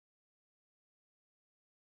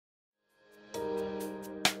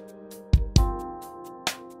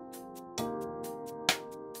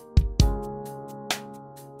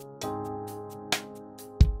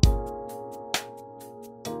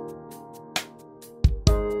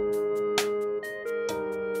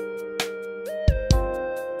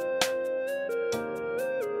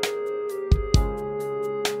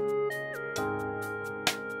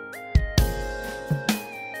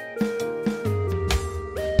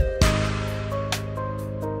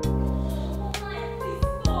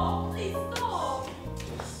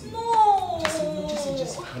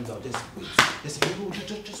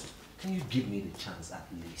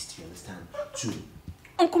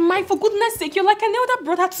guy, for goodness sake. You're like an elder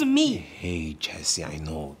brother to me. Hey, Jessie, I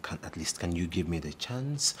know. Can you give me the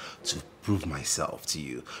chance to prove myself to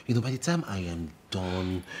you? You know, by the time I am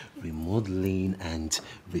done remodeling and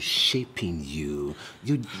reshaping you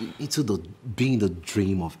into being the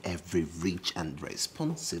dream of every rich and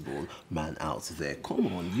responsible man out there. Come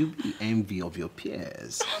on, you'll be envy of your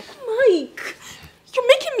peers. Mike, you're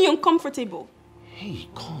making me uncomfortable. Hey,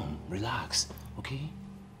 come, relax, okay?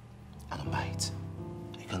 I don't bite.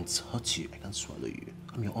 I can't hurt you. I can't swallow you.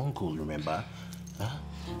 I'm your uncle, remember? Huh?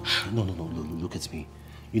 No, look at me.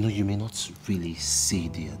 You know, you may not really see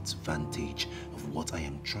the advantage of what I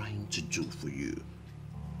am trying to do for you.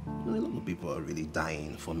 You know, a lot of people are really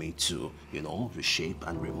dying for me to, you know, reshape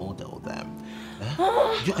and remodel them.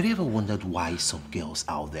 Huh? Have you ever wondered why some girls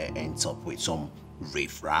out there end up with some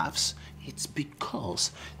riff-raffs? It's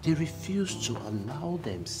because they refuse to allow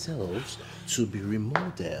themselves to be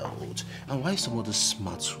remodeled. And why some other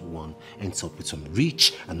smart one ends up with some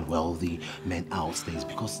rich and wealthy men out there is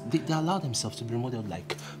because they allow themselves to be remodeled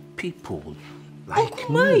like people. Like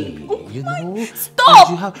me, you know? Stop! And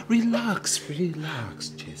you have, relax,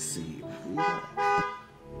 Jessie. Relax.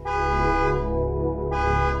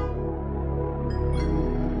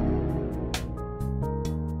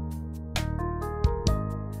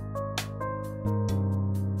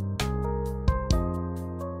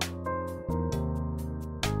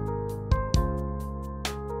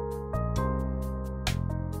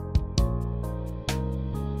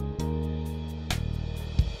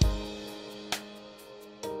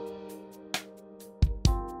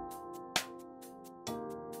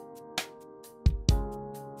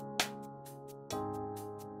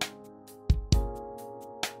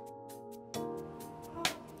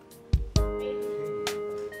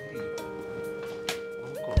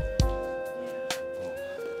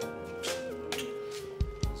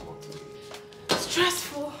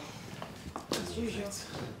 Stressful. As usual.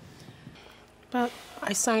 But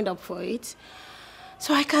I signed up for it,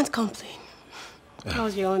 so I can't complain. How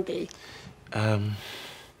was your own day?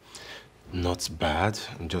 Not bad.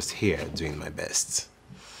 I'm just here doing my best.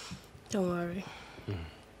 Don't worry.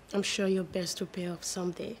 I'm sure your best will pay off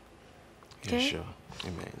someday. Okay? Yeah, sure.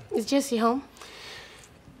 Amen. Is Jessie home?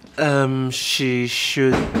 She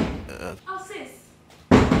should... Oh, sis.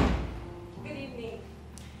 Good evening.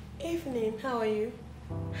 Evening. How are you?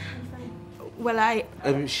 I'm fine.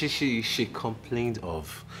 Well, she complained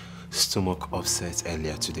of stomach upset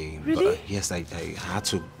earlier today. Really? But, yes, I had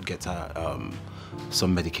to get her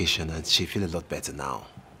some medication and she feels a lot better now.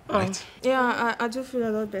 Right? Yeah, I do feel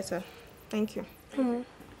a lot better. Thank you.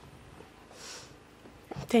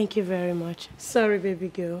 Thank you very much. Sorry, baby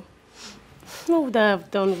girl. What would I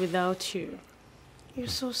have done without you? You're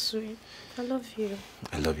so sweet. I love you.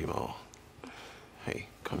 I love you more. Hey,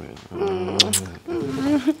 come here.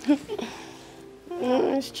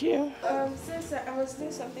 It's you. Since I was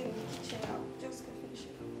doing something in the kitchen, I'll just go finish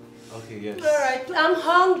it. Okay, yes. All right, I'm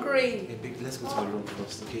hungry. Hey, babe, let's go to my room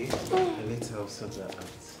first, okay? And later I'll sort that out.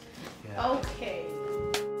 Yeah. Okay.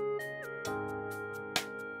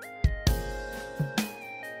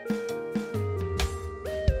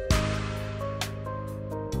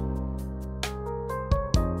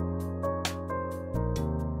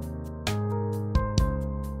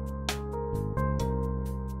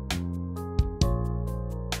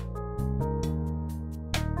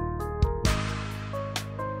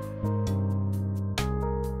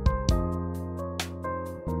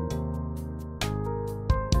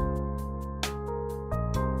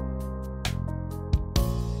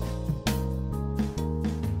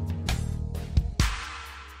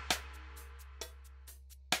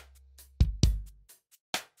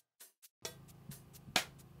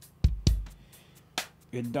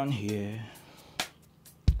 We're done here.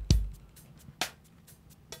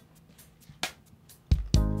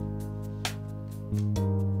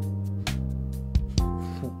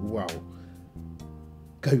 Wow.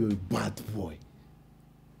 Guy, you're a bad boy.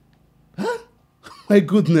 Huh? My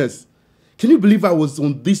goodness. Can you believe I was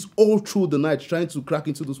on this all through the night trying to crack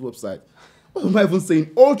into this website? What am I even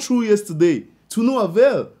saying? All through yesterday. To no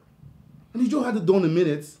avail. And you just had it done in a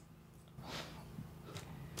minute.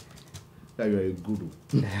 Guy, you're a guru.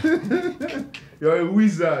 You're a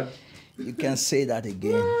wizard. You can say that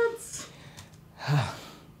again. What?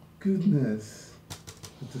 Goodness.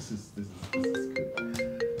 This is good.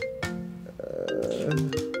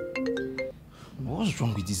 What's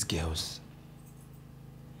wrong with these girls?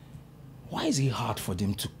 Why is it hard for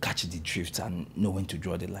them to catch the drift and know when to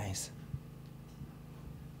draw the lines?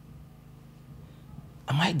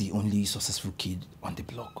 Am I the only successful kid on the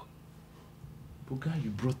block? But guy, you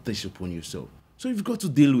brought this upon yourself. So you've got to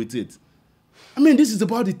deal with it. I mean, this is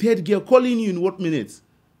about the third girl calling you in what minutes?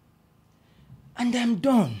 And I'm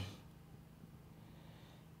done.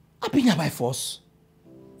 I've been here by force.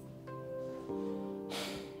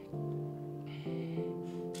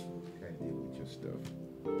 Can't deal with your stuff.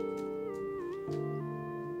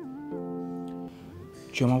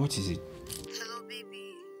 Chioma, what is it? Hello,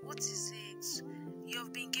 baby. What is it?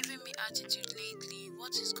 You've been giving me attitude lately.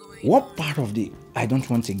 What is going on? What part of the I don't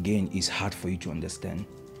want again is hard for you to understand?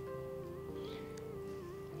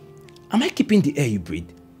 Am I keeping the air you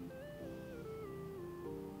breathe?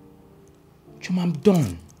 Chioma, I'm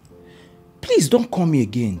done. Please don't call me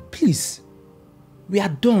again. Please. We are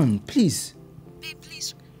done. Please. Babe,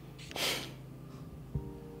 please.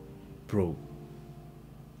 Bro,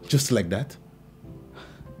 just like that?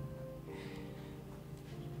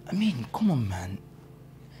 I mean, come on, man.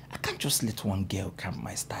 I can't just let one girl cramp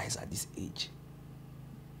my styles at this age.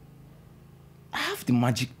 I have the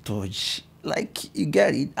magic touch. Like, you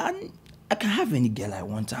get it. And I can have any girl I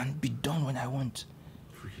want and be done when I want.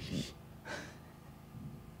 Really?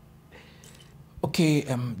 Okay,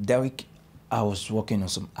 Derek, I was working on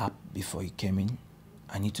some app before you came in.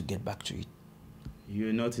 I need to get back to it.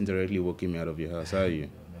 You're not indirectly walking me out of your house, are you?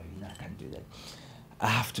 No, I can't do that. I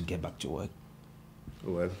have to get back to work.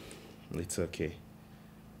 Well, it's okay.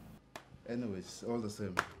 Anyways, all the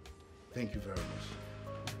same, thank you very much.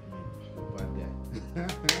 You're a bad guy.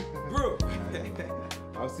 Bro!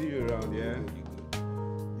 I'll see you around, yeah?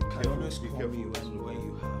 You can always call me when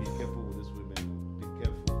you have. Be careful with this women. Be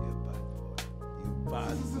careful. You're bad boy. You're bad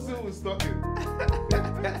boy. This is who's talking.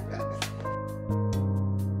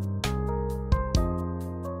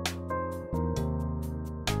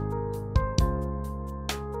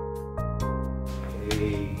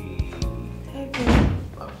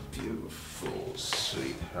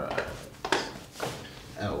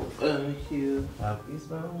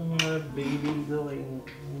 My baby going.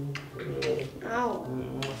 Ow.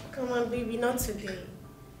 Come on, baby, not today.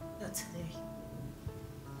 Not today.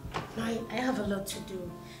 I have a lot to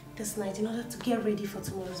do this night in order to get ready for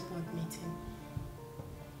tomorrow's board meeting.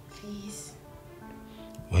 Please.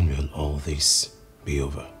 When will all this be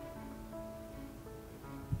over?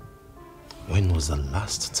 When was the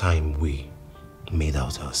last time we made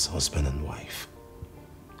out as husband and wife?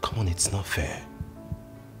 Come on, it's not fair.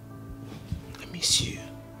 I miss you.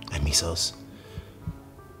 I miss us.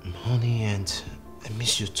 Honey, and I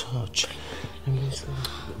miss your touch. I miss you.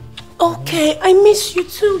 Okay, I miss you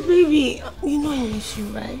too, baby. You know I miss you,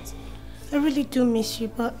 right? I really do miss you,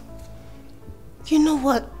 but you know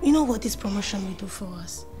what? You know what this promotion will do for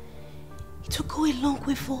us? It will go a long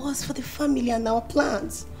way for us, for the family and our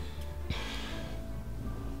plans.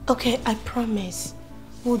 Okay, I promise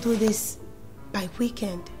we'll do this by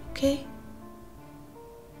weekend, okay?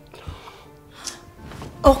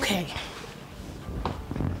 Okay.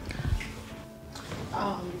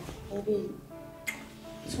 Maybe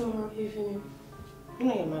tomorrow evening. You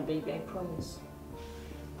know you're my baby, I promise.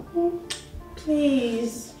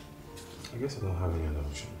 Please. I guess I don't have any other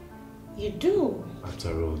option. You do.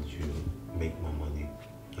 After all, you make more money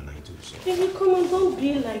than I do, so. Baby, come on, don't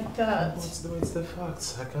be like that. It's the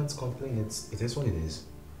facts. I can't complain. It is what it is.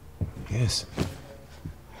 Yes.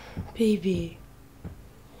 Baby.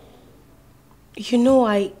 You know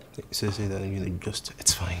I... Say that, you know, just,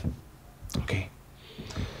 it's fine. Okay?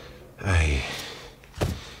 I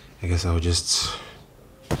guess I'll just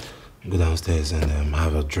go downstairs and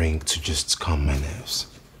have a drink to just calm my nerves.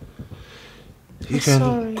 You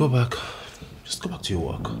can go back. Just go back to your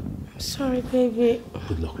work. I'm sorry, baby.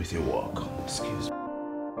 Good luck with your work. Excuse me.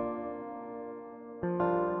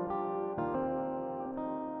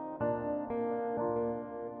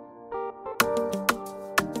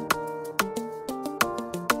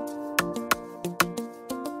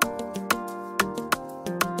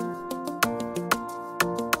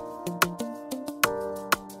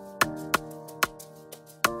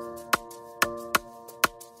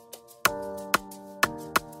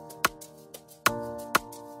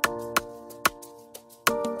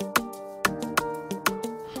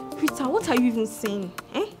 What are you even saying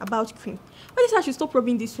about cream? Why did I should stop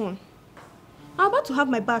rubbing this one? I'm about to have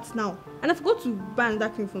my bath now, and I forgot to buy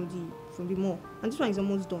that cream from the mall, and this one is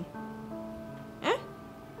almost done.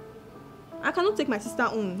 I cannot take my sister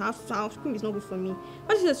on. Her cream is not good for me.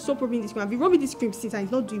 Why did I stop rubbing this cream? I've been rubbing this cream since and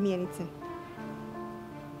it's not doing me anything.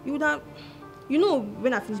 You would have, you know,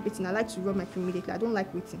 when I finish bathing, I like to rub my cream immediately. I don't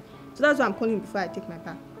like waiting, so that's why I'm calling you before I take my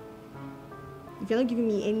bath. If you're not giving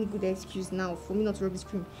me any good excuse now for me not to rub this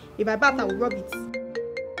cream, if I bath, I will rub it.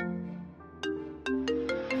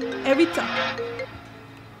 Every time.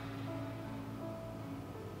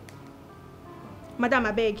 Madam,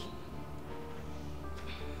 I beg.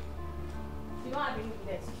 have any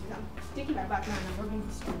good excuses. I'm taking my bag now and I'm rubbing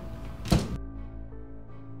this room.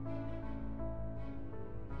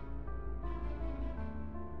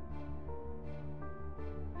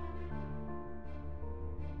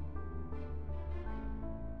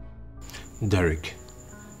 Derek,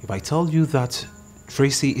 if I tell you that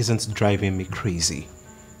Tracy isn't driving me crazy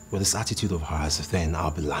with this attitude of hers, then I'll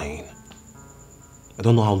be lying. I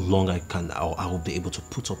don't know how long I will be able to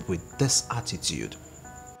put up with this attitude.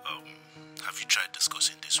 Have you tried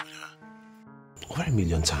discussing this with her? Over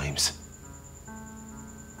 1,000,000 times.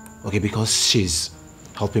 Okay, because she's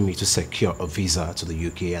helping me to secure a visa to the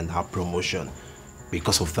UK and have promotion.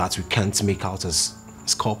 Because of that, we can't make out as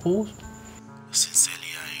couples. Sincerely,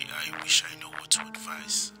 I wish I know what to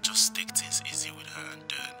advise. Just take things easy with her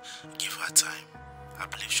and give her time. I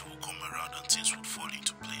believe she will come around and things will fall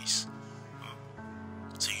into place.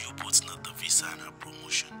 So you both need the visa and her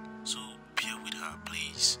promotion. So bear with her,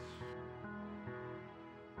 please.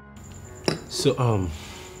 So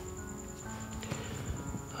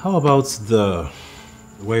how about the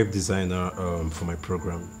web designer for my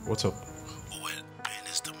program? What's up? Well, Ben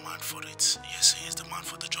is the man for it. Yes, he is the man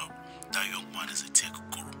for the job. That young man is a tech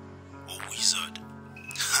guru, a wizard.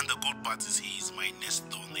 And the good part is he is my next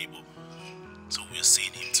door neighbor. So we're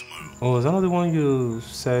seeing him tomorrow. Oh, is that not the one you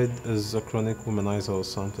said is a chronic womanizer or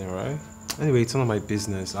something, right? Anyway, it's none of my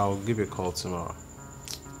business. I'll give you a call tomorrow.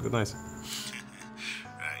 Good night.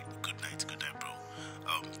 Right, good night, bro.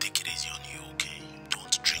 Take it easy on you, okay?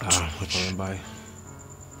 Don't drink too much. No problem, bye.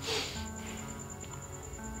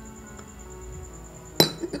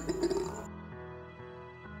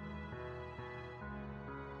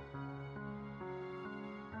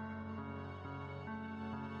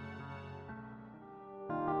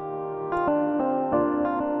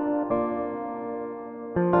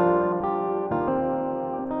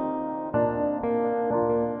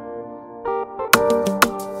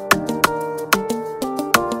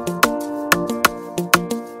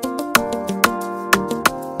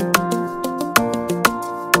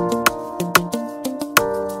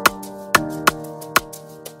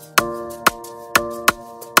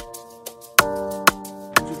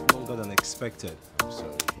 I'm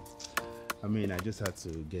sorry. I mean, I just had to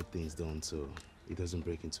get things done so it doesn't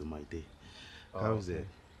break into my day. How's it?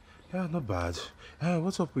 Yeah, not bad.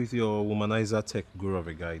 What's up with your womanizer tech guru of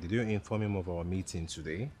a guy? Did you inform him of our meeting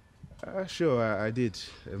today? Sure, I did.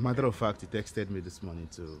 As a matter of fact, he texted me this morning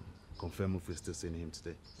to confirm if we're still seeing him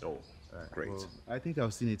today. Oh, great. Well, I think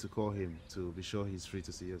I'll still need to call him to be sure he's free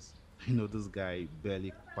to see us. You know, this guy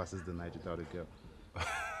barely passes the night without a girl. I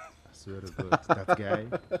swear to God, that guy.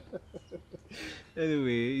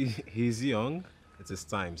 Anyway, he's young. It's his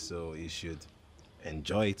time, so he should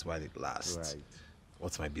enjoy it while it lasts. Right.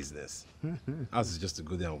 What's my business? Ours is just to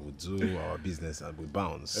go there and we'll do our business and we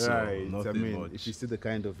bounce. So Right. nothing I mean, much. if you see the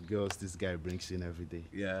kind of girls this guy brings in every day.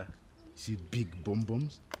 Yeah. See big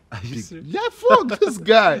bum-bums? Are you Big... serious? Yeah, fuck this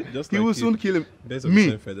guy. Just He like will you. soon kill him. There's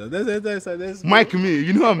Me. There's Mike, me.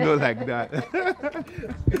 You know I'm not like that.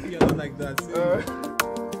 You're not like that.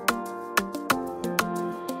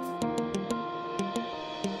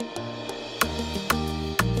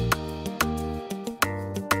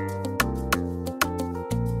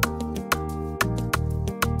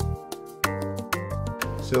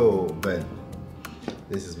 So, Ben,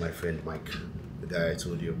 this is my friend Mike, the guy I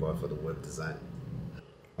told you about for the web design.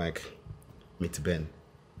 Mike, meet Ben,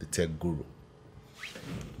 the tech guru.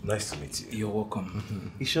 Nice to meet you. You're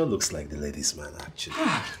welcome. He sure looks like the ladies' man, actually.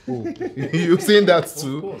 You've seen that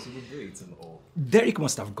too? Of course, it would be great and all. Derek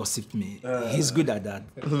must have gossiped me. He's good at that.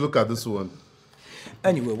 Look at this one.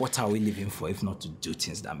 Anyway, what are we living for if not to do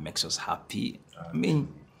things that makes us happy? I mean...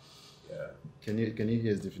 Yeah. Can you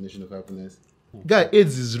hear his definition of happiness? Guy,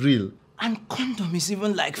 AIDS is real. And condom is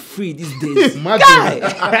even like free these days. Imagine.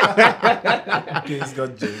 Okay, he's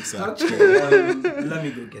got jokes, actually. Okay, let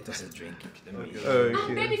me go get us a drink.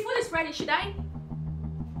 Okay. Baby, food is ready. Should I?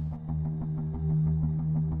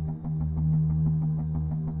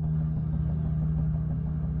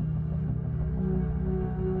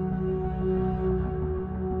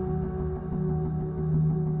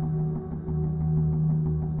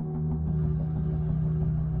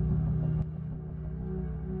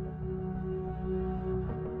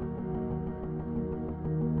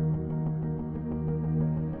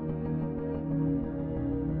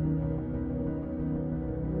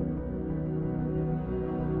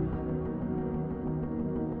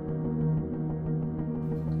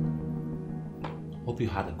 Hope you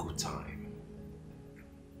had a good time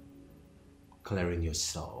clearing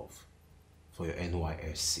yourself for your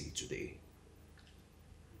NYSC today.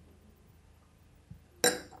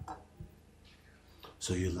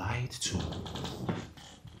 So you lied to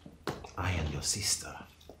your sister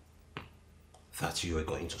that you were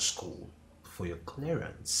going to school for your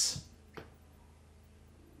clearance,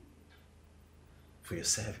 for your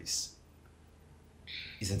service.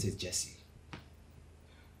 Isn't it, Jesse?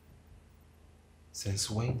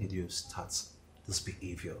 Since when did you start this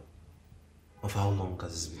behavior? Of how long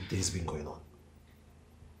has this been going on?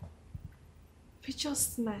 We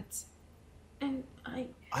just met. And I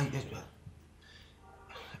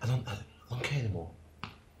don't care anymore.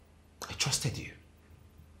 I trusted you.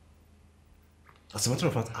 As a matter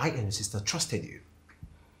of fact, I and your sister trusted you.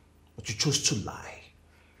 But you chose to lie.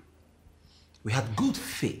 We had good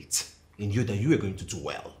faith in you that you were going to do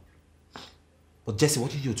well. But Jesse,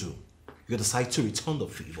 what did you do? You decided to return the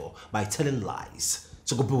favor by telling lies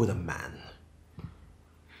to go be with a man.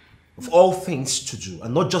 Of all things to do,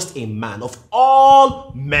 and not just a man, of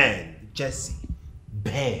all men, Jesse,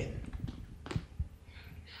 Ben.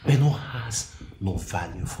 Ben has no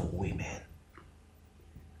value for women.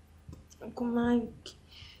 Uncle Mike,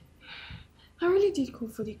 I really did go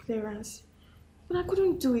for the clearance, but I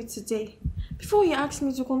couldn't do it today. Before he asked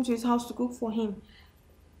me to come to his house to cook for him,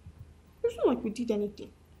 it's not like we did anything.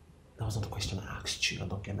 That wasn't the question I asked you, and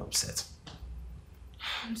don't get me upset.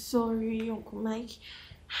 I'm sorry, Uncle Mike.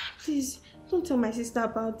 Please, don't tell my sister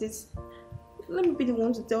about this. Let me be the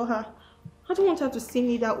one to tell her. I don't want her to see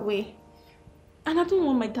me that way. And I don't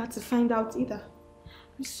want my dad to find out either.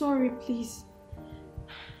 I'm sorry, please.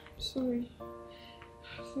 I'm sorry.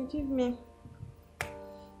 Forgive me.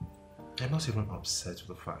 I'm not even upset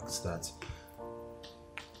with the fact that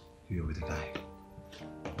you're with a guy.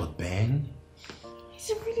 But Ben?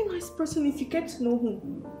 He's a really nice person if you get to know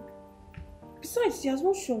him. Besides, he has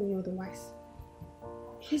not shown me otherwise.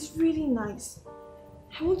 He's really nice.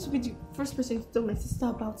 I want to be the first person to tell my sister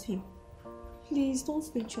about him. Please, don't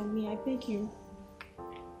snitch on me, I beg you.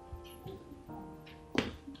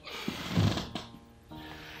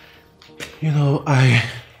 You know, I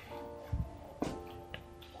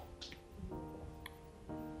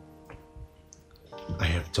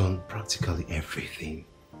have done practically everything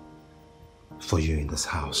for you in this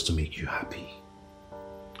house to make you happy.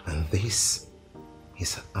 And this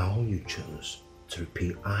is how you chose to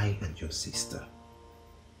repay I and your sister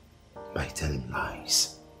by telling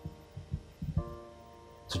lies.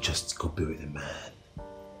 To just go be with a man.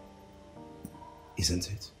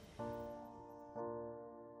 Isn't it?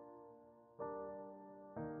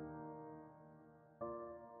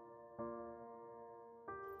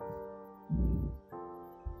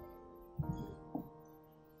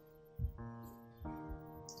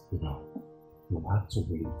 No, you have to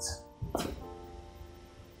wait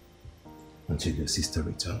until your sister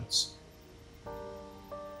returns.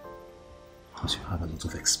 Because you have a lot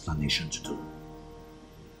of explanation to do.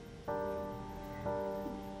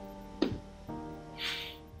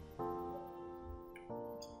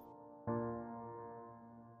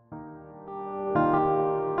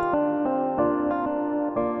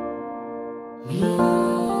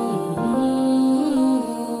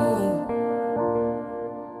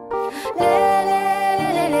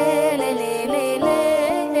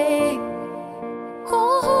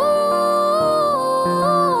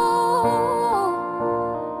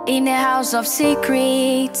 In a house of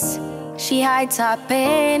secrets, she hides her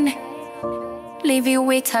pain, living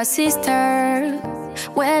with her sister,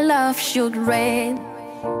 where love should reign.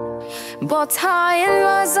 But her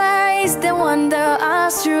in-laws' eyes, they wander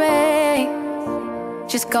astray.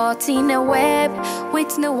 She's caught in a web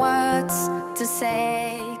with no words to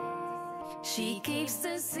say. She keeps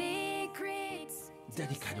the secrets.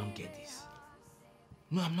 Daddy, I don't get this.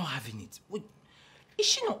 No, I'm not having it. Wait, is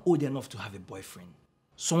she not old enough to have a boyfriend?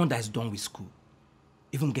 Someone that is done with school,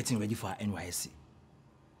 even getting ready for her NYSC.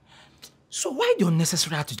 So why the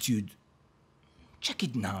unnecessary attitude? Check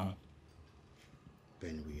it now.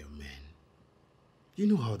 Ben, we are men. You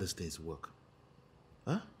know how these things work.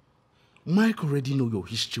 Huh? Mike already know your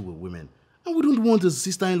history with women, and we don't want his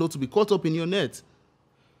sister-in-law to be caught up in your net.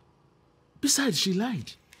 Besides, she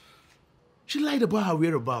lied. She lied about her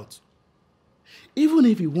whereabouts. Even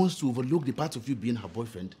if he wants to overlook the part of you being her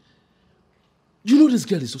boyfriend, you know this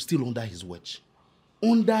girl is still under his watch,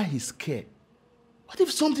 under his care. What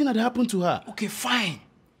if something had happened to her? Okay, fine.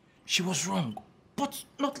 She was wrong, but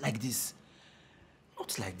not like this.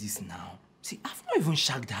 Not like this now. See, I've not even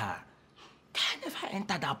shagged her. I never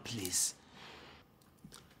entered that place.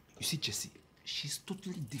 You see, Jesse, she's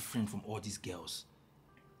totally different from all these girls.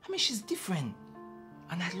 I mean, she's different,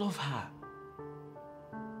 and I love her.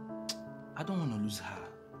 I don't want to lose her.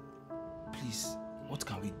 Please, what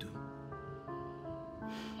can we do?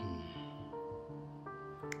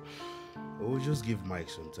 We'll just give Mike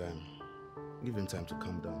some time. Give him time to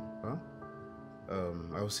calm down, huh?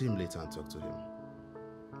 I'll see him later and talk to him.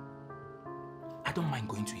 I don't mind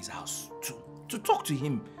going to his house to talk to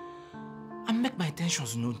him and make my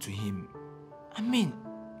intentions known to him. I mean,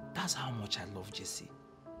 that's how much I love Jessie.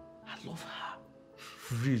 I love her.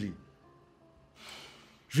 Really?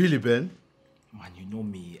 Really, Ben? Man, you know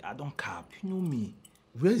me. I don't cap. You know me.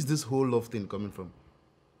 Where is this whole love thing coming from?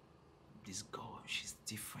 This girl, she's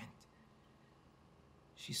different.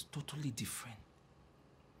 She's totally different.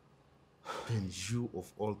 And you,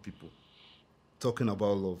 of all people, talking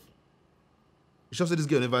about love. You sure say this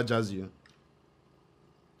girl never jazz you?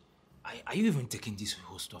 Are you even taking this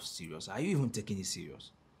whole stuff serious? Are you even taking it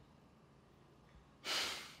serious?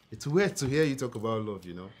 It's weird to hear you talk about love,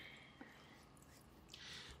 you know?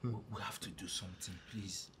 We have to do something,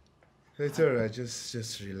 please. It's alright,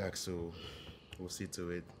 just relax, so we'll see to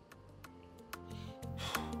it.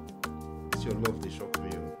 It's your love, they shock me.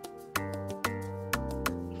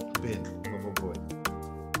 Ben, lover boy.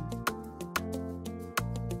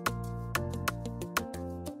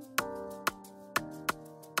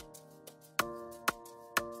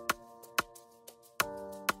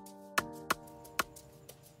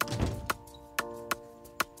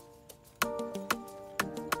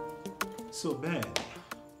 So, Ben,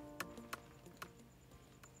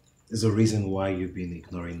 there's a reason why you've been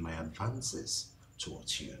ignoring my advances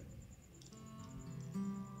towards you.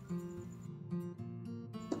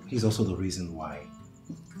 He's also the reason why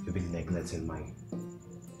you've been neglecting my,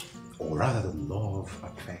 or rather the love,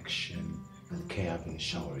 affection, and care I've been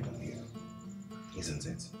showering on you. Isn't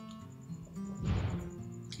it?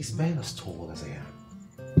 Is Ben as tall as I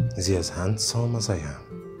am? Is he as handsome as I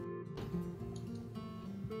am?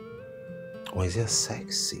 Or is he as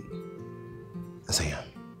sexy as I am?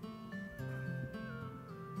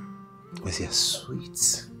 Or is he as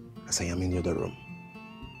sweet as I am in the other room?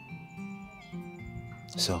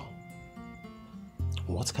 So,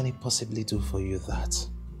 what can he possibly do for you that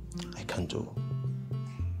I can't do?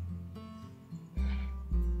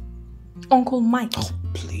 Uncle Mike. Oh,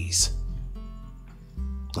 please.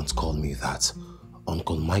 Don't call me that.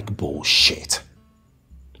 Uncle Mike bullshit.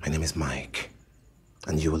 My name is Mike.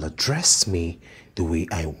 And you will address me the way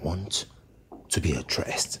I want to be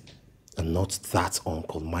addressed. And not that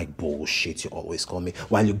Uncle Mike bullshit you always call me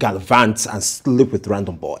while you gallivant and sleep with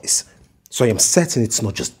random boys. So I am certain it's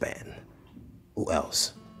not just Ben. Who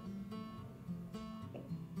else?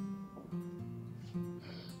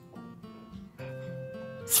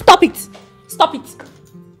 Stop it! Stop it!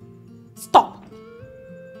 Stop!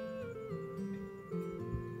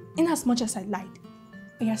 In as much as I lied,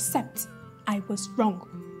 I accept I was wrong.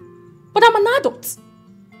 But I'm an adult.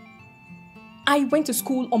 I went to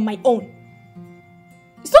school on my own.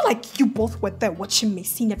 It's not like you both were there watching me,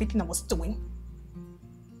 seeing everything I was doing.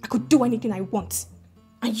 I could do anything I want,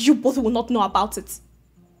 and you both will not know about it.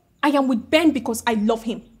 I am with Ben because I love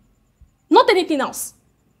him, not anything else.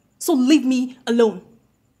 So leave me alone.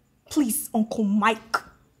 Please, Uncle Mike.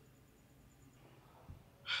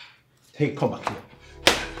 Hey, come back here.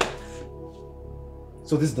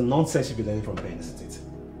 So this is the nonsense you've been learning from Ben, isn't it?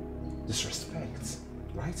 Disrespect,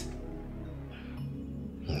 right?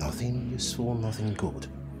 Nothing useful, nothing good,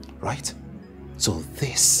 right? So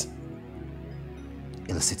this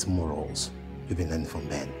elicits morals you've been learning from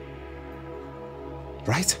Ben,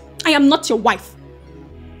 right? I am not your wife.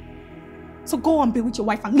 So go and be with your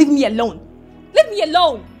wife and leave me alone. Leave me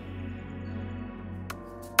alone!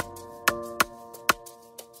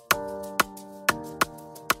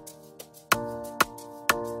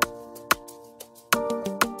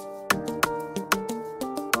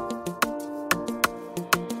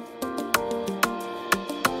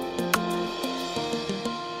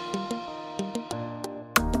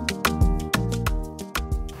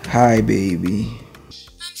 Hi, baby.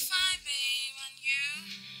 I'm fine, babe. And you?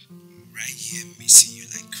 Right here, missing you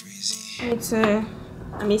like crazy. It's,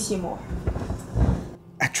 I miss you more.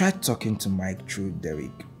 I tried talking to Mike through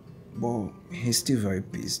Derek, but he's still very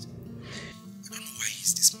pissed. I don't know why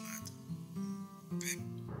he's this mad. Babe,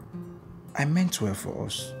 I meant well for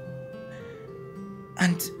us.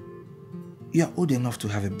 And you're old enough to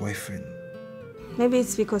have a boyfriend. Maybe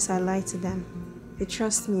it's because I lied to them. They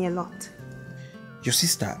trust me a lot. Your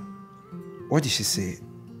sister, what did she say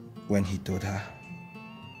when he told her?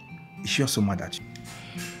 Is she also mad at you?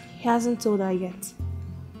 He hasn't told her yet.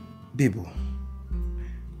 Babe,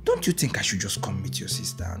 don't you think I should just come meet your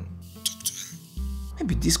sister and talk to her?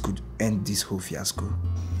 Maybe this could end this whole fiasco.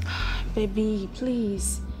 Baby,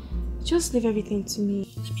 please. Just leave everything to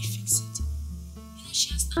me. Let me fix it. You know,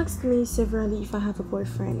 she has asked me severally if I have a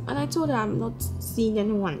boyfriend, and I told her I'm not seeing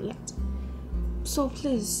anyone yet. So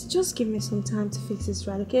please, just give me some time to fix this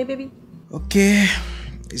right, okay, baby? Okay,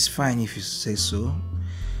 it's fine if you say so.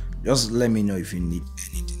 Just let me know if you need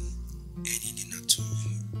anything at all.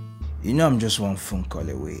 You know I'm just one phone call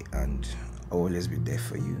away and I'll always be there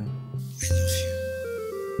for you. I love you.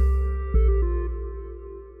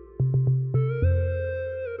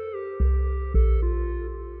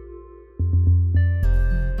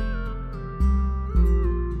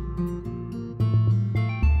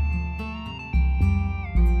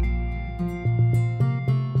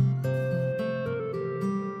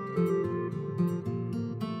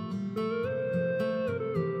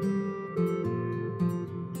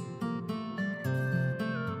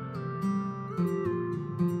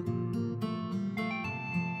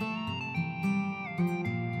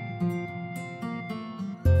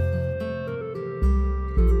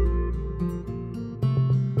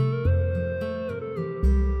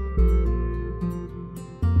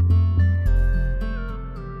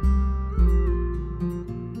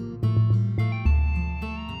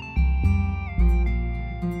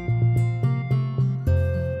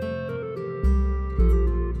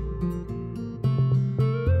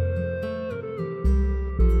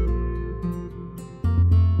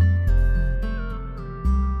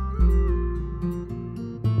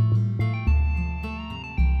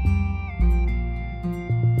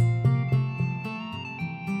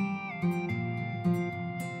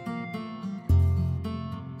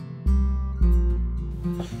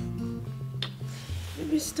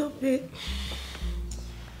 Stop it.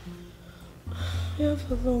 I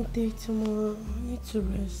have a long day tomorrow. I need to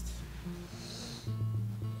rest.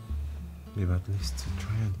 Babe, at least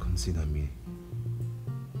try and consider me.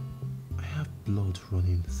 I have blood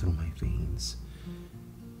running through my veins.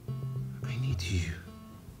 I need you.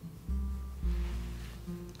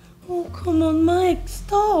 Oh, come on, Mike.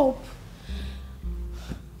 Stop.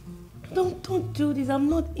 Don't do this. I'm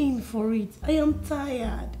not in for it. I am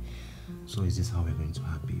tired. So is this how we're going to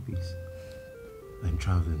have babies? I'm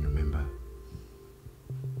traveling, remember?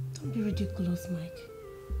 Don't be ridiculous, Mike.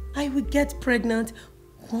 I will get pregnant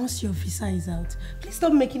once your visa is out. Please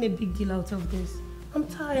stop making a big deal out of this. I'm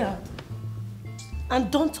tired. And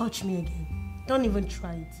don't touch me again. Don't even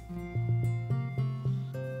try it.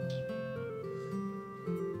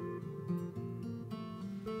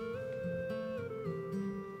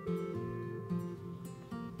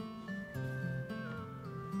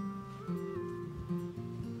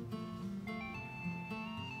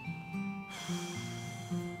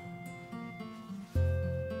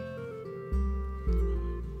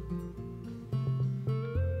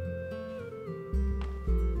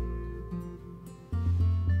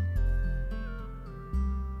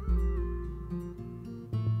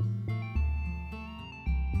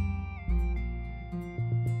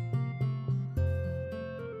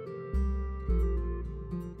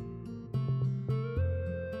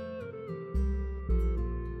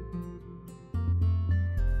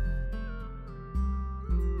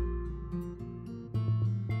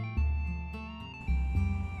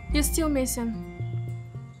 You still miss him?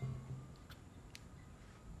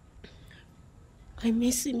 I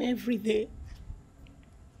miss him every day.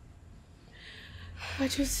 I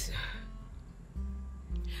just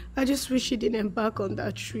wish he didn't embark on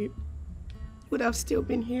that trip. He would have still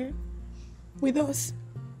been here with us.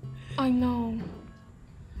 I know.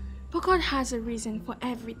 But God has a reason for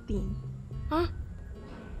everything. Huh?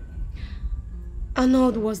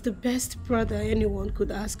 Arnold was the best brother anyone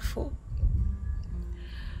could ask for.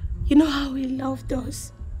 You know how he loved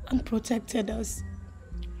us and protected us.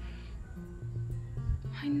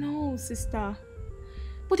 I know, sister.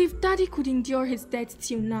 But if Daddy could endure his death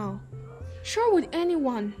till now, sure would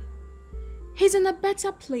anyone. He's in a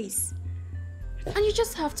better place. And you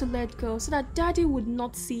just have to let go so that Daddy would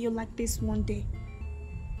not see you like this one day.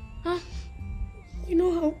 Huh? You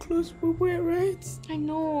know how close we were, right? I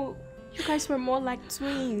know. You guys were more like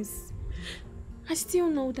twins. I still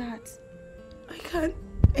know that.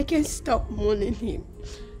 I can't stop mourning him.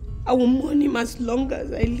 I will mourn him as long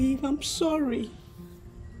as I live. I'm sorry.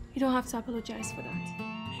 You don't have to apologize for that.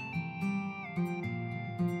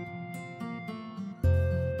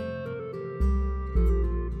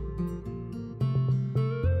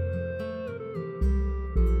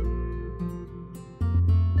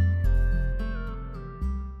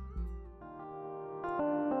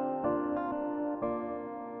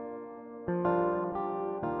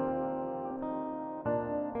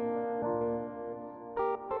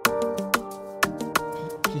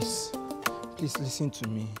 Please listen to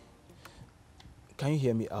me. Can you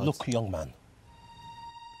hear me out? Look, young man,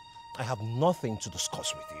 I have nothing to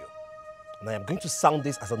discuss with you. And I am going to sound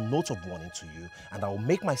this as a note of warning to you, and I will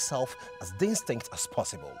make myself as distinct as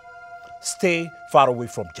possible. Stay far away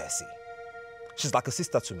from Jesse. She's like a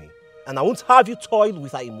sister to me. And I won't have you toil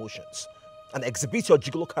with her emotions and exhibit your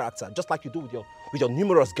gigolo character just like you do with your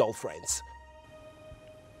numerous girlfriends.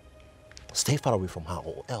 Stay far away from her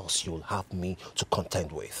or else you'll have me to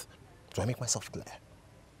contend with. Do I make myself clear?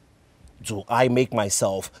 Do I make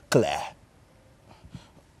myself clear?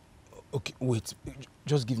 Okay, wait.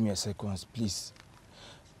 Just give me a second, please.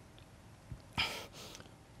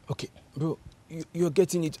 Okay, bro, you're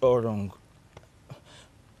getting it all wrong.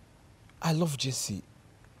 I love Jessie.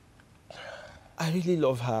 I really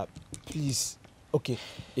love her. Please. Okay,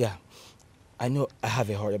 yeah. I know I have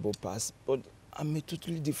a horrible past, but I'm a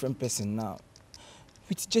totally different person now.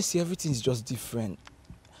 With Jessie, everything is just different.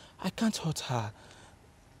 I can't hurt her.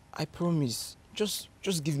 I promise. Just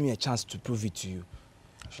give me a chance to prove it to you.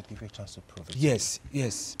 I should give you a chance to prove it. Yes,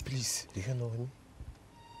 yes, please. Do you know me?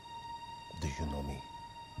 Do you know me?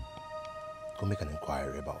 Go make an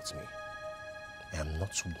inquiry about me. I am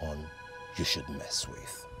not one you should mess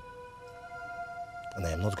with. And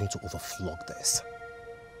I am not going to overflog this.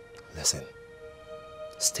 Listen,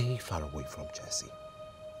 stay far away from Jessie.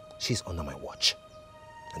 She's under my watch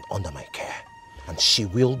and under my care. And she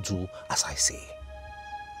will do as I say.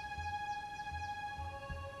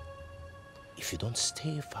 If you don't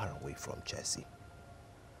stay far away from Jessie,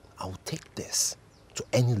 I will take this to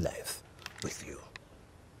any length with you.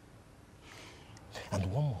 And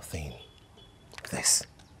one more thing. This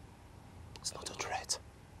is not a threat.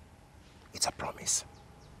 It's a promise.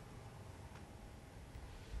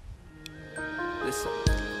 Listen.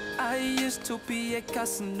 I used to be a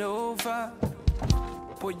Casanova,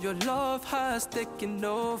 but your love has taken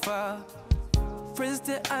over. Friends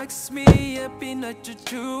they ask me, I've been a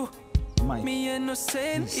juju. Mike, me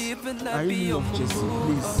innocent, please. even I I be really on love Jessie,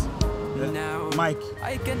 please. Now, Mike.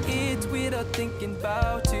 I can eat without thinking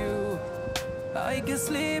about you. I can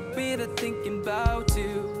sleep without thinking about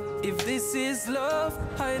you. If this is love,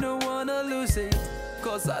 I don't wanna lose it.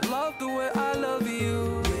 Cause I love the way I love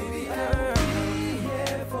you. Baby, I'll be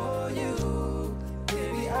here for you.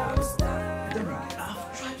 Baby, I'm standing.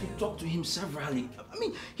 I've tried to talk to him severally. I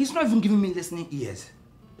mean, he's not even giving me listening ears.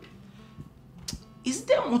 Is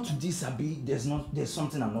there more to this, Abi? There's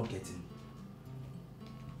something I'm not getting.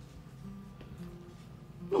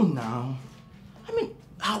 No, now. I mean,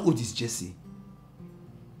 how old is Jessie?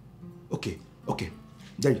 Okay.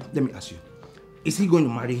 Let me ask you. Is he going to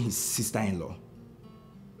marry his sister-in-law?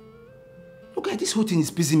 Look, this whole thing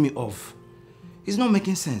is pissing me off. It's not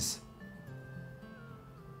making sense.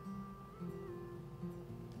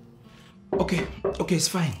 Okay, it's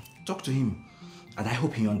fine. Talk to him. And I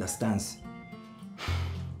hope he understands.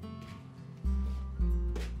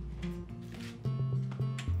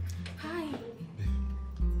 Hi.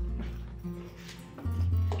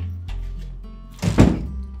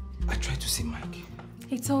 I tried to see Mike.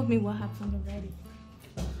 He told me what happened already.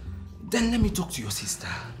 Then let me talk to your sister.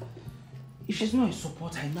 If she's not a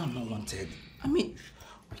supporter, I know I'm not wanted. I mean,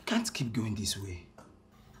 we can't keep going this way.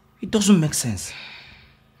 It doesn't make sense.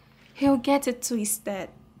 He'll get it twisted.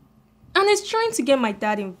 And he's trying to get my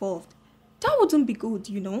dad involved. That wouldn't be good,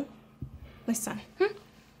 you know. Listen,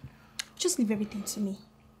 just leave everything to me.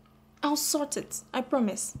 I'll sort it, I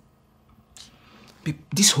promise.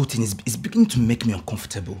 This whole thing is beginning to make me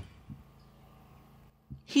uncomfortable.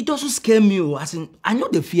 He doesn't scare me, as in, I know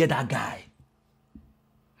they fear that guy.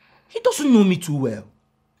 He doesn't know me too well.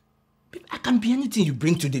 I can be anything you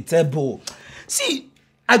bring to the table. See,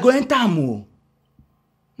 I go enter more.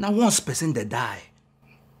 Now once person they die.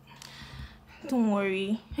 Don't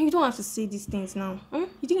worry. You don't have to say these things now. You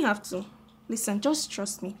didn't have to. Listen, just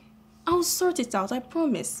trust me. I'll sort it out, I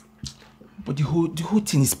promise. But the whole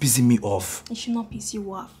thing is pissing me off. It should not piss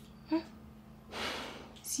you off.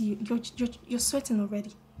 See, you're sweating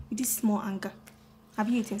already. With this small anger. Have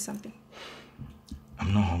you eaten something?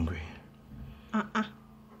 I'm not hungry.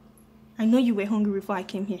 I know you were hungry before I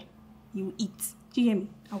came here. You will eat. Do you hear me?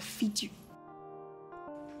 I'll feed you.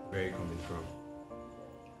 Where are you coming from?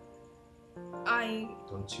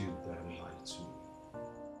 Don't you dare lie to me.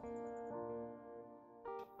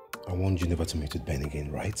 I warned you never to meet with Ben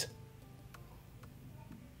again, right?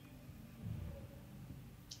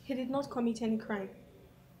 He did not commit any crime.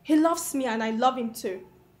 He loves me and I love him too.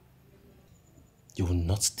 You will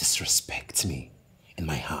not disrespect me in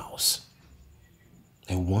my house.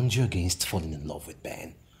 I warned you against falling in love with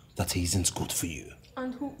Ben. That isn't good for you.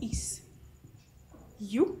 And who is?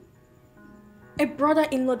 You? A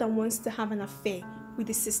brother-in-law that wants to have an affair with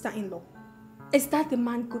his sister-in-law. Is that the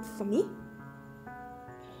man good for me?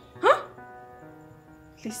 Huh?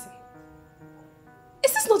 Listen.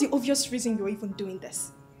 Is this not the obvious reason you're even doing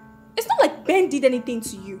this? It's not like Ben did anything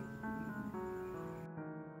to you.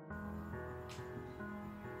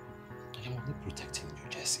 protecting you,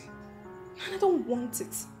 Jessie. And I don't want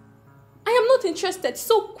it. I am not interested,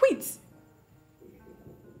 so quit.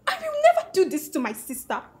 I will never do this to my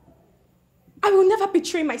sister. I will never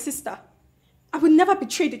betray my sister. I will never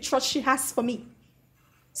betray the trust she has for me.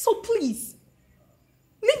 So please,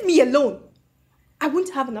 leave me alone. I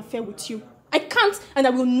won't have an affair with you. I can't and I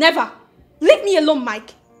will never. Leave me alone,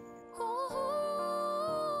 Mike.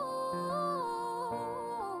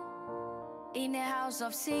 In a house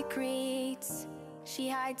of secrets, she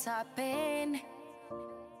hides her pain,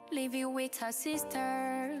 living with her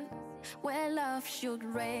sister, where love should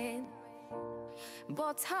reign.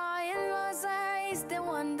 But her in-laws' eyes, they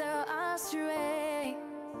wander astray.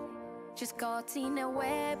 She's caught in a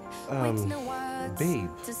web with no words babe,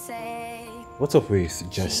 to say. what's up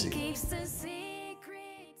with Jessie? She keeps the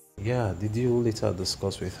secrets. Yeah, did you later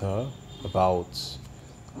discuss with her about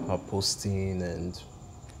her posting and...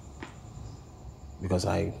 Because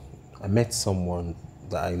I met someone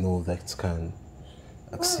that I know that can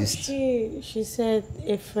assist. Well, she said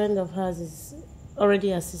a friend of hers is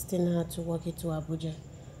already assisting her to walk into Abuja,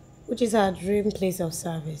 which is her dream place of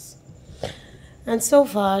service. And so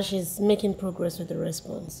far, she's making progress with the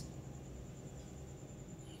response.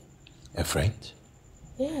 A friend?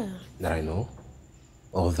 Yeah. That I know?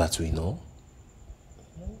 Or that we know?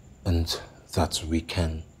 And that we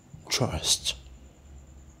can trust?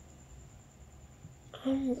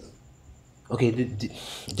 Okay,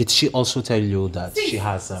 did she also tell you that she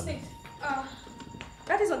has...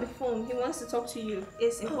 Dad is on the phone. He wants to talk to you.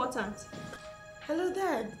 It's important. Hello,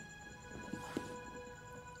 Dad.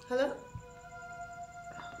 Hello?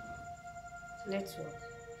 Network.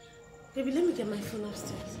 Baby, let me get my phone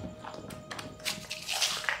upstairs.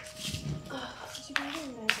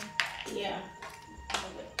 Yeah.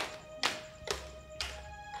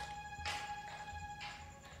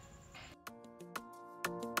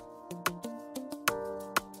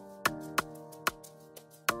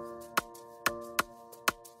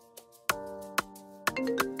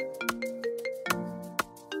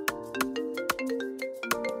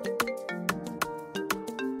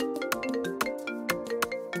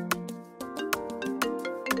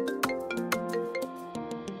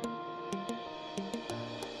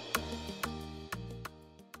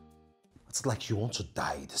 It's like you want to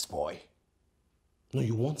die, this boy. No,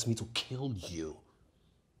 you want me to kill you.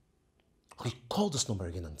 Okay, call this number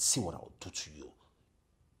again and see what I'll do to you.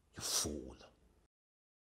 You fool.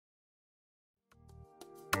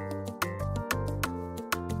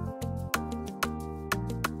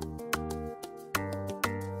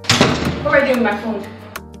 What are you doing with my phone?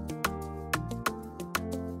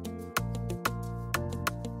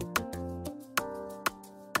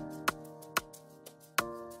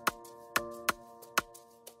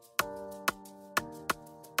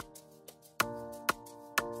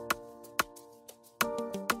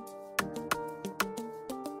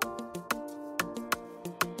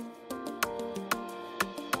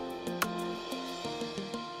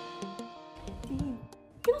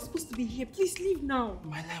 You're not supposed to be here. Please leave now.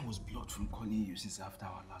 My line was blocked from calling you since after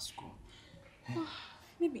our last call.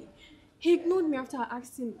 Maybe. He ignored me after I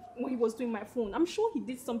asked him what he was doing with my phone. I'm sure he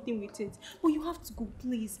did something with it. But you have to go,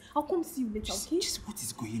 please. I'll come see you later, okay? Just what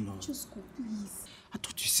is going on? Just go, please. I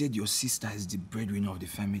thought you said your sister is the breadwinner of the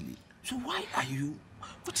family. So why are you...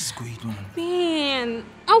 What is going on? Ben,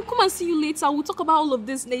 I'll come and see you later. We'll talk about all of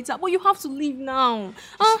this later. But you have to leave now.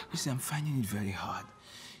 Listen, I'm finding it very hard.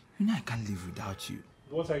 You know I can't live without you.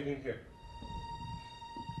 What are you doing here?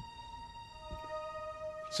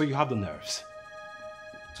 So you have the nerves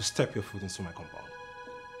to step your foot into my compound.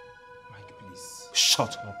 Mike, please.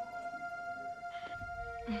 Shut up.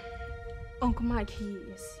 Uncle Mike, he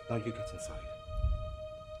is. Now you get inside.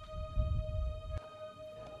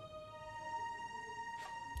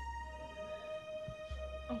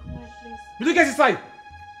 Uncle Mike, please. You get inside!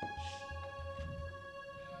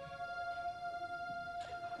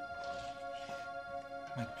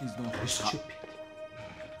 Mike, please don't. You're stupid.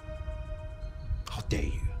 How dare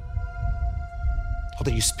you? How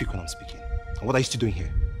dare you speak when I'm speaking? And what are you still doing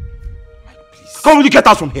here? Mike, please. How will you get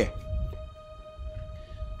out from here?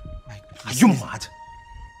 Mike, Are please. you mad?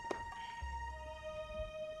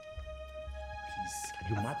 Please. Are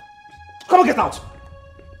you mad? Come on, get out!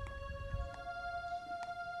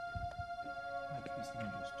 Mike, please, let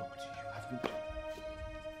me just talk to you. Have you...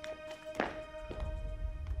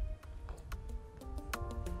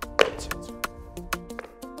 That's it.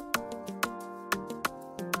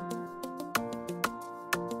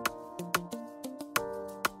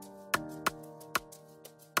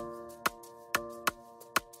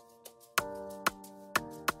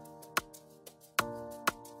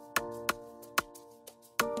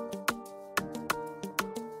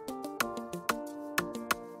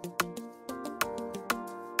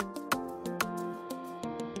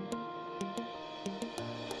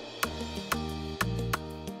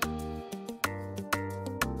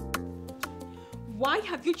 Why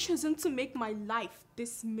have you chosen to make my life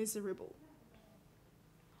this miserable?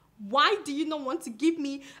 Why do you not want to give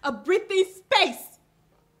me a breathing space?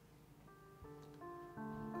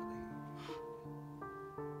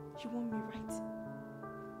 You want me right?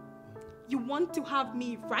 You want to have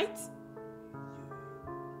me right?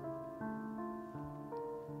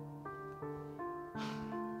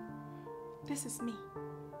 This is me.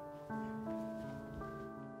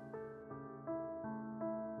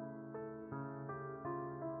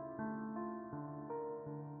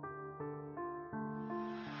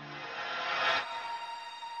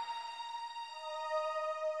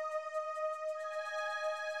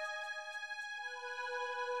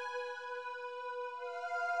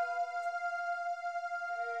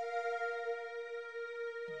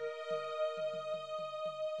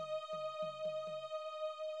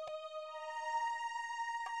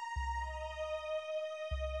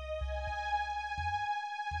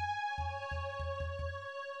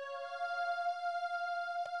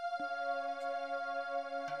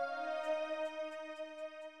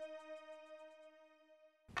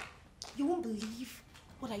 You won't believe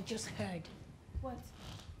what I just heard. What?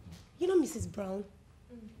 You know Mrs. Brown?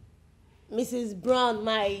 Mrs. Brown,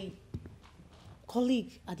 my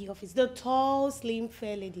colleague at the office, the tall, slim,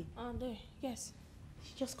 fair lady. There, yes.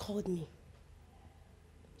 She just called me.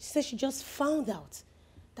 She said she just found out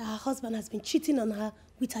that her husband has been cheating on her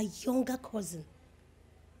with her younger cousin.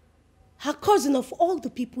 Her cousin of all the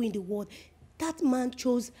people in the world. That man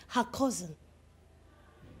chose her cousin.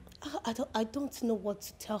 I don't know what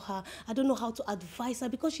to tell her. I don't know how to advise her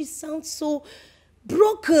because she sounds so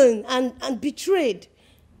broken and betrayed.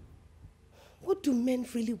 What do men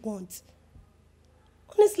really want?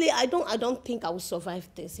 Honestly, I don't think I will survive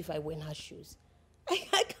this if I were in her shoes.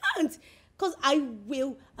 I can't. Because I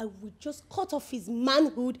will just cut off his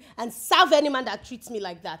manhood and serve any man that treats me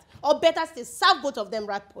like that. Or better still, serve both of them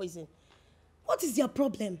rat poison. What is their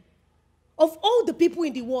problem? Of all the people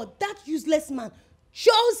in the world, that useless man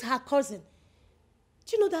chose her cousin.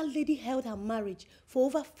 Do you know that lady held her marriage for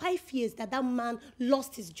over 5 years that man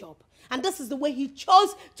lost his job? And this is the way he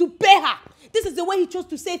chose to pay her. This is the way he chose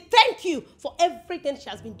to say thank you for everything she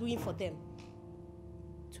has been doing for them.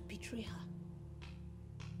 To betray her.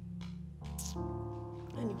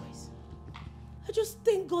 Anyways, I just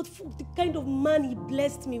thank God for the kind of man he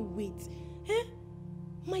blessed me with.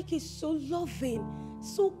 Mike is so loving,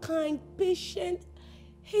 so kind, patient.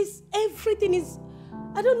 Everything is...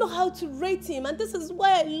 I don't know how to rate him, and this is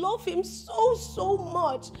why I love him so, so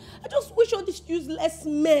much. I just wish all these useless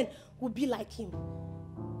men would be like him.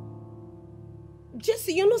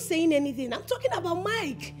 Jesse, you're not saying anything. I'm talking about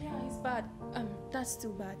Mike. Yeah, he's bad. That's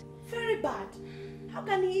too bad. Very bad. How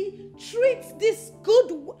can he treat this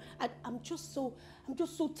good... I'm just so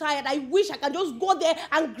tired. I wish I can just go there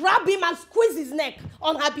and grab him and squeeze his neck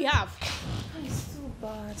on her behalf. It's too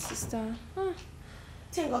bad, sister.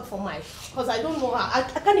 Thank God for Mike, because I don't know how.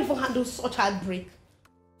 I can't even handle such heartbreak.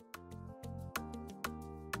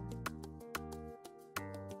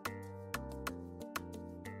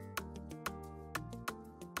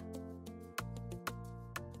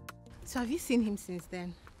 So have you seen him since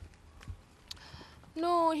then?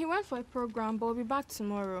 No, he went for a program, but we'll be back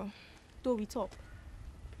tomorrow. Though we talk.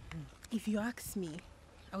 If you ask me,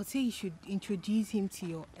 I would say you should introduce him to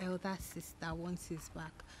your elder sister once he's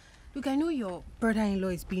back. Look, I know your brother-in-law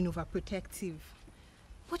is being overprotective,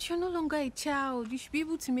 but you're no longer a child. You should be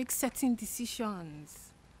able to make certain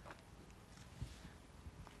decisions.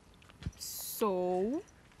 So,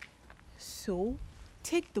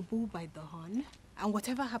 take the bull by the horn, and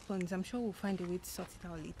whatever happens, I'm sure we'll find a way to sort it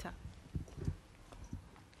out later.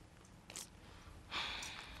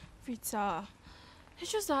 Rita, it's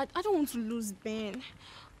just that I don't want to lose Ben.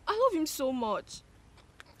 I love him so much.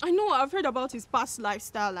 I know I've heard about his past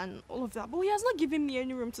lifestyle and all of that, but he has not given me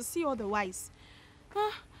any room to see otherwise.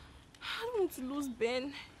 I don't want to lose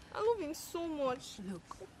Ben. I love him so much.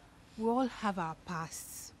 Look, we all have our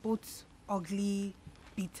pasts, both ugly,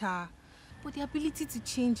 bitter, but the ability to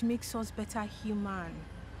change makes us better human.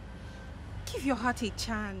 Give your heart a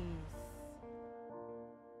chance.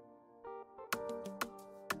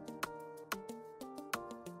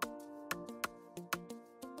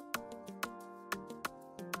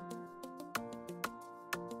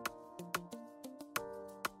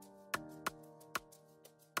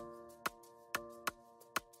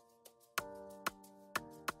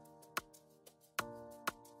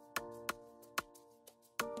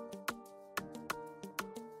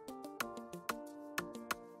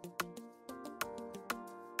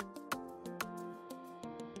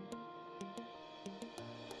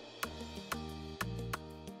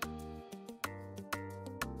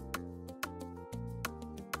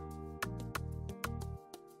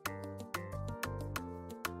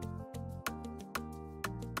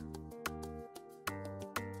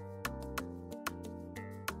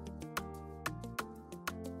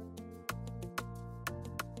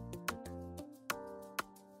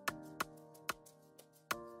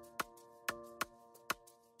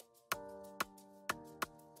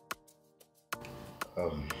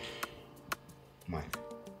 Mike,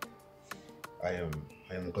 I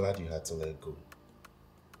am glad you had to let go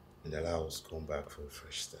and allow us to come back for a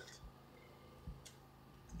fresh start.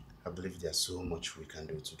 I believe there's so much we can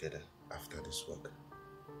do together after this work.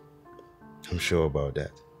 I'm sure about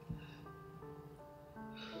that.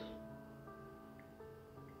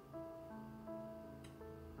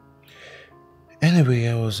 Anyway,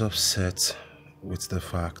 I was upset with the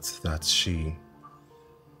fact that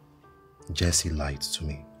Jessie lied to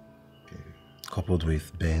me, coupled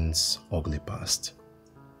with Ben's ugly past.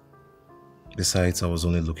 Besides, I was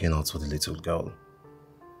only looking out for the little girl.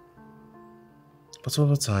 But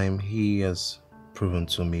over time, he has proven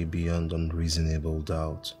to me beyond unreasonable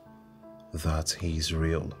doubt that he is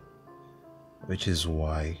real, which is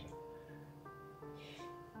why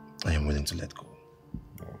I am willing to let go.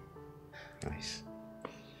 Nice.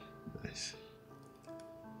 Nice.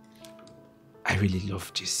 I really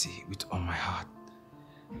love Jessie with all my heart.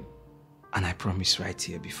 And I promise right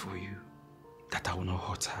here before you that I will not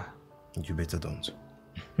hurt her. You better don't.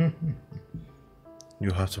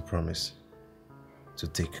 You have to promise to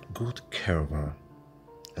take good care of her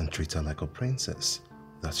and treat her like a princess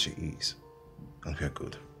that she is. And we're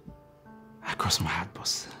good. I cross my heart,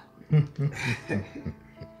 boss.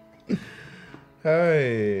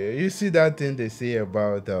 Hey, you see that thing they say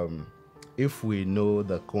about if we know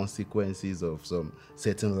the consequences of some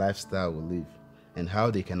certain lifestyle we live and how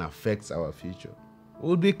they can affect our future,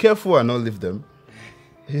 we'll be careful and not live them.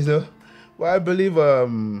 You know? Well, I believe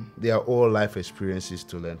they are all life experiences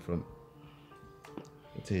to learn from.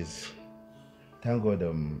 It is. Thank God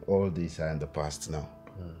all these are in the past now.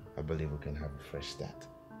 I believe we can have a fresh start.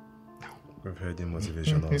 We've heard the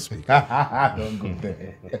motivational speak. Don't go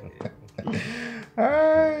there.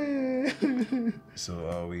 So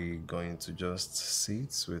are we going to just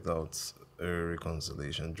sit without a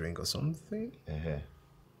reconciliation drink or something?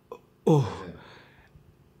 Oh,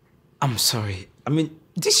 I'm sorry. I mean,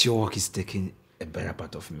 this your work is taking a better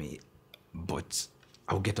part of me, but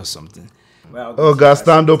I'll get us something. Well, oh, guys,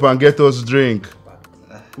 stand up and get us drink.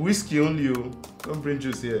 Whiskey only, you. Don't bring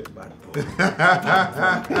juice here.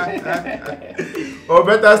 Or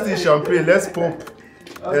better still champagne. Let's pop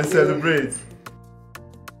and celebrate.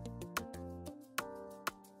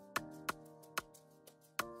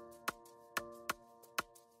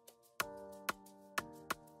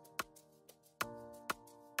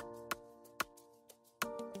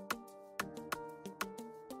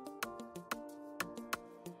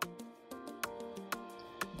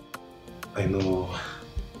 I know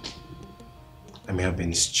I may have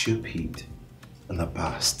been stupid in the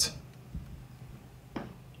past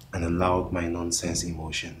and allowed my nonsense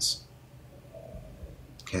emotions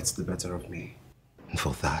get the better of me. And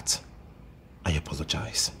for that, I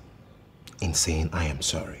apologize in saying I am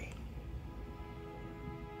sorry.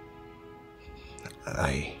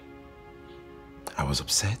 I was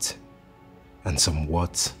upset and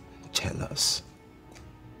somewhat jealous.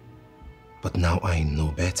 But now I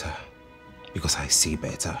know better because I see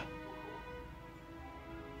better.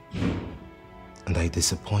 And I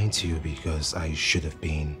disappoint you because I should have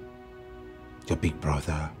been your big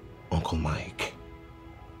brother, Uncle Mike.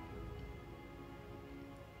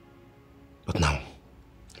 But now,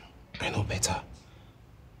 I know better.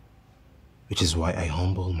 Which is why I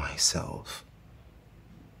humble myself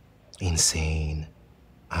in saying,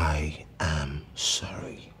 I am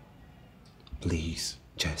sorry. Please,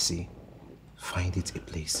 Jessie, find it a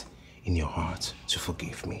place in your heart to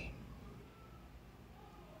forgive me.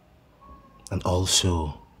 And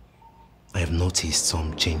also, I have noticed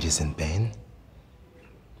some changes in Ben,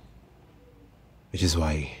 which is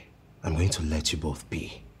why I'm going to let you both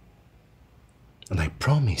be. And I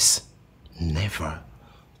promise never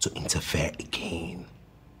to interfere again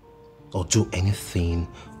or do anything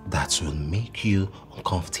that will make you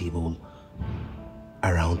uncomfortable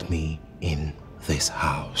around me in this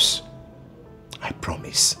house. I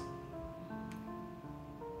promise.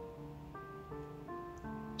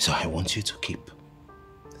 So I want you to keep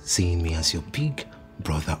seeing me as your big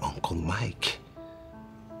brother, Uncle Mike,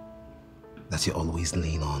 that you always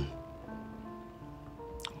lean on.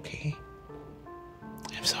 Okay?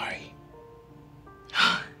 I'm sorry.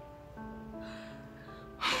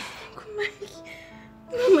 Uncle Mike.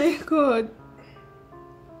 Oh my God.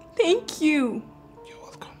 Thank you. You're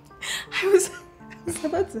welcome. I was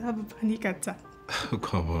about to have a panic attack. Oh,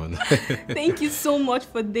 come on. Thank you so much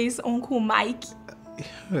for this, Uncle Mike.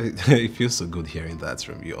 It feels so good hearing that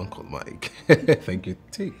from you, Uncle Mike. Thank you.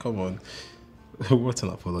 Take, come on. What an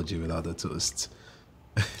apology without a toast.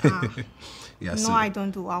 Yeah, no, so, I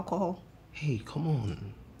don't do alcohol. hey, come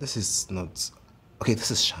on. This is not Okay,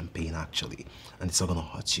 this is champagne actually, and it's not gonna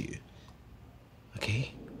hurt you.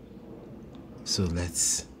 Okay? So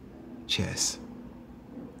let's cheers.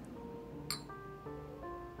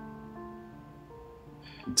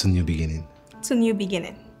 To new beginning. To new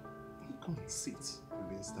beginning. Come and sit. You've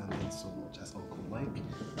been standing so much as Uncle Mike.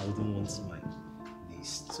 I wouldn't want my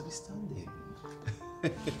niece to be standing.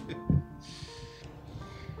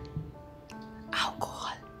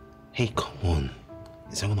 Alcohol. Hey, come on.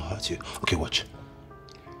 It's not gonna hurt you. Okay, watch.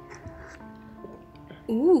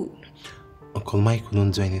 Ooh. Uncle Mike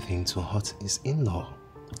wouldn't do anything to hurt his in-law.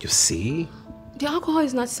 You see? The alcohol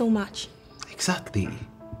is not so much. Exactly.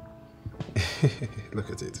 Look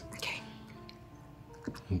at it. Okay.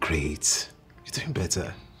 Great. You're doing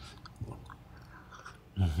better.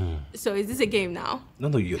 So is this a game now?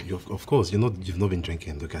 No, you of course, you've not been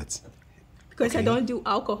drinking. Look at. Because I don't do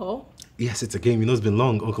alcohol. Yes, it's a game. You know, it's been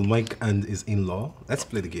long. Uncle Mike and his in-law. Let's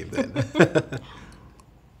play the game then.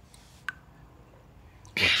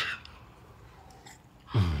 Watch.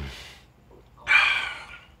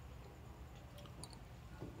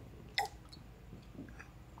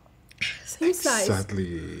 Same size.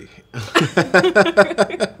 Sadly.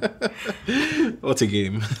 What a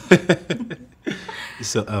game.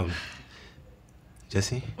 So,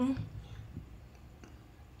 Jessie?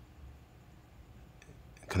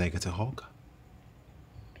 Can I get a hug?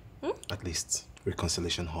 At least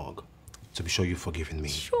reconciliation hug. To be sure you've forgiven me.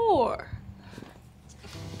 Sure.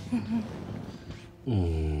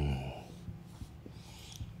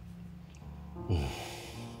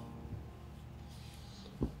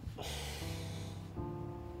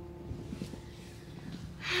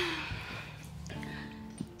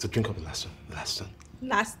 So drink up the last one. The last one.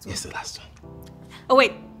 Last one. Yes, the last one. Oh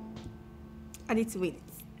wait. I need to wait.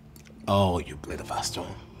 Oh, you played the fast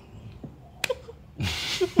one.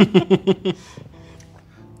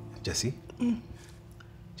 Jessie?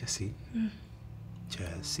 Jessie?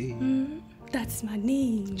 Jessie? That's my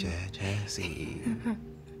name. Jessie.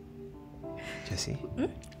 Jessie?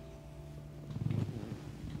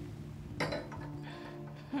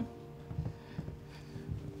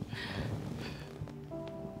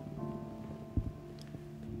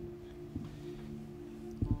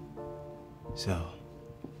 So,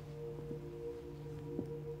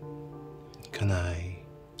 can I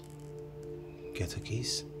get a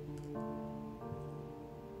kiss?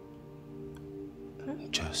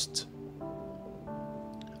 Just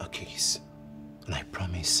a kiss. And I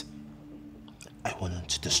promise I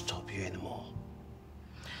won't disturb you anymore.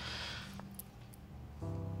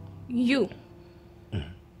 You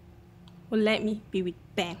will let me be with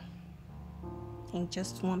Ben in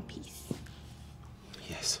just one piece.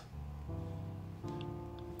 Yes.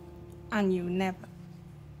 And you never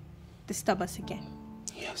disturb us again.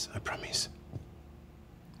 Yes, I promise.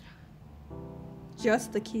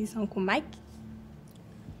 Just the kiss, Uncle Mike.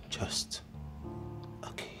 Just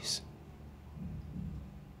a kiss.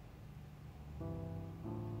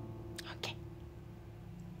 Okay.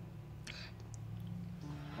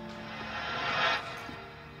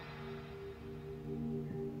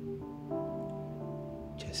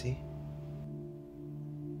 Jessie?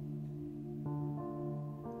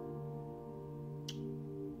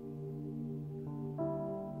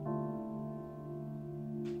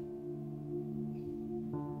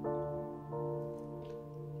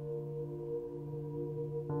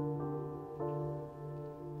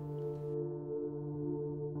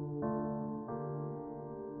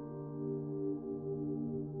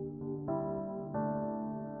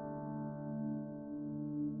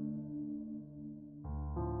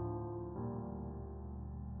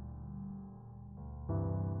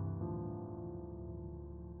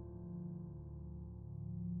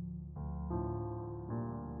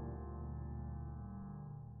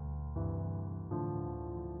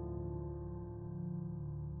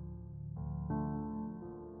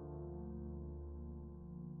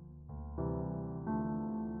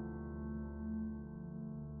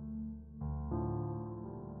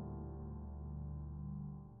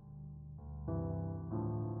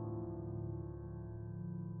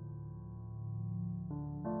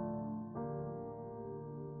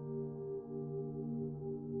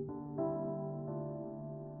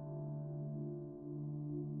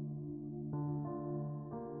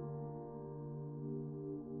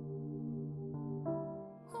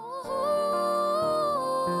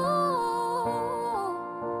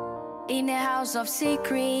 In a house of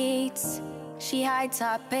secrets, she hides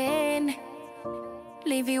her pain,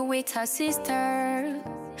 living with her sister,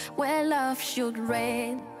 where love should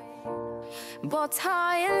reign. But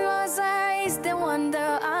her in-laws' eyes, they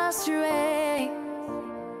wander astray,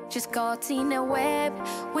 She's caught in a web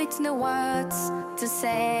with no words to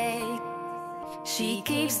say. She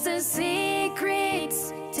keeps the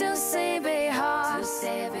secrets to save her heart.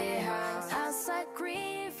 Her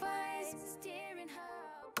sacrifice steering her.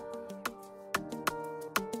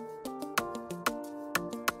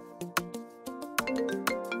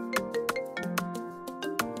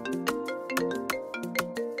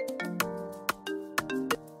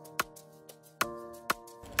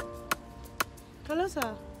 Hello,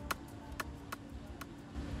 sir.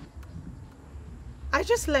 I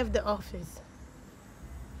just left the office.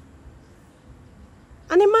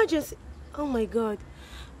 An emergency. Oh my God.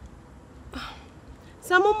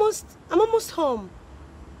 So I'm almost home.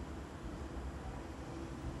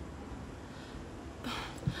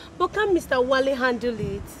 But can Mr. Wale handle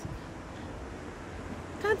it?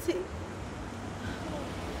 Can't he?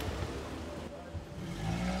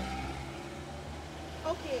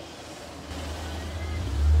 Okay.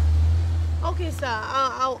 Okay, sir.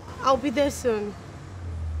 I'll be there soon.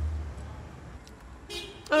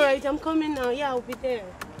 All right, I'm coming now. Yeah, I'll be there.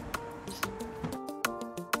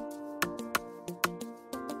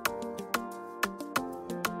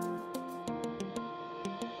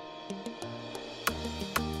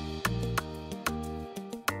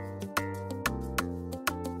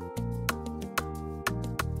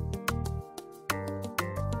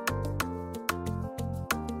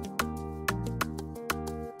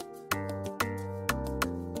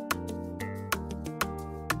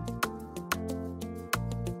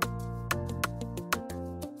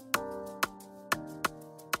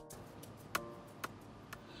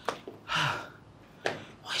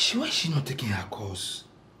 Why is she not taking her course?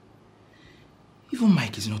 Even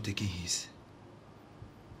Mike is not taking his.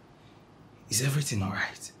 Is everything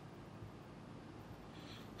alright?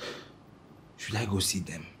 Should I go see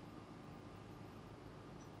them?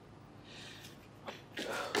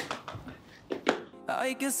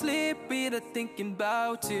 I can sleep without thinking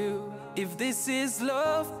about you. If this is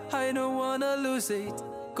love, I don't wanna lose it.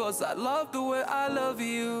 Cause I love the way I love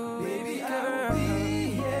you. Baby, I'll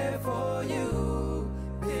be here for you.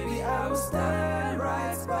 Baby, I will stand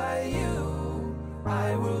right by you.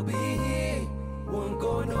 I will be here, won't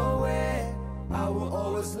go nowhere. I will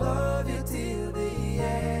always love you till the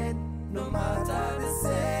end. No matter the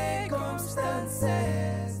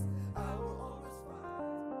circumstances, I will always find.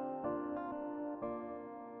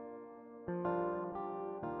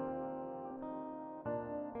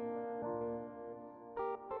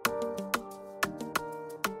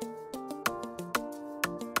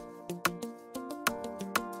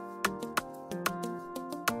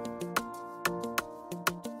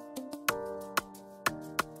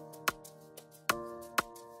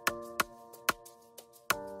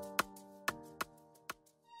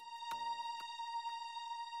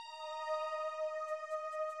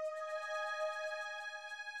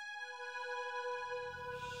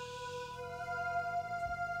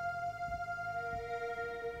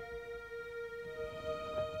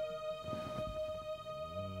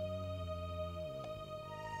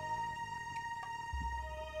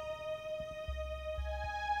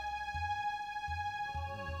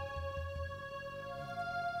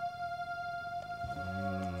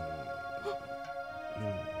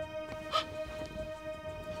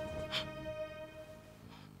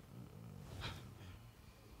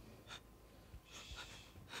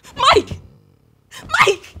 Mike!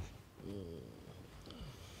 Mike!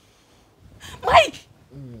 Mike!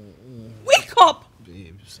 Wake up!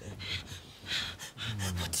 Babes.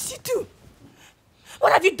 What did you do?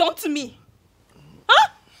 What have you done to me? Huh?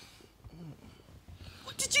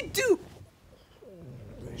 What did you do?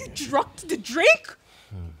 You drugged the drink?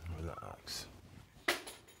 Relax.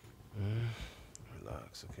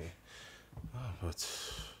 Relax, okay? But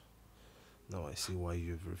now I see why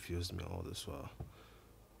you've refused me all this while.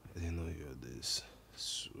 I didn't know you're this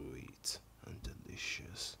sweet and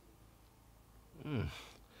delicious.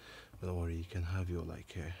 But don't worry, you can have your like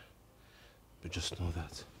care. But just know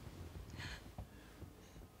that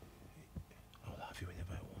I'll have you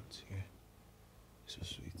whenever I want, yeah? You're so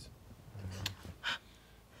sweet.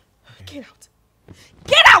 Okay. Get out!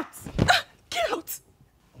 Get out! Get out!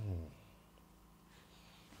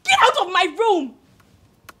 Get out of my room!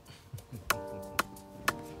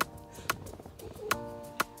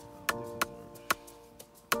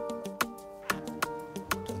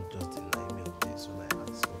 Just deny me of this when I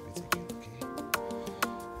ask for it again, okay?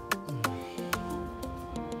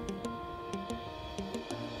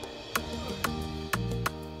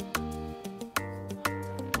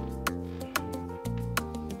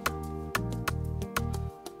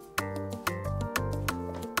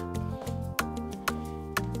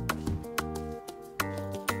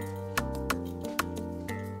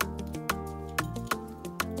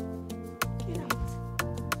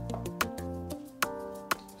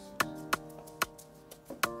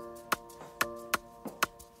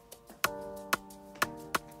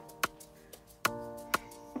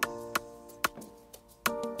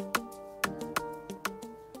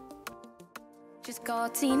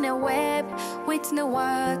 caught in a web with no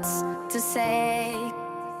words to say.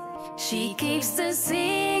 She keeps the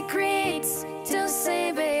secrets to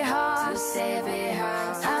save her heart.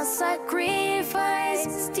 A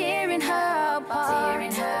sacrifice tearing her apart.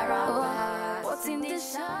 What's in the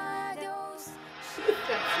shadows?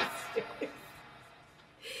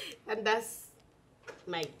 And that's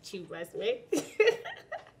my chief mate.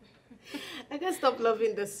 I can't stop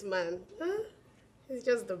loving this man. Huh? He's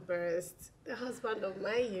just the best. The husband of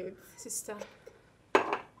my youth. Sister.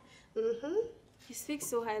 Mm-hmm. You speak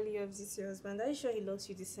so highly of this your husband. Are you sure he loves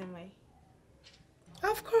you the same way?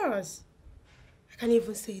 Of course. I can't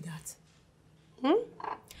even say that.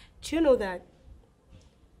 Do you know that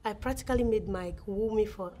I practically made Mike woo me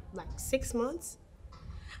for like 6 months?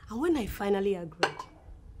 And when I finally agreed,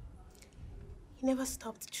 he never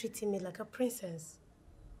stopped treating me like a princess.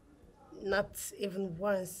 Not even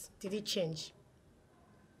once did he change.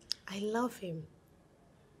 I love him.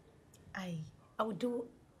 I would do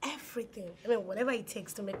everything. I mean, whatever it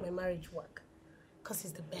takes to make my marriage work. Because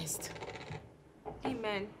he's the best.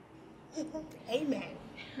 Amen. Amen.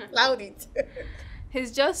 Loud it.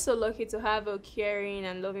 He's just so lucky to have a caring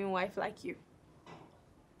and loving wife like you.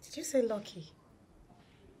 Did you say lucky?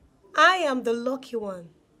 I am the lucky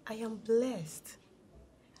one. I am blessed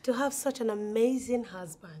to have such an amazing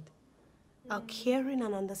husband. A caring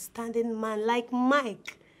and understanding man like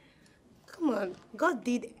Mike. Come on, God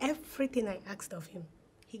did everything I asked of him.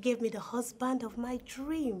 He gave me the husband of my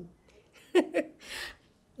dream. You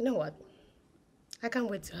know what? I can't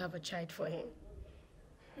wait to have a child for him.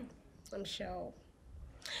 I'm sure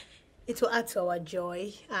it will add to our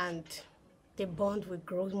joy and the bond will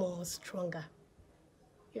grow more stronger.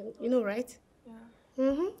 You know, right? Yeah.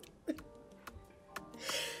 Mm-hmm.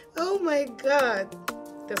 Oh my God,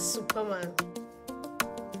 the Superman.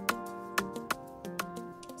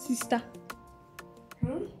 Sister,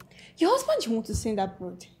 your husband you want to send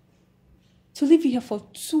abroad to live here for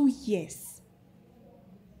 2 years.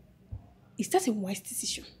 Is that a wise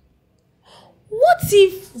decision? What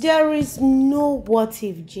if there is no what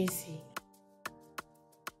if, JC?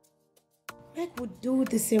 Meg would do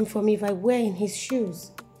the same for me if I were in his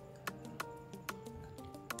shoes.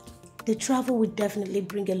 The travel would definitely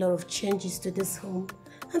bring a lot of changes to this home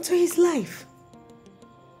and to his life.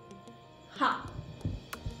 Ha!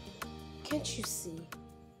 Can't you see?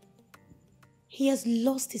 He has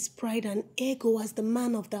lost his pride and ego as the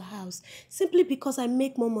man of the house simply because I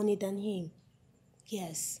make more money than him.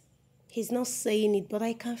 Yes, he's not saying it, but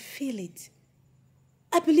I can feel it.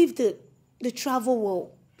 I believe the travel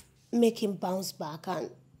will make him bounce back and,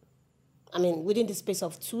 within the space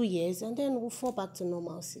of 2 years, and then we'll fall back to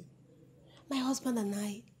normalcy. My husband and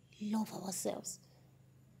I love ourselves.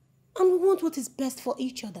 And we want what is best for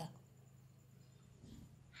each other.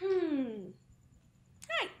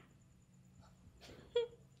 Hi.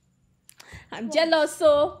 I'm jealous,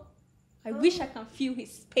 so I wish I can feel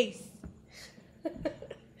his space.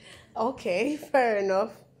 Okay, fair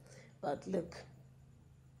enough. But look,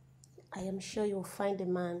 I am sure you'll find a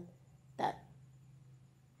man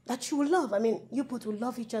that you will love. You both will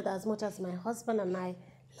love each other as much as my husband and I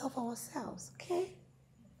love ourselves, okay?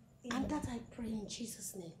 Amen. And that I pray in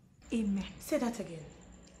Jesus' name. Amen. Say that again.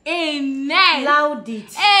 Amen. Loud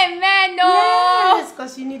it. Amen. No. Yes,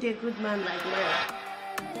 because you need a good man like me.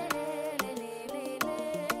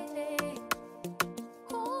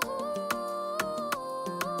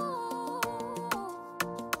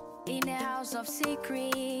 In a house of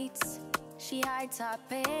secrets, she hides her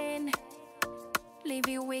pain,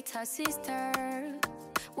 living with her sister,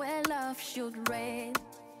 where love should reign.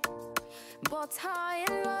 But her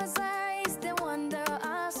in-laws' eyes, they wander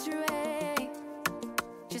astray.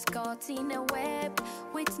 She's caught in a web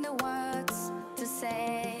with no words to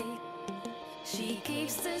say. She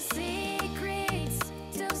keeps the secrets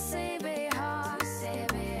to save her heart.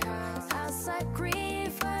 A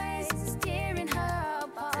sacrifice tearing her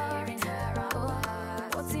apart.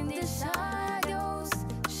 What's in the shadows?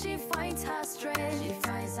 She finds her strength.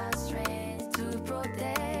 To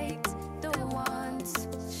protect the ones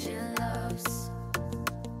she loves.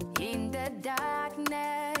 In the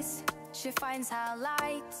darkness, she finds her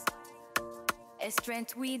light, a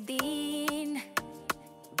strength within,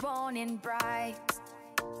 burning bright.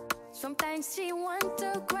 Sometimes she wants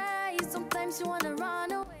to cry, sometimes she want to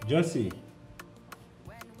run away. Jesse,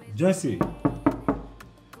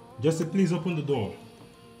 please open the door.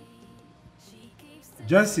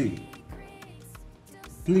 Jesse,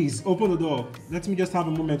 please open the door. Let me just have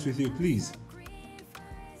a moment with you, please.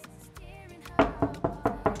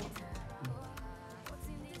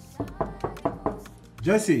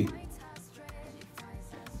 Jesse.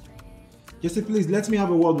 Jesse, please, let me have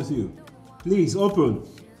a word with you. Please, open.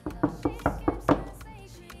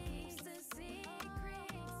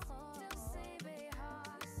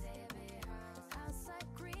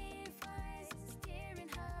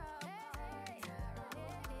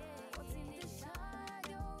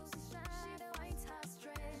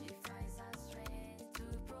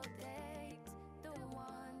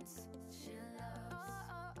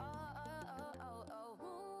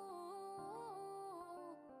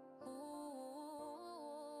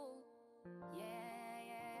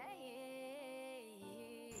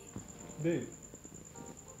 Babe.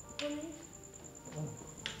 Oh.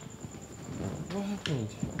 What happened?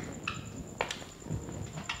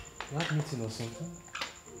 You had meeting or something?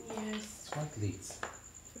 Yes. It's quite late.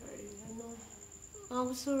 Sorry, I know. I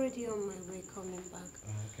was already on my way coming back.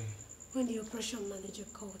 Okay. When the operation manager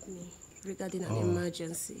called me regarding an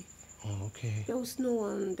emergency. Oh, okay. There was no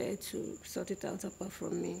one there to sort it out apart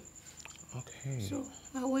from me. Okay. So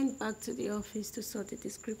I went back to the office to sort the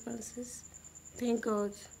discrepancies. Thank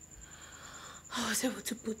God, I was able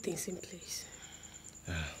to put things in place.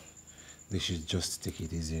 They should just take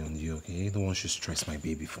it easy on you, okay? No one should stress my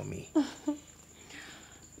baby for me.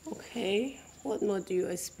 Okay, what more do you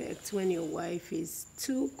expect when your wife is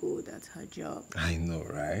too good at her job? I know,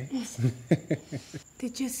 right?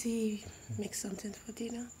 Did Jessie make something for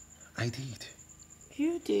dinner? I did.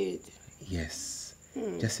 You did? Yes.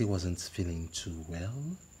 Jessie wasn't feeling too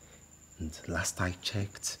well. And last I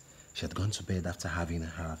checked, she had gone to bed after having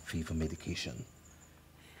her fever medication.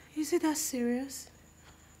 Is it that serious?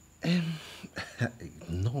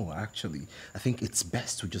 No, actually. I think it's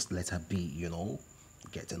best to just let her be, you know?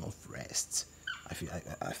 Get enough rest. I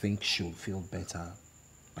think she'll feel better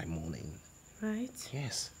by morning. Right?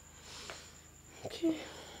 Yes. Okay.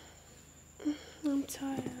 I'm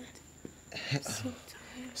tired. So tired.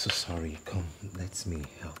 So sorry. Come, let me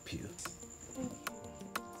help you. Thank you.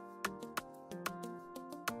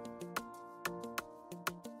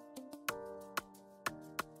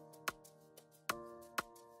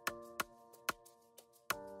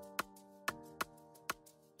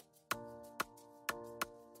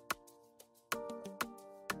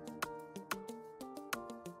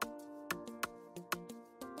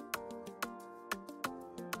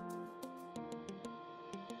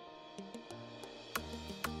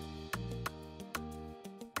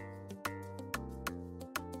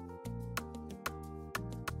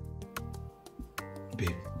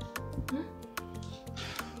 Babe.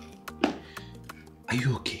 Are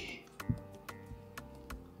you okay?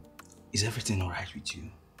 Is everything alright with you?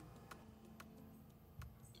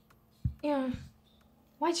 Yeah.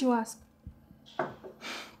 Why'd you ask?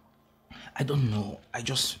 I don't know. I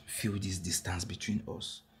just feel this distance between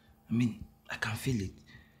us. I mean, I can feel it.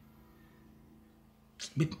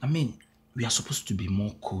 Babe, I mean, we are supposed to be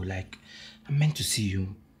more cool. Like, I'm meant to see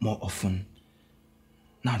you more often.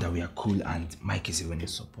 Now that we are cool and Mike is even in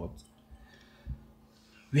support.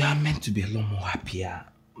 We are meant to be a lot more happier.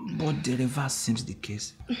 But the reverse seems the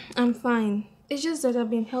case. I'm fine. It's just that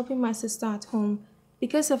I've been helping my sister at home.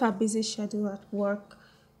 Because of her busy schedule at work,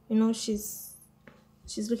 you know, she's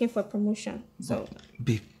looking for a promotion. So,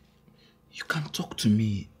 babe, you can talk to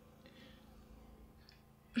me.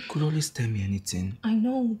 You could always tell me anything. I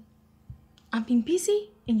know. I've been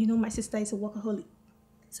busy, and you know my sister is a workaholic.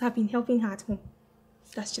 So I've been helping her at home.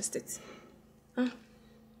 That's just it. Huh?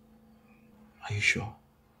 Are you sure?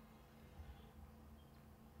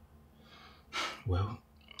 Well,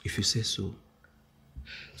 if you say so.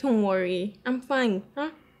 Don't worry. I'm fine. Huh?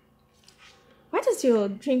 Why does your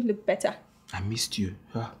drink look better? I missed you.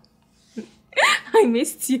 Huh? I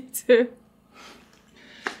missed you too.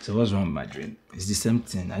 So what's wrong with my drink? It's the same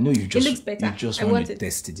thing. I know you just, it looks better. You just want to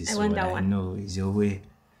test this. I want that one. I know, it's your way.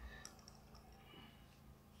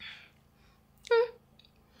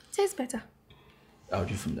 Tastes better. I'll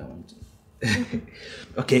do from that one too.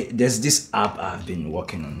 Okay, there's this app I've been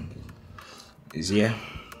working on. It's here.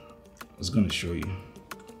 I was going to show you.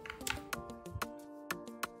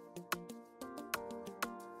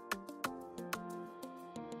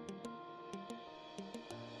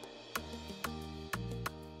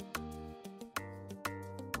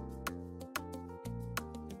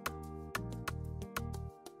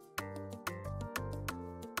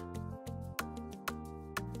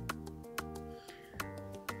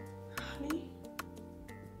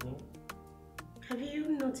 Have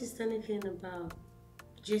you noticed anything about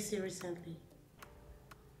Jessie recently?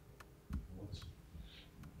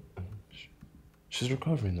 She's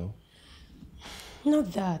recovering, no?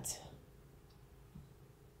 Not that.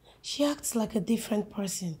 She acts like a different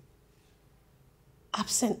person.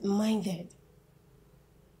 Absent-minded.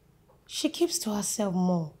 She keeps to herself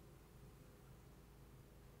more.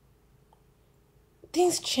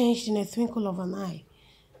 things changed in a twinkle of an eye.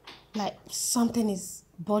 Like something is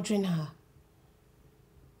bothering her.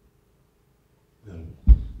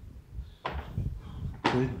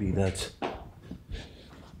 Could it be that?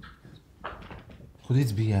 Could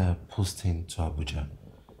it be a posting to Abuja?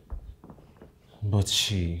 But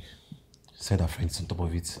she said her friends on top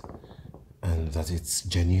of it and that it's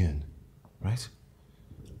genuine, right?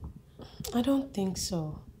 I don't think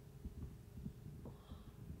so.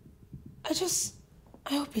 I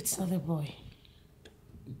hope it's not a boy.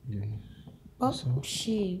 Yeah. But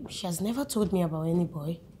she has never told me about any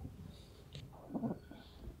boy.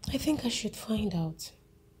 I think I should find out.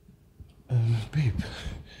 Babe,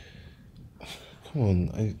 come on.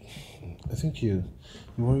 I think you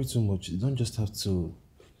worry too much. You don't just have to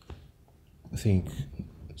think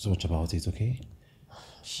so much about it, okay?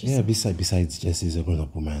 Besides, Jessie is a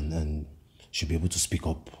grown-up woman and she'll be able to speak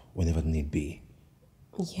up whenever need be.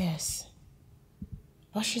 Yes.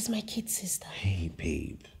 But she's my kid sister. Hey,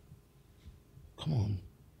 babe. Come on.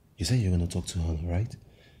 You said you're going to talk to her, right?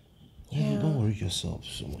 Yeah. Don't worry yourself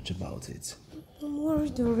so much about it. I'm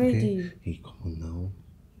worried already. Okay? Hey, come on now.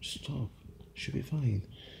 Stop. She'll be fine.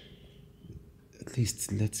 At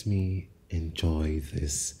least let me enjoy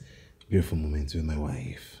this beautiful moment with my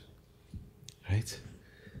wife. Right?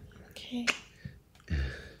 Okay.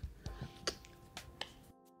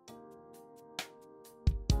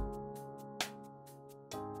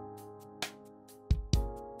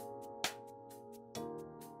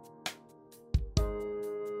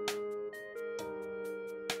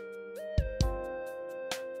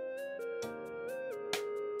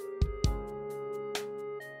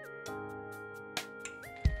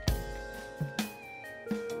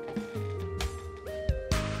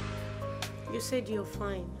 You said you're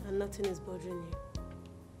fine and nothing is bothering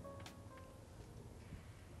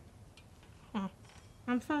you.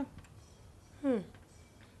 I'm fine.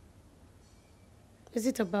 Is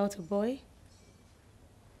it about a boy?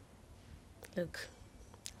 Look,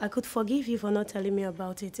 I could forgive you for not telling me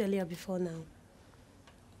about it earlier before now.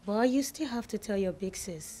 But you still have to tell your big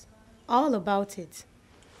sis all about it.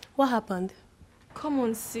 What happened? Come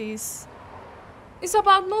on, sis. It's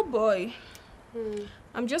about no boy.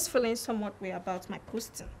 I'm just feeling somewhat way about my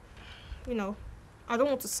posting. You know, I don't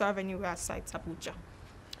want to serve anywhere aside Abuja.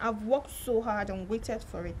 I've worked so hard and waited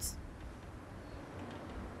for it.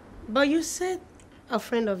 But you said a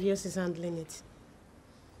friend of yours is handling it.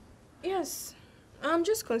 Yes, I'm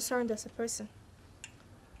just concerned as a person.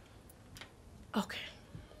 Okay.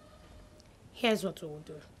 Here's what we'll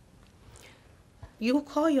do. You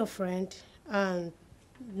call your friend and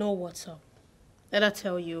know what's up. Let her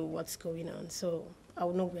tell you what's going on, so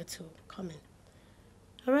I'll know where to come in.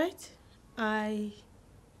 All right? I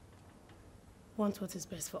want what is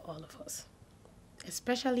best for all of us.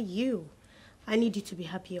 Especially you. I need you to be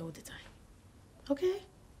happy all the time. Okay?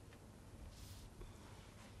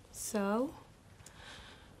 So,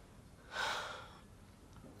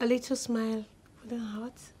 a little smile with a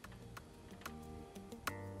heart.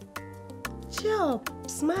 Chop,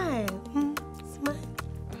 smile. Smile.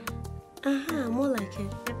 More like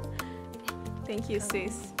it. Thank you,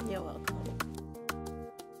 sis. You're welcome.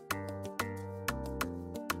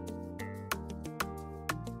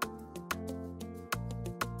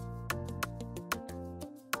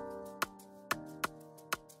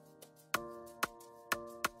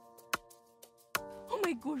 Oh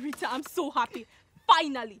my God, Rita, I'm so happy.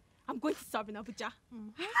 Finally, I'm going to serve in Abuja.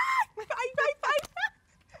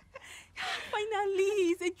 Finally,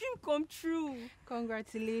 it's a dream come true.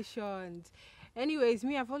 Congratulations. Anyways,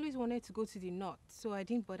 me, I've always wanted to go to the north, so I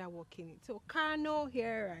didn't bother walking it. So, Kano,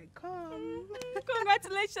 here I come.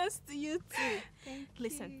 Congratulations to you too. Thank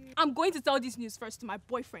Listen, you. I'm going to tell this news first to my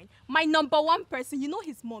boyfriend, my #1 person. You know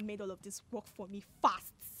his mom made all of this work for me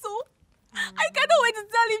fast. So, I cannot wait to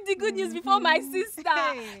tell him the good news before my sister.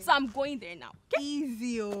 Hey. So I'm going there now. Okay?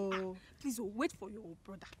 Easy, oh. Please, wait for your old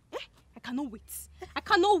brother. I cannot wait. I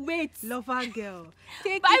cannot wait. Lover girl.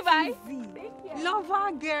 Take Bye-bye. it easy.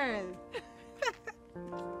 Lover girl.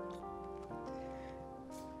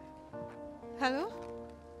 Hello?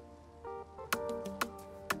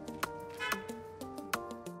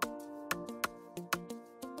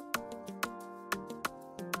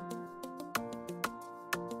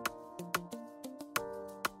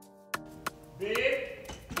 Babe?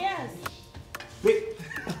 Yes. Babe!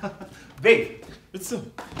 Babe! What's up?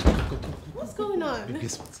 What's going on? Babe,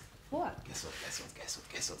 guess what? What? Guess what?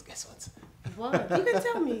 What? You can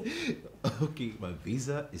tell me. Okay, my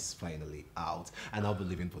visa is finally out and I'll be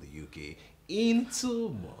leaving for the UK in 2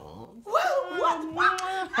 months. What?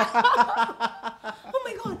 Oh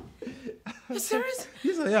my God. You're serious?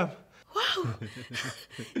 Yes, I am. Wow.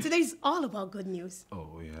 Today is all about good news.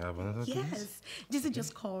 Oh, you have another Yes. Jesse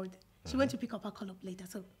just called. She went to pick up her call up later,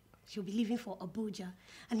 so she'll be leaving for Abuja.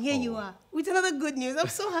 And here you are with another good news. I'm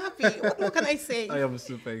so happy. What more can I say? I am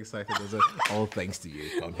super excited as well. All thanks to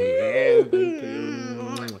you. Come here.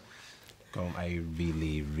 Come, I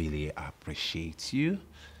really, really appreciate you.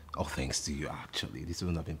 Oh, thanks to you, actually. This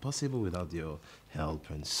wouldn't have been possible without your help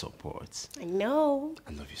and support. I know.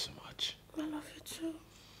 I love you so much. I love you too.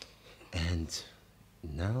 And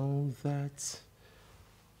now that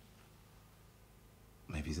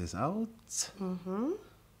my visa's out,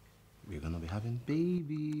 we're gonna be having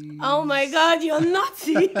babies. Oh my God, you're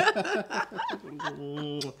naughty. Maybe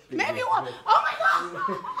what? Oh my God.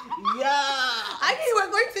 Yeah. I knew you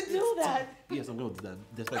were going to do that. Yes, I'm going to do that.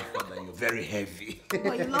 Despite the fact that you're very heavy.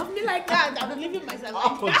 But you love me like that. I'm leaving myself.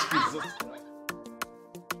 Oh, Jesus.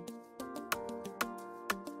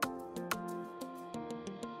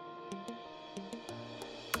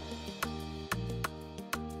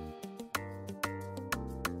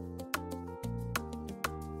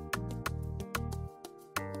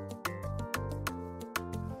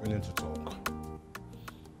 We need to talk.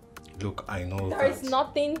 Look, I know There is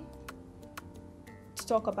nothing to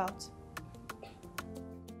talk about.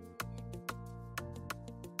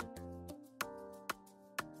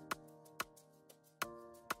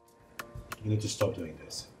 You need to stop doing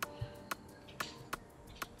this.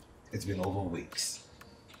 It's been over weeks,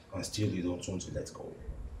 and still you don't want to let go.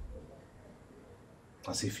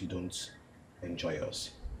 As if you don't enjoy us.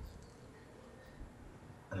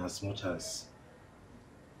 And as much as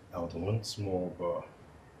I would want more, but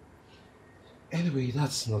anyway,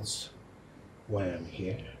 that's not why I'm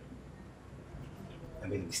here. I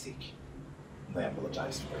made a mistake, and I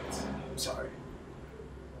apologize for it. I'm sorry.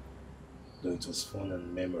 Though it was fun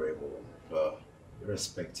and memorable, but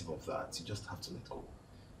irrespective of that, you just have to let go.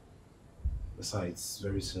 Besides,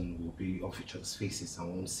 very soon we'll be off each other's faces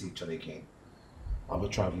and won't see each other again. I'll be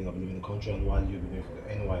traveling, I'll be leaving the country, and while you'll be going for the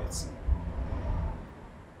NYC.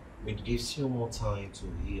 It gives you more time to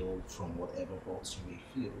heal from whatever hurts you may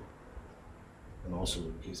feel. And also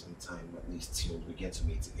it gives me time at least till we get to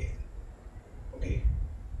meet again. Okay?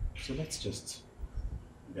 So let's just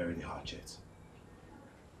bury the hatchet.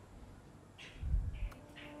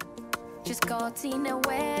 Just caught in a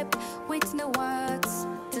web with no words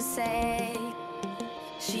to say.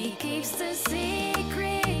 She keeps the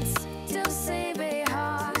secrets to save her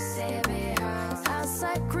heart. Her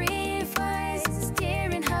sacrifice is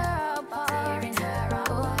tearing her apart.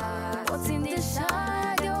 But in the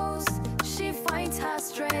shadows, she finds her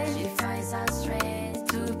strength.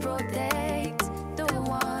 To protect the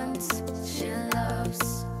ones she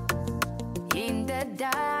loves. In the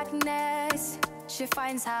darkness, she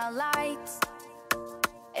finds her light,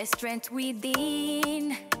 a strength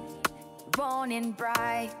within, burning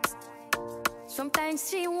bright. Sometimes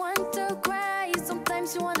she wants to cry,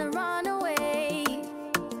 sometimes she wanna run away.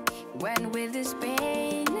 When will this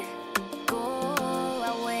pain go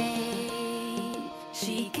away?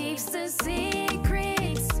 She keeps the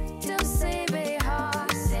secrets to save her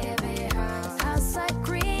heart. Her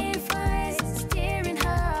sacrifice is tearing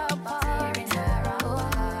her apart.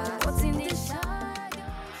 What's in the shadows?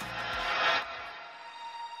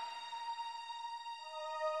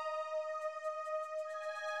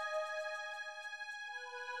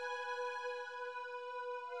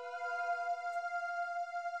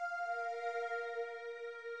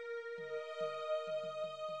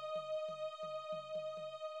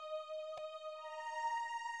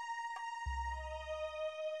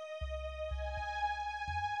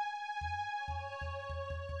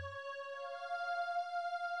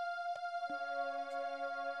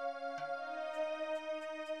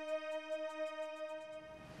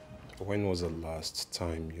 When was the last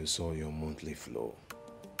time you saw your monthly flow?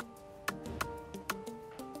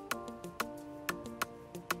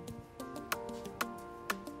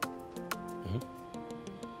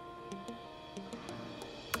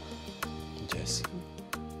 Jesse?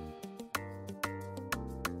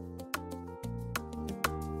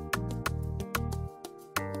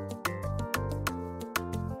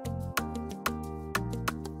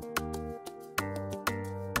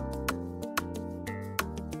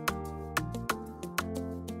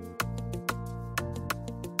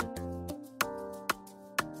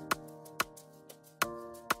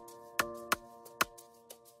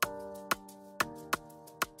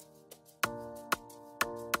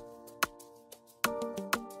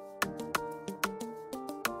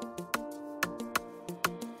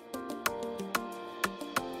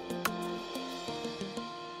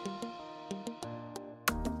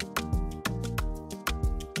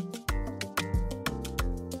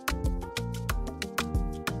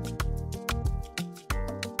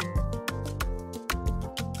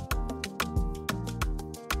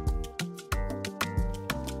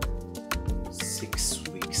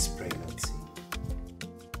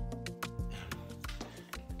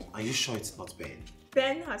 Are you sure it's not Ben?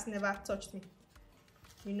 Ben has never touched me.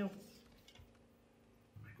 You know.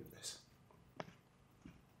 My goodness.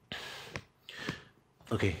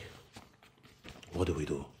 Okay. What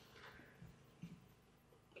do?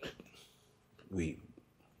 We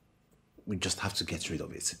just have to get rid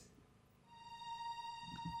of it.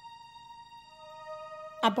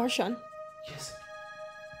 Abortion? Yes.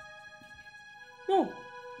 No.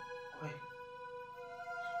 Why?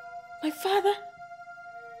 My father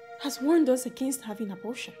has warned us against having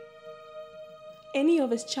abortion. Any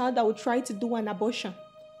of his child that would try to do an abortion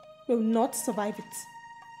will not survive it.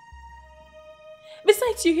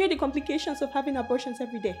 Besides, you hear the complications of having abortions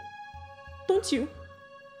every day. Don't you?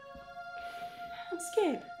 I'm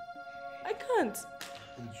scared. I can't.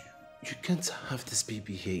 You can't have this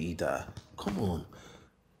baby here either. Come on.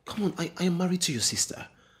 I am married to your sister.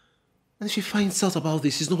 And if she finds out about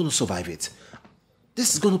this, she's not going to survive it.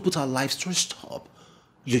 This is going to put our lives to a stop.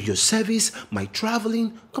 Your service, my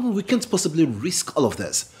traveling. Come on, we can't possibly risk all of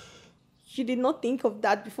this. You did not think of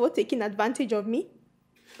that before taking advantage of me?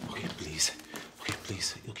 Okay, please.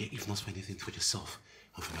 Okay, if not for anything, for yourself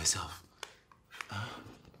and for myself.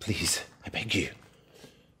 Please, I beg you.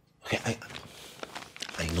 Okay,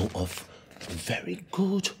 I know of a very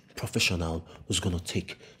good professional who's going to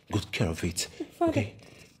take good care of it. Okay?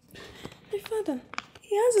 My father,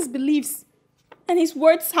 he has his beliefs and his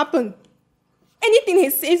words happen. Anything he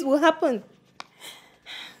says will happen.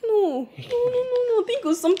 No. Think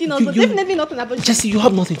of something else, but definitely not an abortion. Jessie, you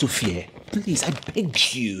have nothing to fear. Please, I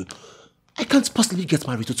beg you. I can't possibly get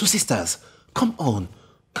married to two sisters. Come on.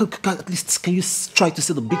 At least, can you try to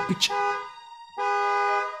see the big picture?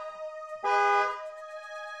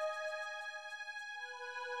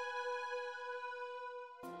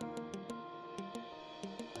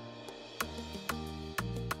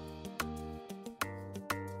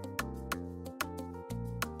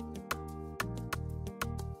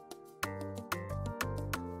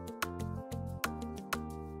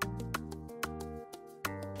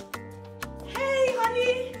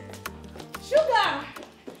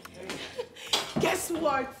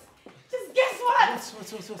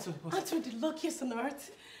 What? Aren't we the luckiest on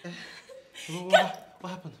earth? What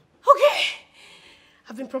happened? Okay.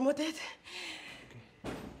 I've been promoted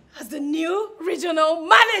as the new regional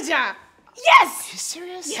manager. Yes! Are you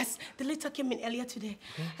serious? Yes. The letter came in earlier today.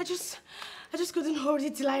 Okay. I just couldn't hold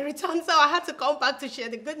it till I returned, so I had to come back to share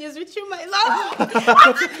the good news with you, my love.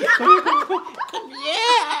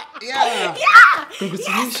 Yeah.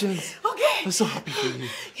 Congratulations. Yes. Okay. I'm so happy for you.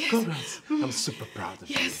 Yes. Congrats. I'm super proud of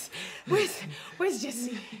you. Yes. Where's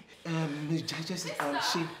Jessie? Jessie,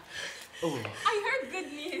 she... Oh. I heard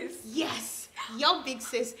good news. Yes. Your big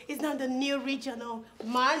sis is now the new regional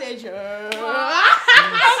manager.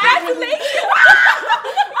 Congratulations.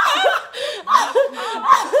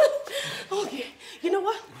 Okay, you know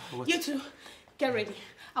what? You two, get ready.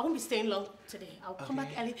 I won't be staying long today. I'll come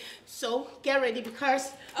back early. So get ready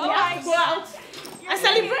because we have to go out and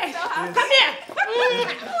celebrate. Come here. Love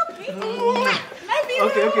you.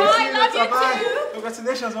 Okay. I love you too.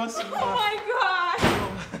 Congratulations once again. Oh my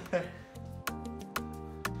God.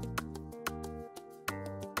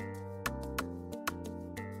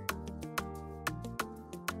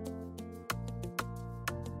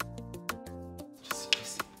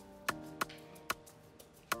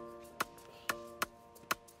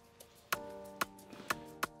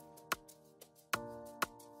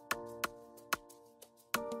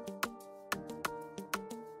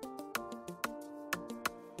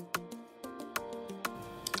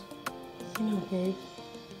 You know, babe,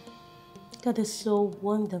 God is so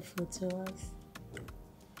wonderful to us.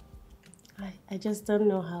 I just don't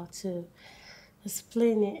know how to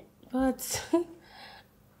explain it, but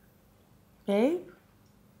babe?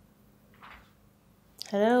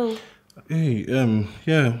 Hello? Hey,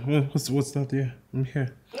 yeah, what's that? Yeah, I'm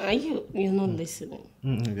here. Are you're not listening? I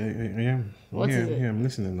am. What is it? Yeah, I'm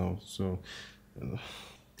listening now, so...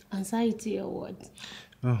 Anxiety or what?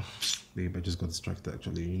 Oh, babe, I just got distracted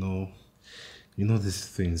actually, You know these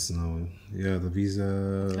things now. Yeah, the visa.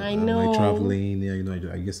 I know. My traveling.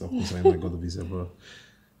 Yeah, I guess of course I got the visa, but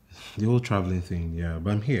the whole traveling thing. Yeah,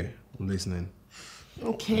 but I'm here. I'm listening.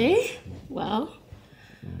 Okay. Well,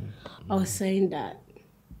 I was saying that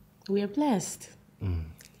we are blessed.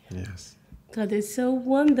 Yes. God is so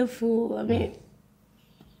wonderful. I mean,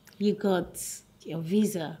 you got your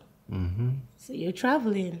visa, so you're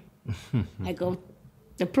traveling. I got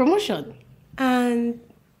the promotion, and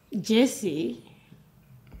Jessie,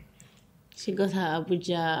 she got her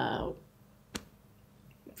Abuja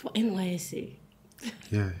for NYSC.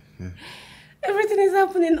 Yeah. Everything is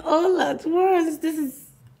happening all at once. This is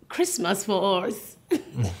Christmas for us.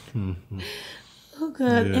 Oh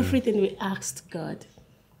God, Yeah. everything we asked God.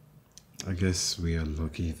 I guess we are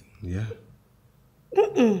lucky, yeah?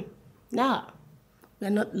 No, we're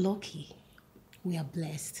not lucky. We are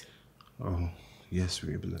blessed. Oh, yes,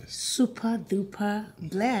 we are blessed. Super duper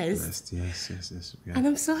blessed. Blessed, yes. We are. And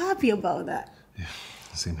I'm so happy about that. Yeah,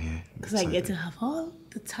 same here. Because I get to have all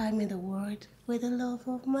the time in the world with the love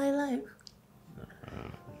of my life.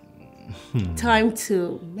 Time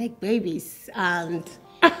to make babies and...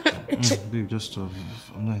 Babe, just stop.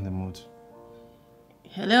 I'm not in the mood.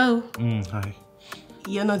 Hello? Hi.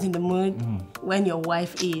 You're not in the mood when your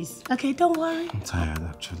wife is. Okay, don't worry. I'm tired,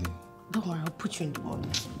 actually. Don't worry, I'll put you in the mood.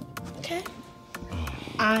 Okay?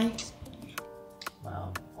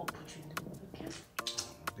 Well, I'll put you in the mood, okay?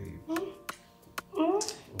 Babe. Oh,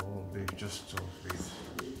 babe, just stop,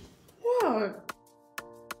 babe. What?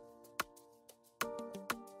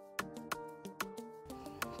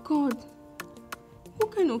 God, what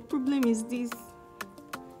kind of problem is this?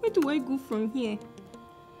 Where do I go from here?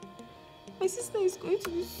 My sister is going to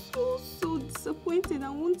be so disappointed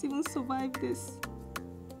and won't even survive this.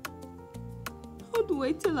 How do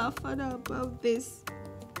I tell her father about this?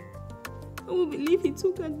 I won't believe he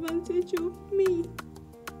took advantage of me.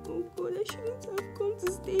 Oh God, I shouldn't have come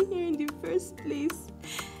to stay here in the first place.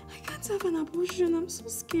 I can't have an abortion, I'm so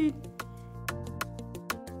scared.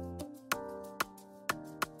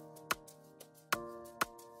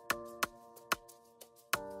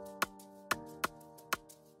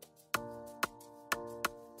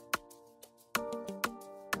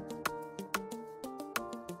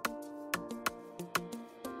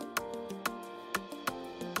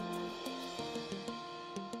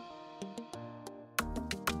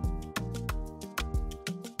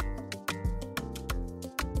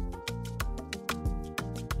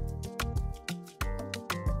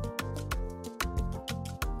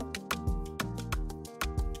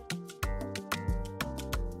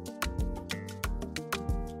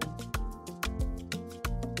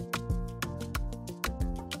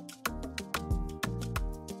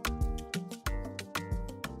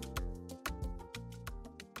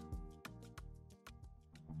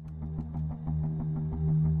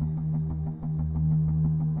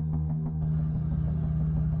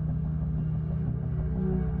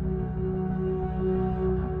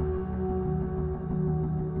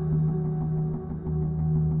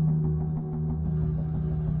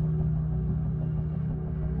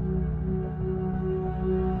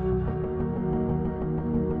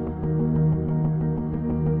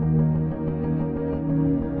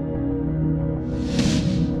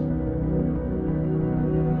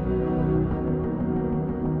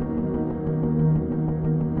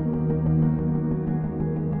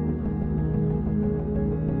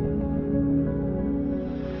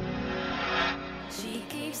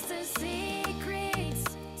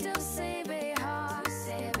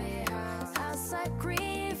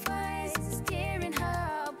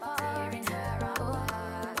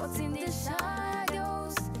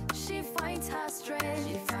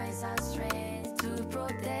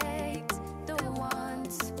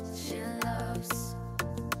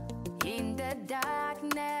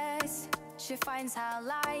 She finds her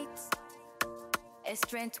light, a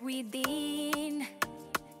strength within,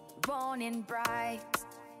 burning bright.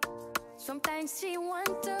 Sometimes she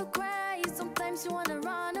wants to cry, sometimes she wanna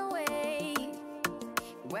run away.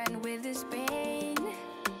 When will this pain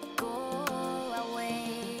go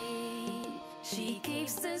away? She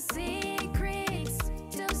keeps the secrets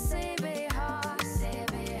to save her heart.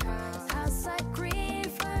 Her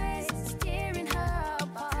sacrifice is tearing her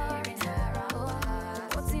apart.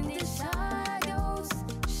 But in the shadows,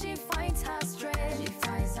 she finds her strength.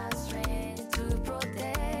 To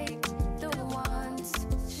protect the ones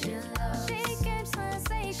she loves. She keeps her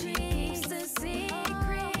safe. She keeps the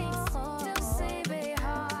secrets to save her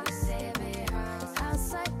heart. Her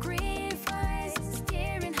sacrifice is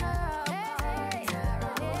tearing her apart.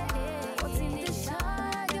 But in the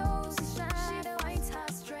shadows, she finds her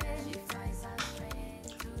strength.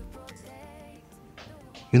 To protect.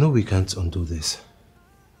 You know we can't undo this.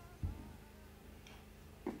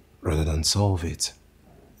 Rather than solve it.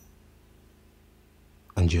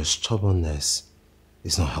 And your stubbornness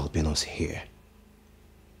is not helping us here.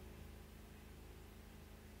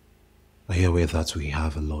 Are you aware that we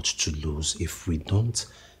have a lot to lose if we don't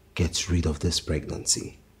get rid of this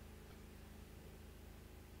pregnancy?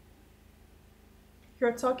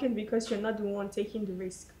 You're talking because you're not the one taking the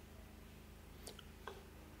risk.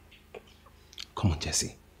 Come on,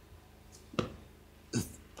 Jessie.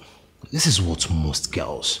 This is what most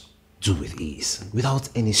girls do with ease, without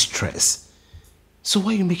any stress. So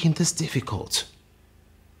why are you making this difficult?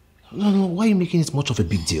 No, why are you making it much of a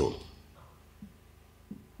big deal?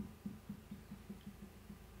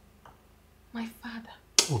 My father.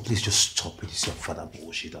 Oh, please just stop with this your father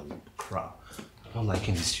bullshit and crap. I'm not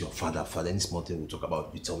liking this your father. Any small thing we talk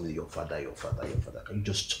about, you tell me your father. Can you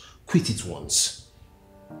just quit it once?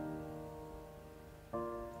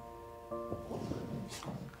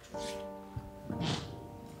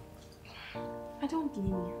 I don't blame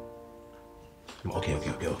you.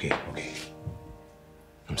 Okay.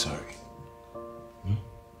 I'm sorry.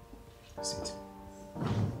 Sit.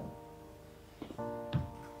 I'm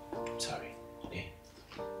sorry, okay?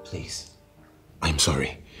 Please. I'm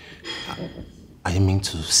sorry. I didn't mean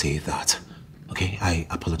to say that, okay? I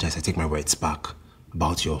apologize. I take my words back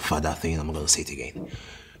about your father thing. I'm not going to say it again.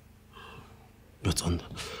 But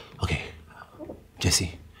okay,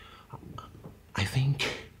 Jesse, I think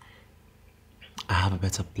I have a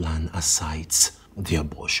better plan aside the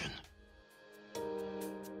abortion.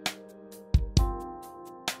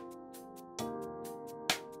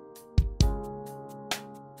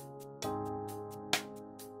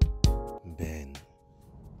 Ben,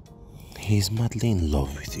 he's madly in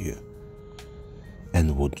love with you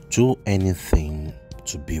and would do anything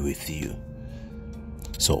to be with you.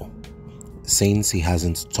 So, since he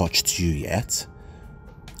hasn't touched you yet,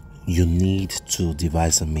 you need to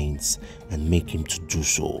devise a means and make him to do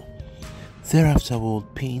so. Thereafter, we'll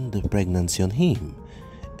pin the pregnancy on him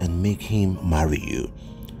and make him marry you.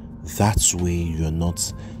 That way, you're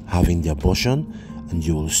not having the abortion and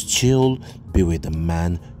you will still be with the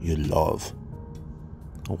man you love.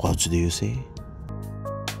 What do you say?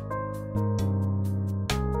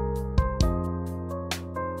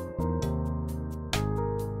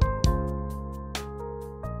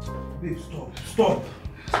 Babe, stop.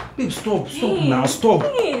 Babe, stop now, stop.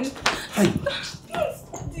 Hey, Hey.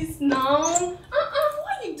 don't do this now.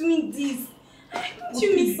 Why are you doing this? Don't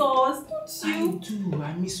you miss us? Don't you? I do,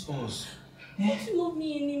 I miss us. Don't you love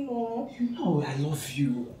me anymore? You know I love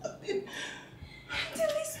you. Babe.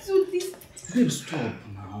 Let's do this. Babe, stop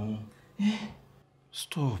now.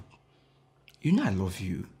 Stop. You know I love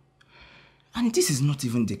you. And this is not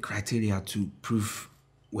even the criteria to prove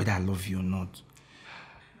whether I love you or not.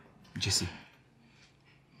 Jesse,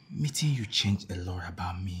 meeting you changed a lot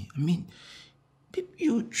about me. I mean, babe,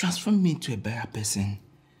 you transformed me into a better person.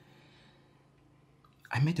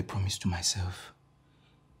 I made a promise to myself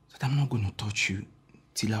that I'm not going to touch you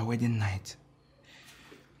till our wedding night.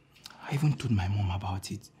 I even told my mom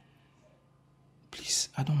about it. Please,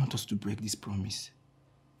 I don't want us to break this promise.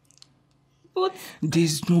 But...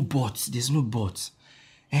 There's no but.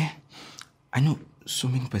 I know so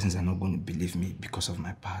many persons are not going to believe me because of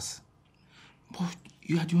my past. But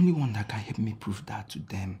you are the only one that can help me prove that to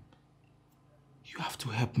them. You have to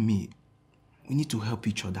help me. We need to help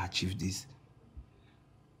each other achieve this.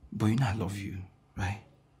 But you know I love you, right?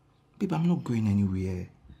 Babe, I'm not going anywhere.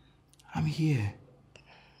 I'm here.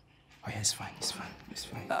 Oh yeah, it's fine.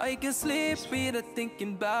 I can sleep without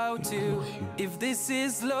thinking about you. If this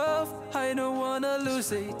is love, I don't wanna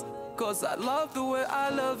lose it. Cause I love the way I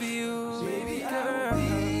love you. Baby, girl. I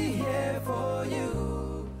will be here for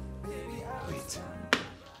you. Wait.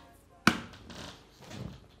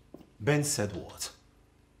 Ben said what?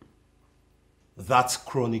 That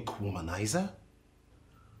chronic womanizer?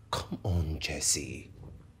 Come on, Jesse.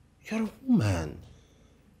 You're a woman.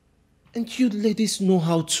 And you ladies know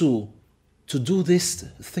how to do these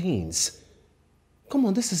things. Come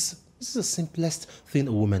on, this is the simplest thing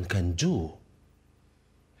a woman can do.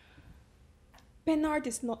 Bernard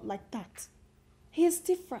is not like that. He is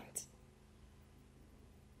different.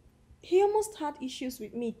 He almost had issues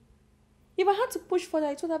with me. If I had to push further,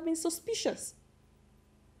 it would have been suspicious.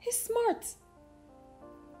 He's smart.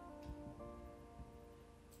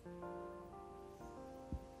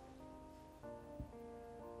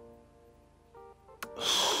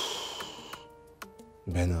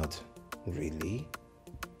 Bernard, really?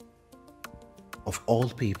 Of all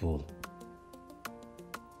people?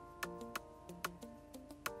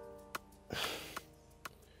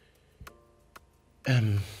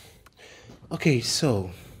 Okay,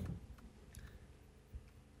 so...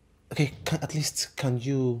 Okay, at least can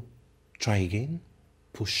you try again?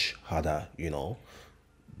 Push harder, you know?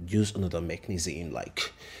 Use another mechanism,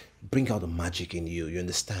 like bring out the magic in you, you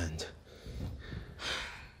understand?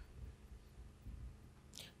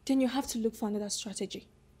 Then you have to look for another strategy.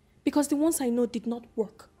 Because the ones I know did not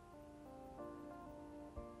work.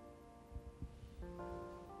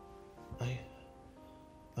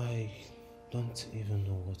 I don't even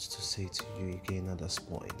know what to say to you again at this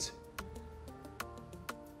point.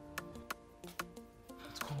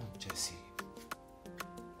 But come on, Jesse.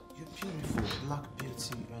 beautiful, black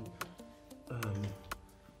beauty, and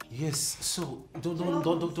yes. So don't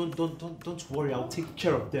worry. I'll take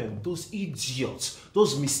care of them. Those idiots,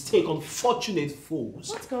 those unfortunate fools.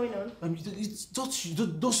 What's going on? It's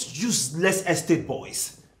those useless estate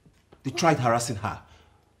boys. They tried harassing her.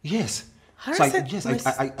 Yes. Harassing?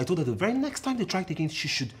 I told her the very next time they tried again, she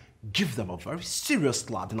should give them a very serious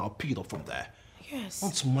slap, and I'll pick it up from there. Yes.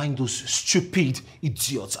 Don't mind those stupid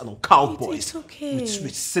idiots and cowboys It's okay.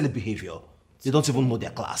 with silly behavior. They don't even know their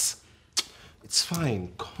class. It's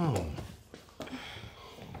fine. Come.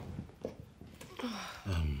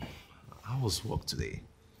 How was work today?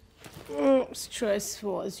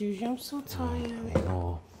 Stressful as usual. I'm so tired. I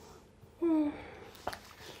know.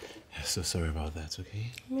 So sorry about that,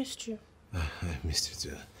 okay? Missed you. I missed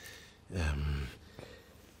you too.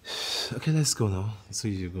 Okay, let's go now. So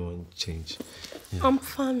you go and change. Yeah. I'm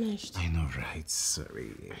famished. I know, right?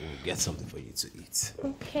 Sorry. We'll get something for you to eat.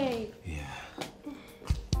 Okay. Yeah.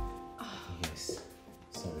 Yes.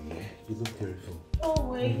 Sorry, yeah. You look beautiful.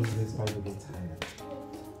 Oh, wait. Let's find a bit tired.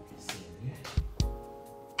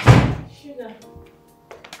 Sugar.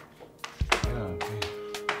 Yeah, okay.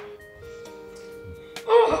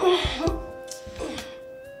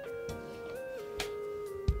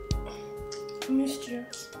 I missed you.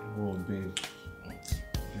 Oh, babe.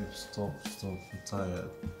 Stop. I'm tired.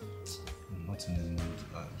 I'm not in the mood.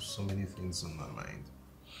 I have so many things on my mind.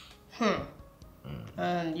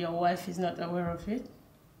 And your wife is not aware of it?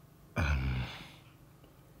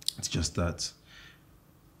 It's just that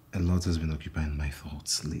a lot has been occupying my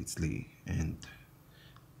thoughts lately, and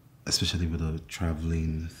especially with the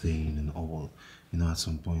traveling thing and all. You know, at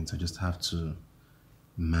some point I just have to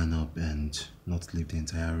man up and not leave the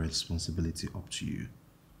entire responsibility up to you.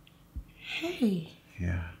 Hey.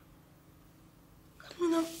 Yeah.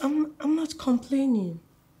 I'm not complaining.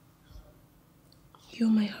 You're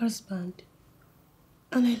my husband.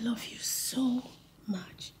 And I love you so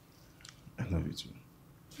much. I love you too.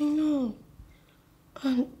 I know.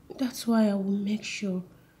 And that's why I will make sure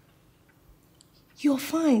you're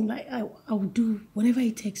fine. Like, I will do whatever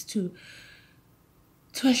it takes to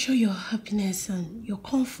ensure your happiness and your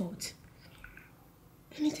comfort.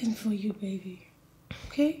 Anything for you, baby.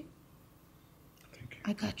 Okay? Thank you.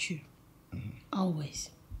 I got you. Always.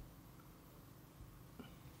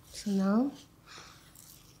 So now,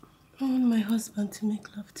 I want my husband to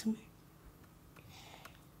make love to me.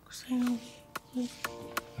 Because I know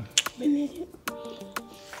we need it.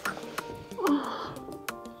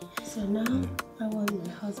 So now, I want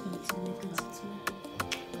my husband to make love to me.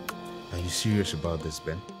 Are you serious about this,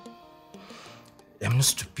 Ben? I'm not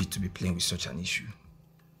stupid to be playing with such an issue.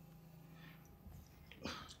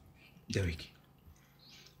 Derek,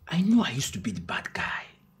 I know I used to be the bad guy.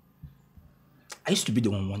 I used to be the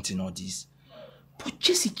one wanting all this. But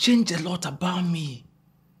Jesse changed a lot about me.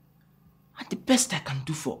 And the best I can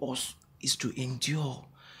do for us is to endure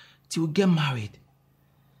till we get married.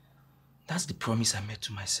 That's the promise I made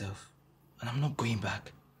to myself. And I'm not going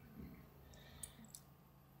back.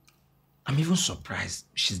 I'm even surprised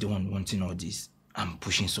she's the one wanting all this. I'm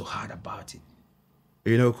pushing so hard about it.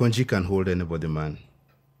 You know, Konji can hold anybody, man.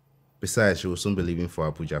 Besides, she will soon be leaving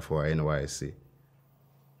for Abuja for her NYSC.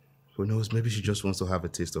 Who knows, maybe she just wants to have a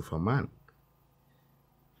taste of her man.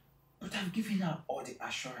 But I've given her all the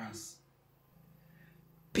assurance.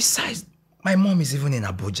 Besides, my mom is even in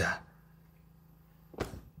Abuja.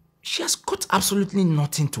 She has got absolutely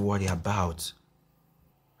nothing to worry about.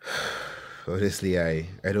 Honestly, I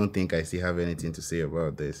don't think I still have anything to say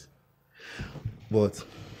about this. But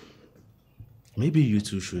maybe you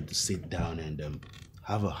two should sit down and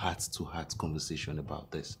have a heart-to-heart conversation about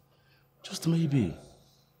this. Just maybe.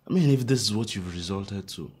 I mean, if this is what you've resorted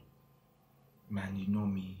to. Man, you know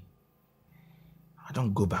me. I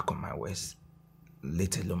don't go back on my words,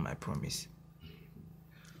 let alone my promise.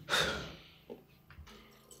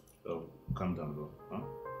 Oh, calm down, bro. Huh?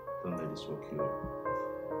 Don't let this work you up.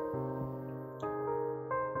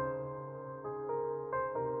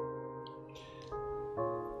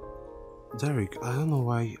 Derek, I don't know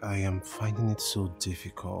why I am finding it so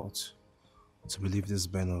difficult to believe this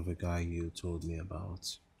Ben of a guy you told me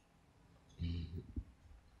about.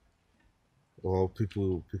 Well,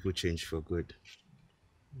 people change for good.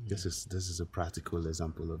 This is a practical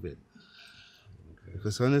example of it. Okay.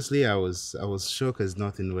 Because honestly, I was shocked as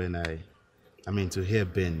nothing when I mean to hear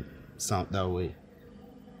Ben sound that way.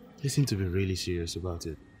 He seemed to be really serious about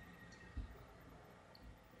it.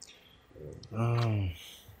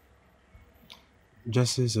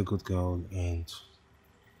 Jessie is a good girl and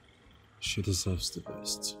she deserves the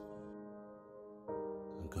best.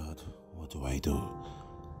 Oh God, what do I do?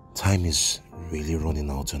 Time is really running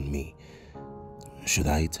out on me. Should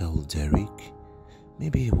I tell Derek?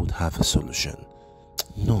 Maybe he would have a solution.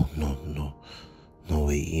 No. No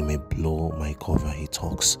way, he may blow my cover. He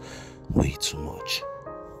talks way too much.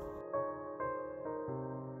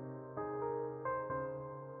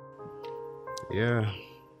 Yeah.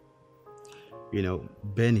 You know,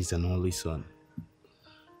 Ben is an only son.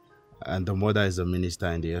 And the mother is a minister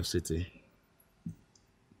in the FCT.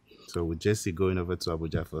 So with Jessie going over to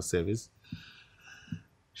Abuja for service,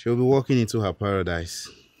 she'll be walking into her paradise.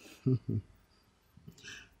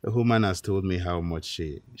 The woman has told me how much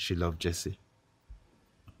she loved Jessie.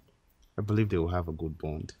 I believe they will have a good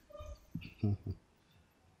bond.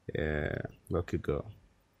 Yeah, lucky girl.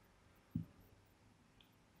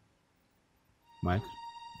 Mike?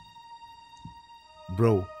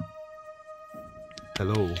 Bro.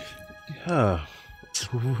 Hello. Yeah.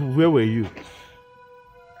 Where were you?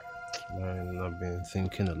 I've been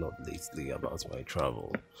thinking a lot lately about my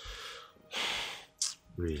travel.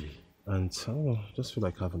 Really? And I just feel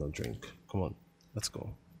like having a drink. Come on, let's go.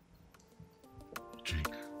 Drink?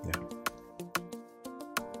 Yeah.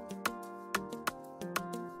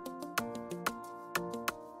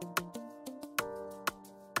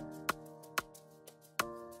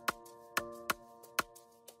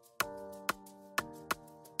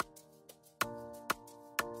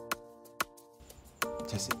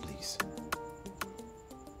 Jessie, please.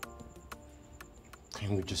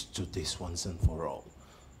 Can we just do this once and for all?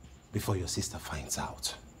 Before your sister finds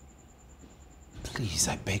out. Please,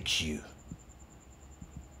 I beg you.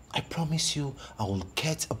 I promise you I will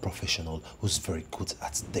get a professional who's very good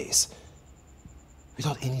at this.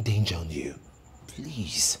 Without any danger on you.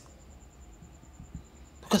 Please.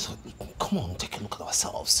 Because, come on, take a look at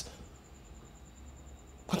ourselves.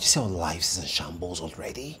 Can't you see our lives is in shambles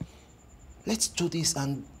already? Let's do this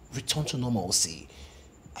and return to normalcy.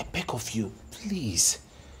 I beg of you, please.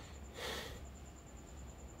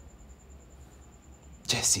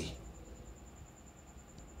 Jessie.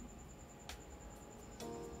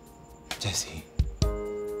 Jessie.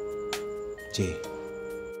 Jay.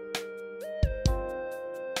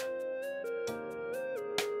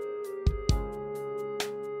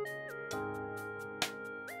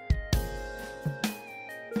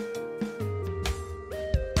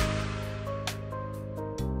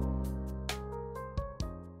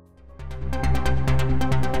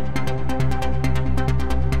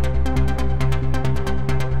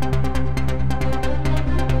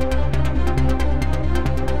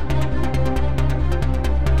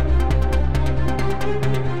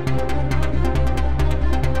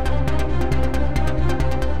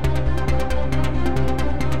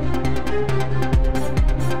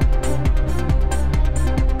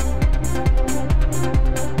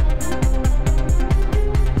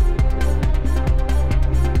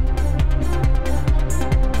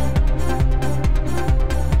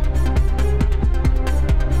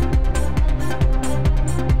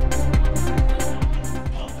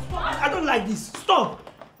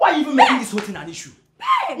 An issue.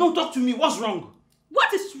 Ben! No, talk to me. What's wrong?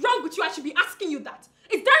 What is wrong with you? I should be asking you that.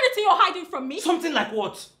 Is there anything you're hiding from me? Something like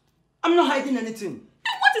what? I'm not hiding anything.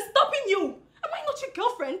 Then what is stopping you? Am I not your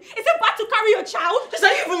girlfriend? Is it bad to carry your child?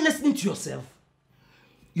 Are you even listening to yourself?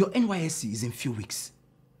 Your NYSC is in few weeks.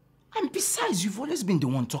 And besides, you've always been the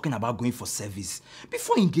one talking about going for service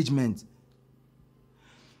before engagement.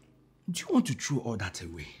 Do you want to throw all that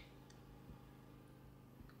away?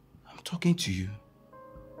 I'm talking to you.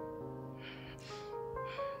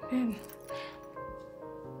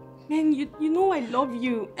 Ben, you know I love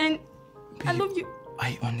you, and Babe, I love you.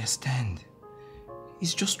 I understand.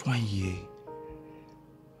 It's just 1 year.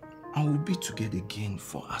 And we'll be together again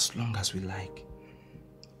for as long as we like.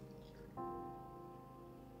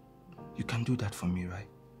 You can do that for me, right?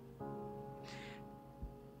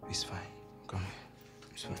 It's fine. Come here.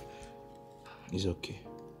 It's fine. It's okay.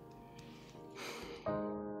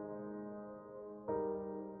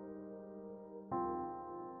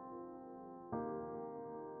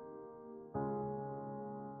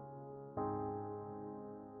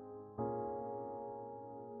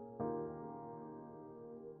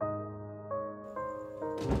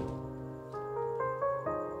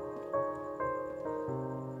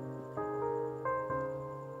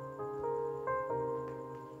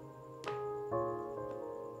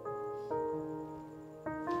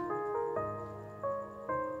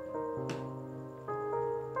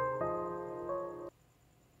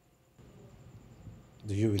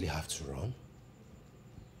 Do you really have to run?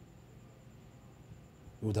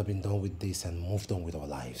 We would have been done with this and moved on with our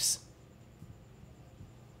lives.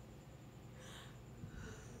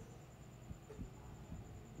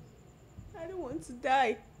 I don't want to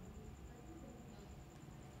die.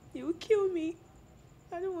 You will kill me.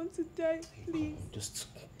 I don't want to die, please. Just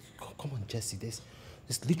come on, Jessie. There's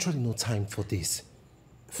literally no time for this.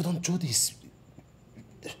 If we don't do this,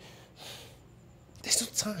 there's no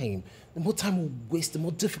time. The more time we waste, the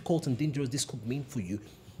more difficult and dangerous this could mean for you.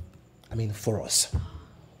 I mean, for us.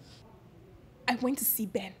 I went to see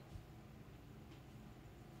Ben.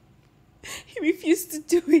 He refused to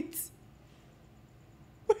do it.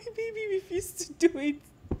 My baby refused to do it.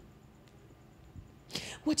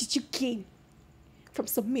 What did you gain from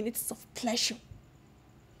some minutes of pleasure?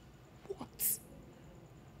 What?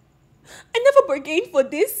 I never bargained for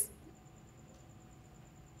this.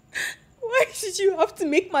 Why did you have to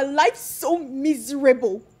make my life so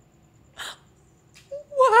miserable?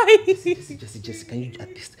 Why? Jessie,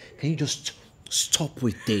 can you just stop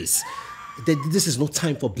with this? This is no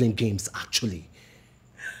time for blame games, actually.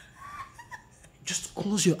 Just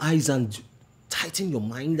close your eyes and tighten your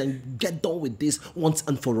mind and get done with this once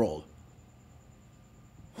and for all.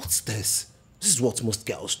 What's this? This is what most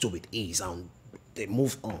girls do with ease and they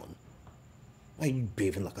move on. Why are you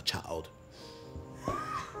behaving like a child?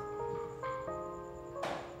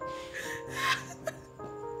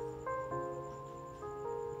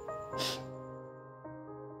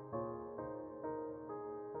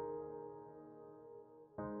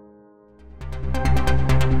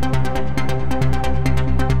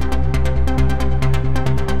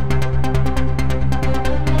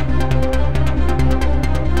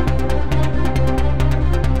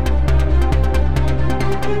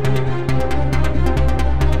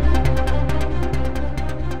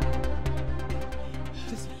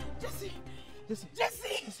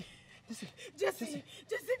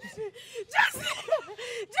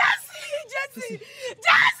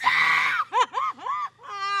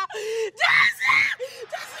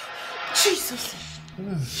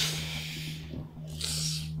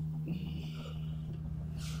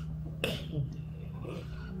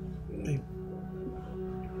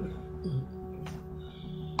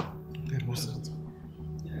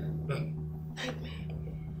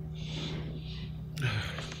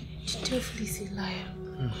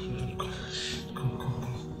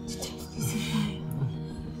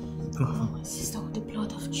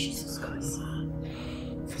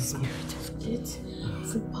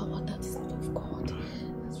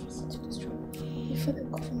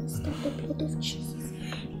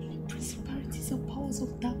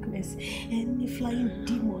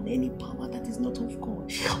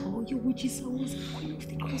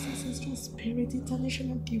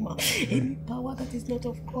 Any power that is not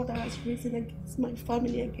of God that has risen against my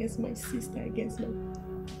family, against my sister, against my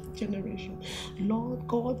generation. Lord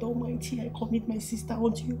God Almighty, I commit my sister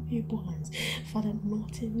unto your able hands. Father,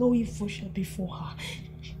 nothing, no evil shall befall her.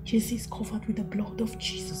 Jessie is covered with the blood of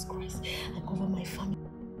Jesus Christ. I cover my family.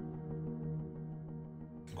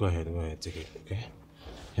 Go ahead, take it, okay?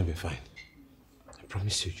 You'll be fine. I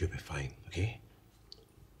promise you'll be fine, okay?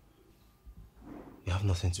 You have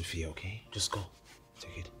nothing to fear, okay? Just go.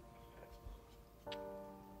 Take it.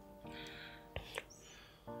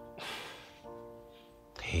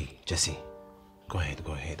 Hey, Jessie. Go ahead,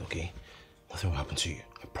 okay? Nothing will happen to you.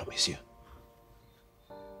 I promise you.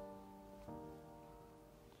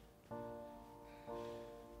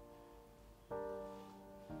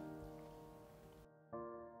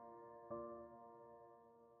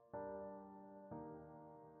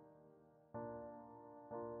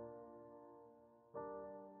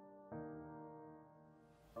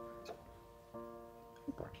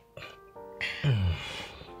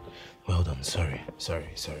 Well done. Sorry.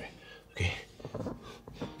 Okay?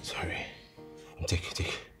 Sorry.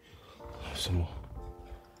 Take. Have some more.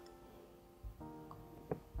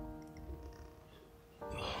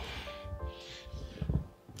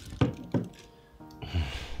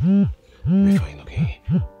 Be fine, okay?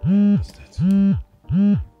 What's that?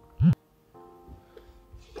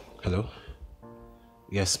 Hello?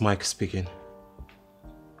 Yes, Mike speaking.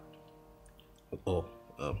 Oh,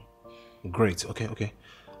 great. Okay.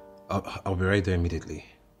 I'll be right there immediately.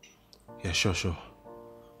 Yeah, sure.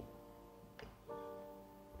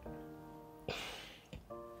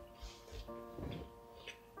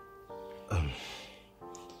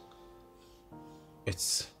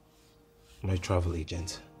 It's my travel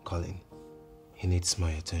agent calling. He needs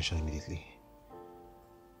my attention immediately.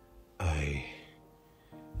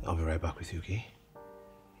 I'll be right back with you, okay?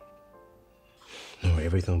 No worry,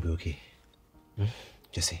 everything will be okay.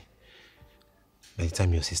 Jessie, by the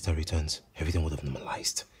time your sister returns, everything would have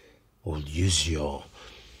normalized. We'll use your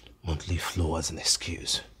monthly flow as an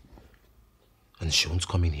excuse. And she won't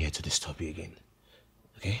come in here to disturb you again.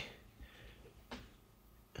 Okay?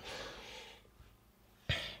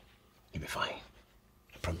 You'll be fine.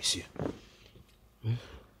 I promise you.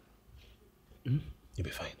 You'll be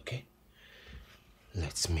fine, okay?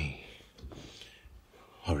 Let me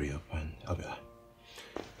hurry up and I'll be back.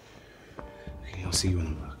 Okay, I'll see you when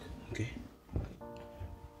I'm back, okay?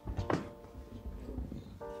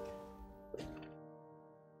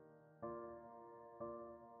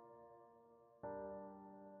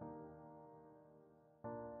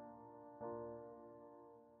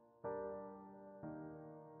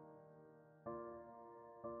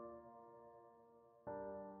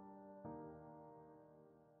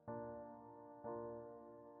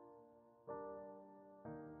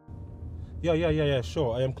 Yeah,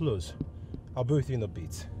 sure, I am close. I'll be with you in a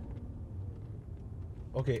bit.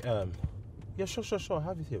 Okay, yeah, sure, I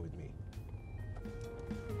have it here with me.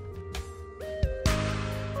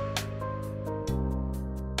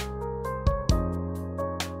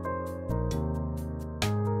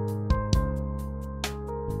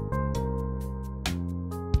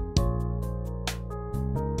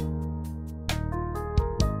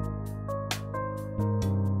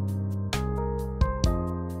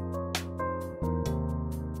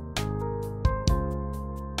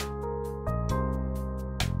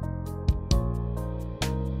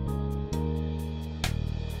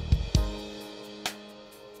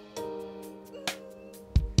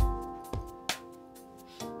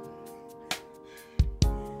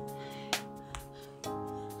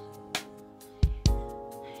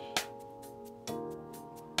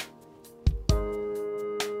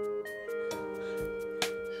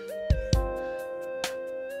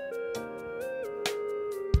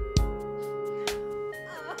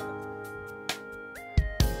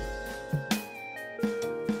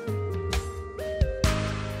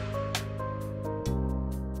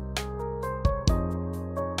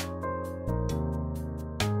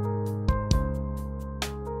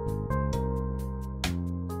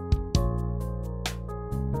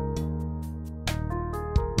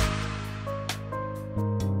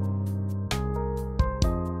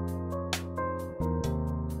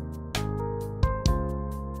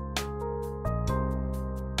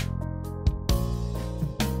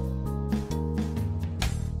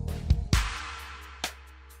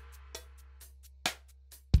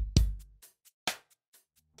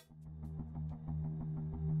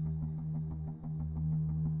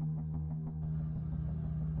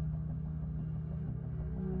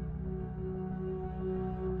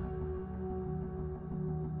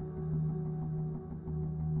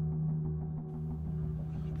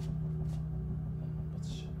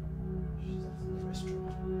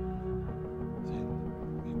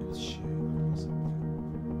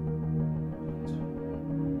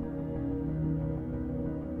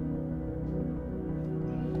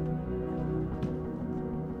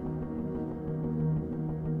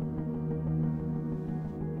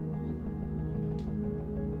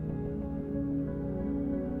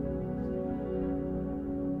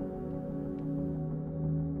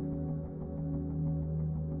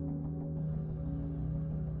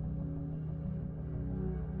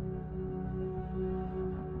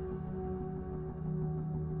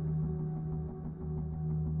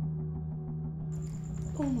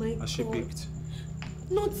 Oh my God. Has she picked?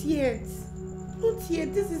 Not yet. Not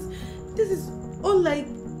yet. This is all like...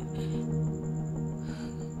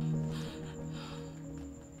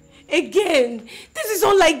 Again, this is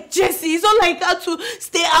all like Jessie. It's all like her to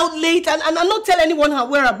stay out late and not tell anyone her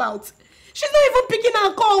whereabouts. She's not even picking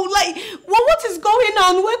her call. Like, what is going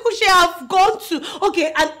on? Where could she have gone to?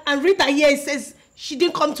 Okay, and Rita here says she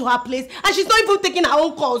didn't come to her place and she's not even taking her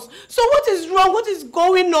own calls. So what is wrong? What is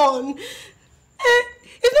going on?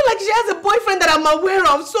 It's not like she has a boyfriend that I'm aware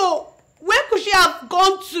of. So where could she have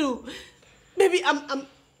gone to? Maybe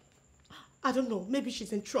I don't know. Maybe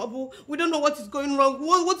she's in trouble. We don't know what is going wrong.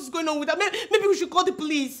 What is going on with her? Maybe we should call the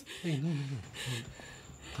police. Hey, no.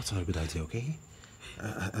 That's not a good idea, okay?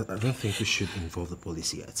 I don't think we should involve the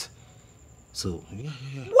police yet. So, yeah.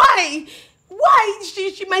 Why? Why?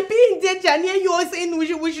 She might be in danger and here you are saying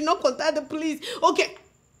we should not contact the police. Okay,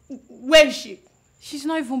 where is she? She's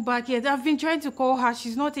not even back yet. I've been trying to call her.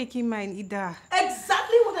 She's not taking mine either.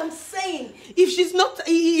 Exactly what I'm saying. If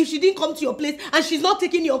she didn't come to your place and she's not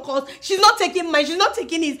taking your calls, she's not taking mine, she's not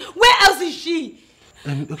taking his, where else is she?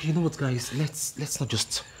 Okay, you know what, guys? Let's not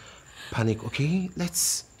just panic, okay?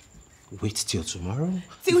 Let's wait till tomorrow.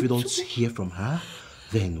 If we don't hear from her,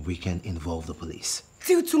 then we can involve the police.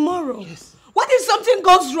 Till tomorrow? Yes. What if something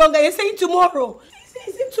goes wrong and you're saying tomorrow?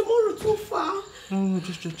 Is it tomorrow too far? No,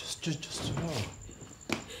 just tomorrow.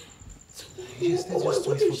 Yes,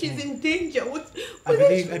 what if she's in danger? I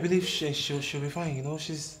believe she'll be fine. You know,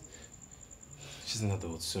 she's an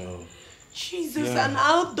adult, so Jesus, and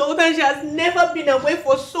how told her she has never been away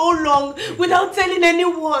for so long without telling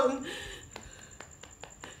anyone.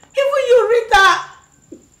 Even you, Rita.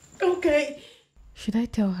 Okay. Should I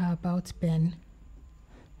tell her about Ben?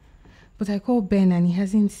 But I called Ben and he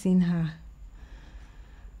hasn't seen her.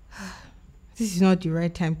 This is not the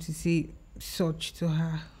right time to say such to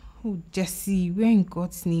her. Oh, Jessie, where in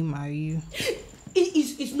God's name are you?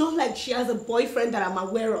 It's not like she has a boyfriend that I'm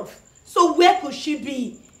aware of. So where could she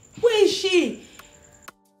be? Where is she?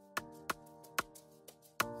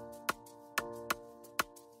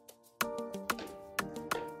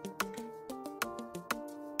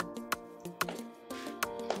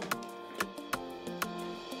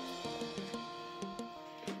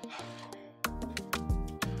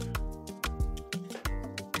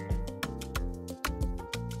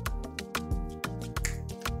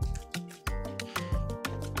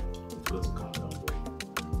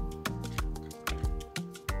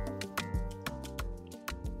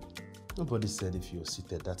 Nobody said if you're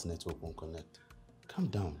seated, that network won't connect. Calm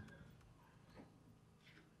down.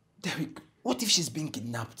 Derek, what if she's been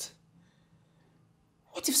kidnapped?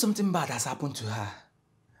 What if something bad has happened to her?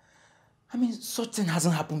 I mean, such thing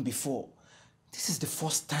hasn't happened before. This is the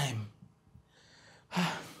first time.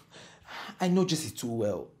 I know Jessie too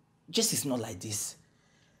well. Jessie's not like this.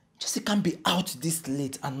 Jessie can't be out this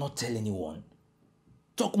late and not tell anyone.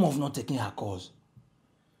 Talk more of not taking her calls.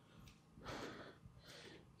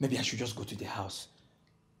 Maybe I should just go to the house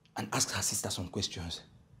and ask her sister some questions.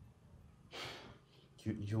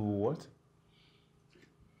 You what?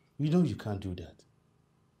 You know you can't do that.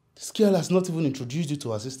 This girl has not even introduced you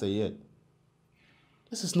to her sister yet.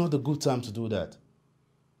 This is not a good time to do that.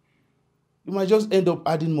 You might just end up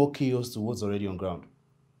adding more chaos to what's already on ground.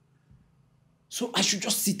 So I should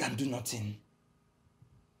just sit and do nothing?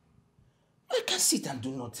 I can't sit and do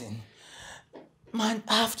nothing. Man,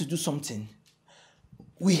 I have to do something.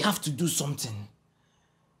 We have to do something.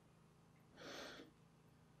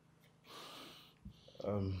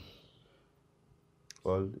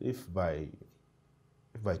 Well, if by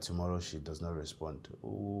tomorrow she does not respond,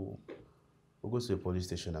 we'll go to the police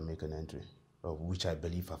station and make an entry, which I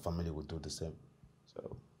believe her family will do the same.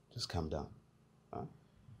 So just calm down. Huh?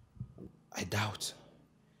 I doubt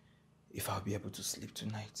if I'll be able to sleep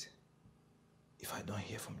tonight if I don't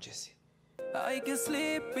hear from Jessie. I can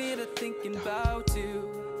sleep without thinking about you.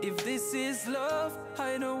 If this is love,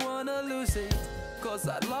 I don't wanna lose it. Cause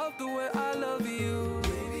I love the way I love you.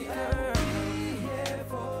 Baby, I'll be here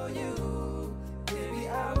for you. Baby,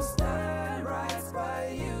 I'll stand right by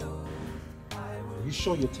you. Are you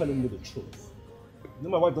sure you're telling me the truth? You know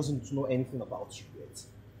my wife doesn't know anything about you yet.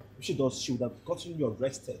 If she does, she would have gotten you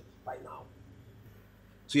arrested by now.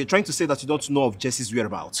 So you're trying to say that you don't know of Jessie's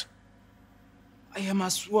whereabouts? I am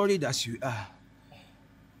as worried as you are.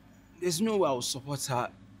 There's no way I'll support her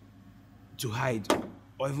to hide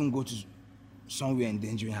or even go to somewhere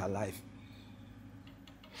endangering her life.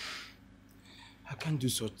 I can't do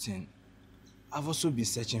such thing. I've also been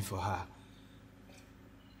searching for her.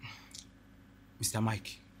 Mr.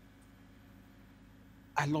 Mike,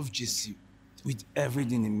 I love Jessie with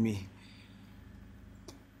everything in me.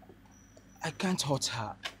 I can't hurt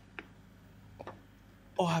her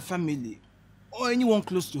or her family or anyone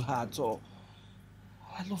close to her at all.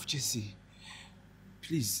 I love Jessie.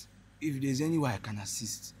 Please, if there's any way I can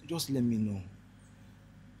assist, just let me know.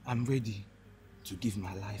 I'm ready to give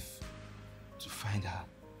my life to find her.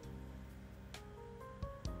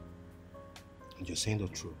 And you're saying the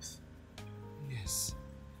truth? Yes.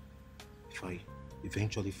 If I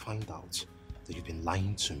eventually find out that you've been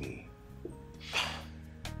lying to me,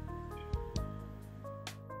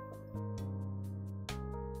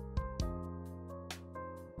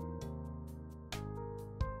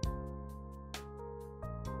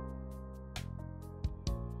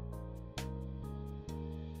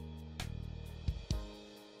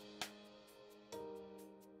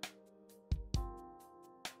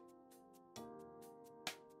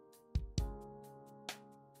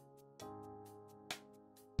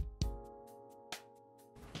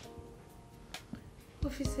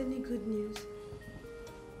 Office, any good news?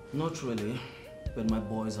 Not really, but my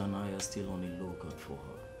boys and I are still on the lookout for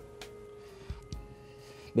her.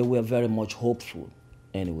 But we are very much hopeful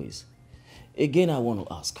anyways. Again, I want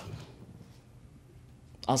to ask,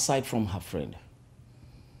 aside from her friend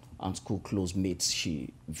and school close mates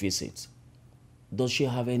she visits, does she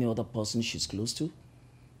have any other person she's close to?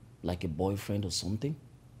 Like a boyfriend or something?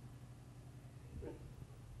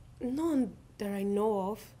 None that I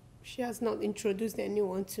know of. She has not introduced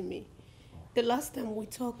anyone to me. The last time we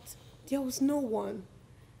talked, there was no one.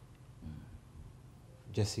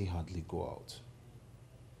 Jessie hardly go out.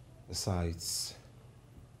 Besides,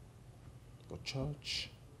 got church,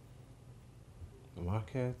 the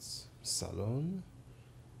market, salon,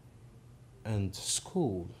 and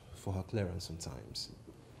school for her clearance sometimes.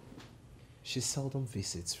 She seldom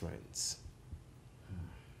visits friends.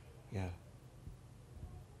 Yeah.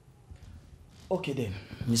 Okay then,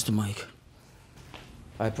 Mr. Mike.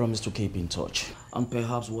 I promise to keep in touch. And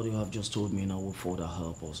perhaps what you have just told me now will further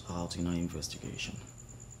help us out in our investigation.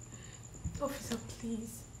 Officer,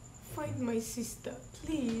 please. Find my sister,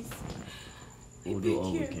 please. We'll do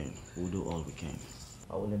all we can. We'll do all we can.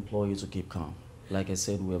 I will implore you to keep calm. Like I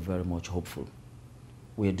said, we are very much hopeful.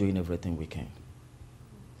 We are doing everything we can.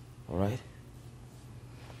 All right?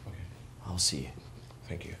 Okay. I'll see you.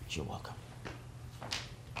 Thank you. You're welcome.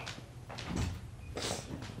 Okay,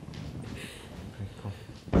 come.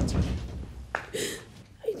 That's me.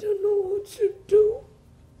 I don't know what to do.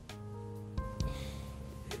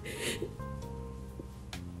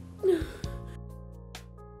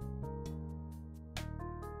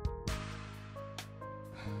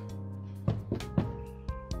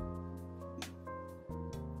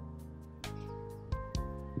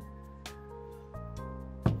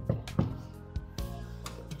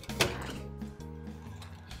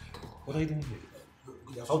 What are you doing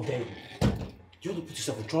here? How dare you? Do you want to put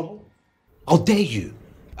yourself in trouble? How dare you?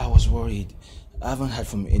 I was worried. I haven't heard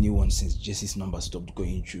from anyone since Jesse's number stopped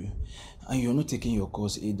going through. And you're not taking your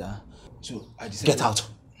calls either. So I decided... Get out!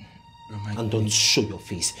 And don't show your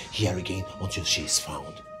face here again until she is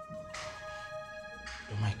found.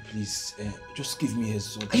 Mike, please, just give me a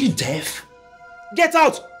sort. Are you deaf? Get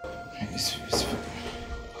out!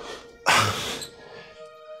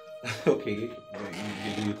 Okay,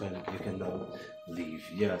 you can now leave.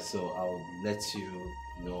 Yeah, so I'll let you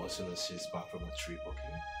know as soon as she's back from her trip,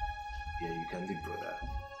 okay? Yeah, you can leave, brother.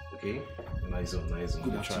 Okay? Nice one, nice one.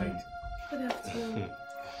 Good You afternoon. tried. Good afternoon.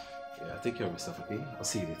 Yeah, take care of yourself, okay? I'll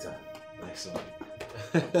see you later. Nice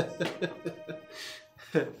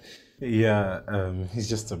one. Yeah, he's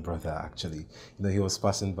just a brother, actually. You know, he was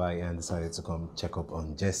passing by and decided to come check up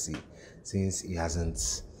on Jessie since he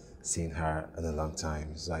hasn't seen her in a long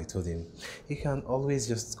time. So I told him he can always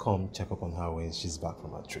just come check up on her when she's back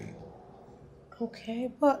from her trip.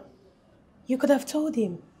 Okay, but you could have told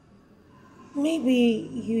him. Maybe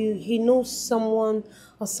he knows someone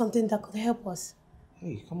or something that could help us.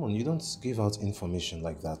 Hey, come on, you don't give out information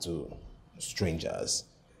like that to strangers.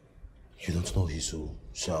 You don't know he's who,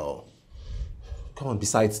 so come on.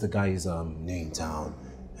 Besides, the guy is new in town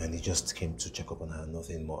and he just came to check up on her,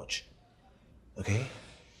 nothing much. Okay?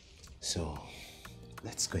 So,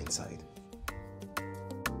 let's go inside.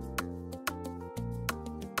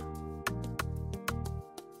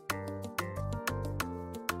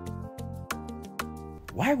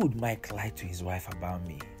 Why would Mike lie to his wife about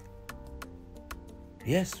me?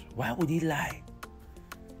 Yes, why would he lie?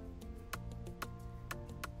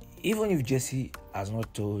 Even if Jessie has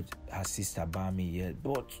not told her sister about me yet,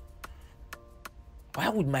 but why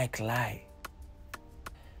would Mike lie?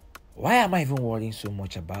 Why am I even worrying so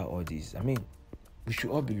much about all this? I mean, we should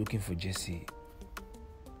all be looking for Jessie.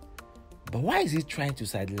 But why is he trying to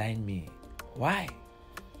sideline me? Why?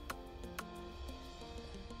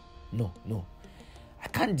 No. I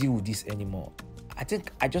can't deal with this anymore. I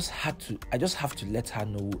think I just have to let her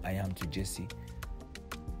know who I am to Jessie.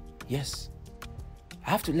 Yes. I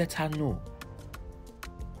have to let her know.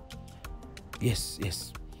 Yes.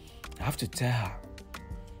 I have to tell her.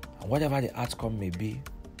 And whatever the outcome may be,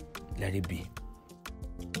 let it be.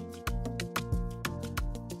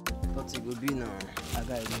 But it will be now. I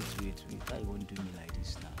gotta wait. Why you won't do me like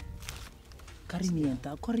this now? Carry me enter.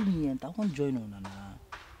 I won't join on now.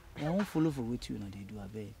 I won't follow for what you know they do, I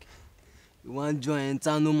beg. You want join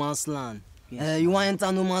enter no man's land? Yes, you want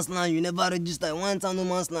enter no man's land, you never register. You want enter no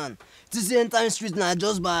man's land. To see entering street now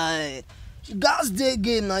just by... You guys day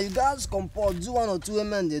game now, you guys comport, do one or two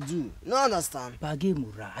women they do. No understand? But I get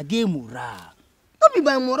mura. Don't be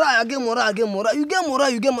by mura, I get mura. You get mura.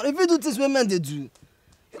 If you do things women they do,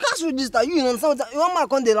 you guys register. You understand what you want my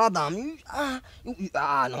con the ladam.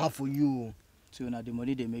 Not for you. So now the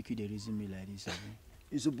money they make you, they reason me like this,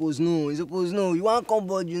 You suppose no. You want come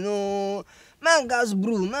board, you know. Man guys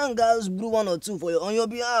brew one or two for you on your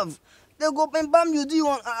behalf. They go bam you do you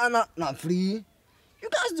want not free. You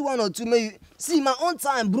guys do one or two, may you see my own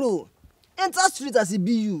time, bro. Enter street as it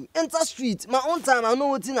be you. Enter street. My own time, I know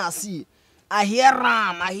what I see. I hear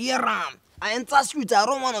ram. I enter street, I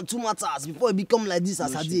run one or two matters before it become like this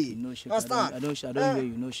as a day. No shaking. Understand? I don't hear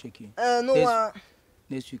you, no shaking.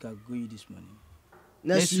 Next week I'll give you this money.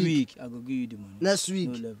 Next week I go give you the money. Next week.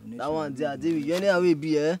 No level. That one there, David. You anyway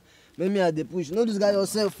be When me at the push, no lose guy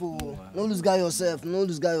yourself, oh. No lose guy yourself, no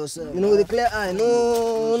lose guy yourself. You know, with the clear eye,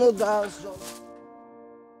 no guys.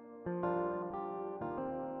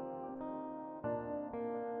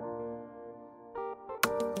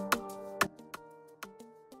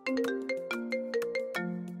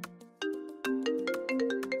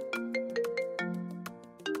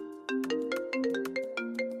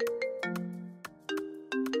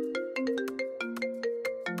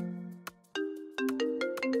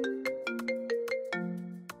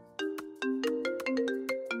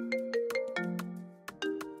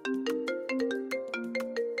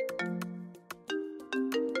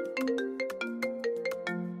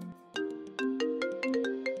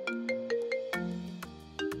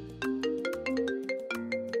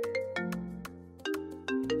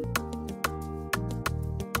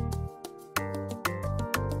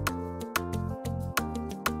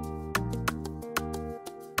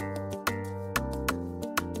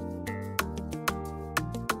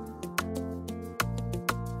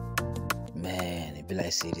 Man, it be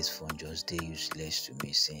like say this phone just dey useless to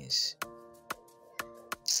me since.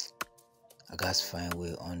 I gotta find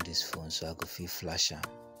way on this phone so I could feel flash am,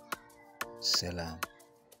 sell am,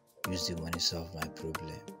 use the money solve my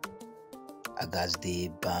problem. I gotta dey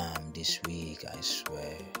bam this week, I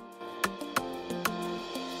swear.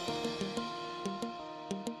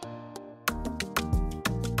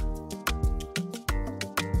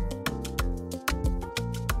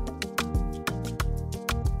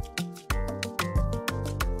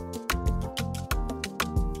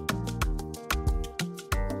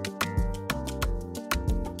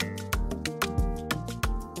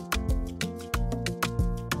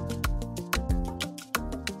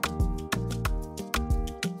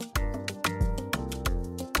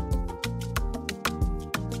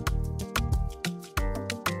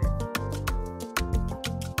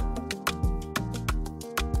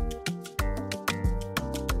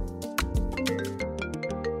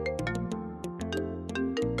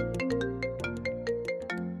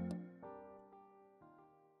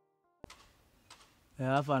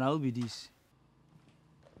 How far now be this?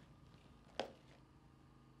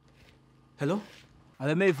 Hello?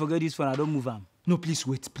 I may forget this phone, I don't move am. No, please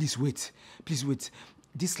wait. Please wait.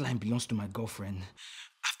 This line belongs to my girlfriend.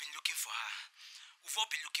 I've been looking for her. We've all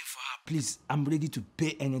been looking for her. Please, I'm ready to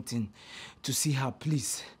pay anything to see her,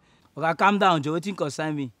 please. Okay, calm down, Joe. Wetin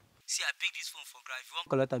concern me? See, I pick this phone for grab. If you want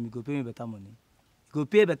collect am, you go pay me better money. You go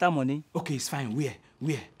pay better money? Okay, it's fine.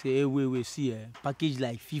 Where? Say, wait. See, package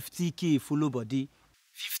like 50K follow body.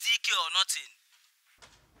 50K or nothing.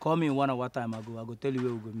 Call me in 1 hour time, I go tell you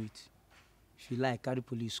where we go meet. If you like, carry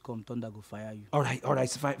police come, thunder go fire you. All right,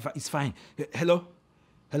 it's fine. Hello?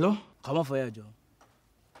 Come on for here, Joe.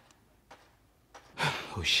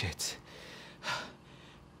 Oh, shit.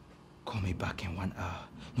 Call me back in 1 hour.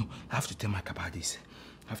 No, I have to tell Mike about this.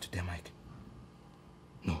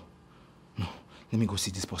 No. Let me go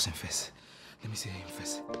see this person first. Let me see him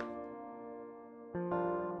first.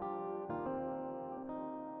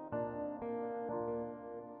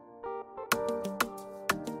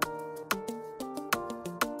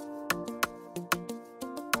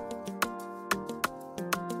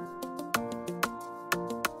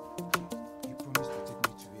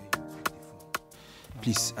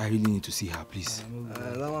 Please, I really need to see her, please.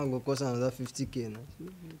 That one go cost another 50K now.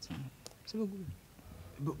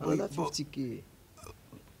 Another 50K.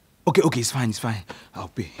 Okay, it's fine. I'll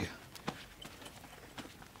pay here.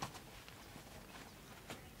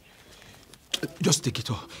 Just take it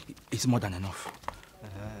all. It's more than enough.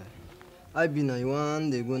 I be now, you want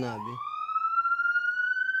they go now, be.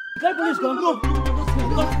 Can police come? No,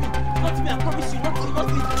 not me, I promise you, not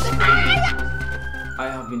me. I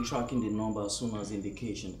have been tracking the number as soon as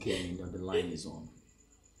indication came in that the line is on.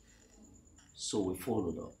 So we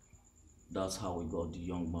followed up. That's how we got the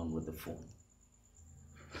young man with the phone.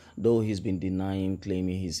 Though he's been denying,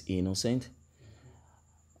 claiming he's innocent,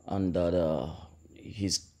 and that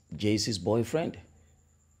he's JC's boyfriend,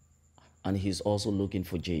 and he's also looking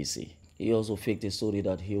for JC. He also faked a story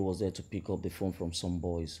that he was there to pick up the phone from some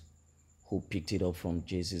boys who picked it up from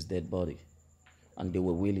JC's dead body, and they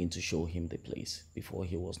were willing to show him the place before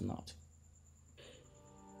he was not.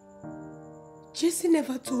 JC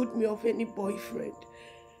never told me of any boyfriend.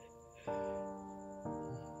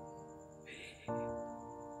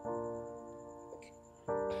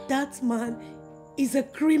 That man is a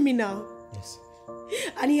criminal. Yes.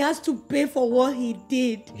 And he has to pay for what he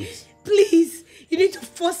did. Yes. Please, you need to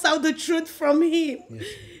force out the truth from him. Yes.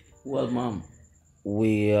 Well, ma'am,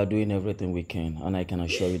 we are doing everything we can, and I can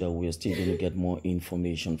assure you that we are still going to get more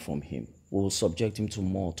information from him. We will subject him to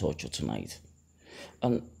more torture tonight.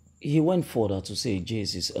 And He went further to say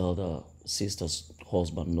JC's elder sister's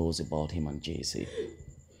husband knows about him and JC.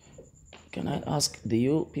 Can I ask, do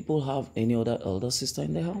you people have any other elder sister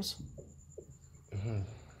in the house?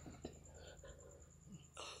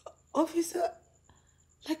 Officer,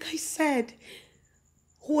 like I said,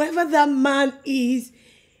 whoever that man is,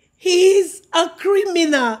 he is a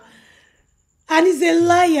criminal and he's a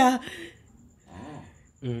liar.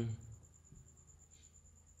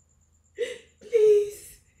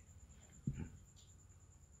 Please.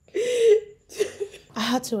 I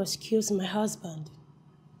had to excuse my husband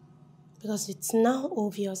because it's now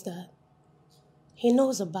obvious that he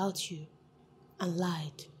knows about you and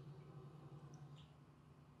lied.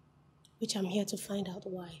 Which I'm here to find out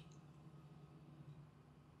why.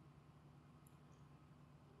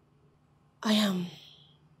 I am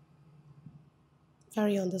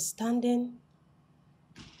very understanding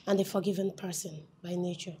and a forgiving person by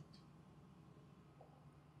nature.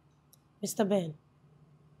 Mr. Ben,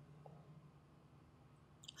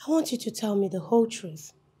 I want you to tell me the whole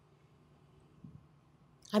truth.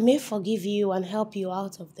 I may forgive you and help you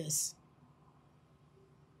out of this,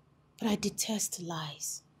 but I detest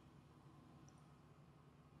lies.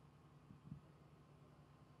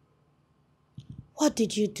 What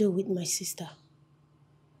did you do with my sister?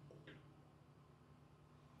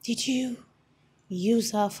 Did you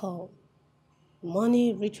use her for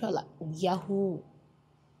money, ritual, like Yahoo?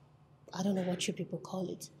 I don't know what you people call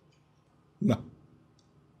it. Ma,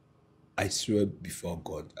 I swear before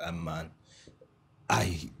God and man,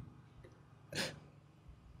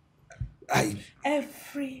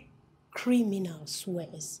 Every criminal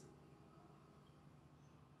swears.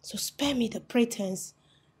 So spare me the pretense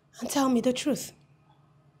and tell me the truth.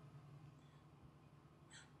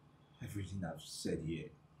 Everything I've said here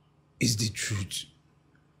is the truth.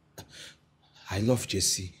 I love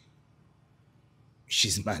Jessie.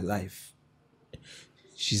 She's my life.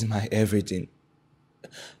 She's my everything.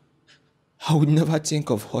 I would never think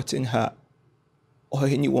of hurting her or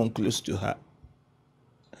anyone close to her.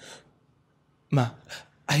 Ma,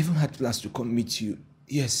 I even had plans to come meet you.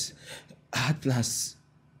 Yes, I had plans.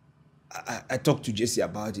 I talked to Jessie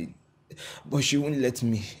about it, but she wouldn't let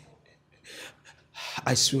me.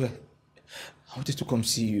 I swear, I wanted to come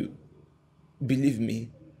see you. Believe me,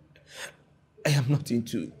 I am not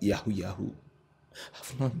into Yahoo.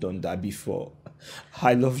 I've not done that before.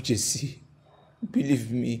 I love Jessie. Believe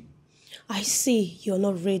me. I see you're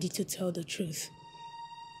not ready to tell the truth.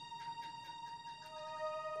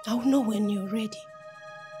 I'll know when you're ready.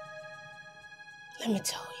 Let me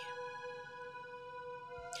tell you.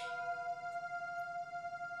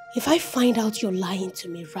 If I find out you're lying to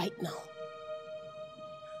me right now,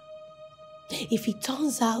 if it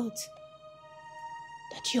turns out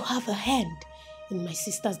that you have a hand in my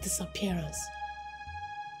sister's disappearance,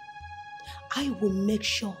 I will make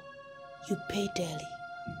sure you pay dearly.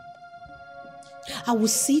 I will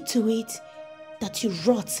see to it that you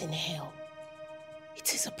rot in hell.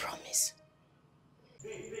 It is a promise.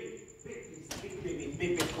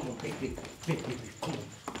 Babe, come on, babe, come on.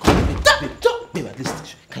 Babe, at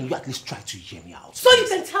least, can you at least try to hear me out? So you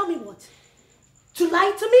can tell me what? To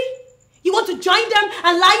lie to me? You want to join them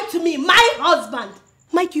and lie to me, my husband?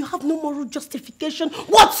 Mike, you have no moral justification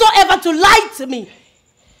whatsoever to lie to me.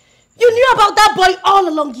 You knew about that boy all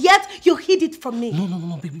along, yet you hid it from me.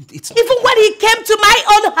 No, baby, it's... Even when he came to my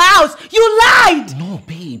own house, you lied! No,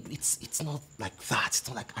 babe, it's not like that. It's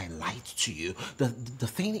not like I lied to you. The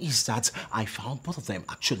thing is that I found both of them,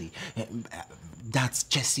 actually. That's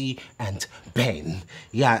Jessie and Ben.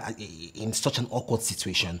 Yeah, in such an awkward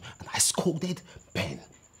situation. And I scolded Ben.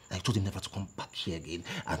 I told him never to come back here again.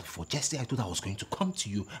 And for Jessie, I told her I was going to come to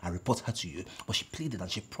you and report her to you. But she pleaded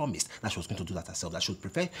and she promised that she was going to do that herself. That she would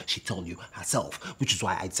prefer she tell you herself. Which is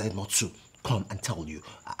why I decided not to come and tell you.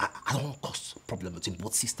 I don't want to cause problem between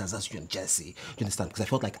both sisters as you and Jessie. You understand? Because I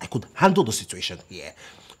felt like I could handle the situation here.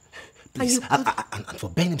 Please. And for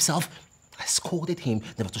Ben himself, I scolded him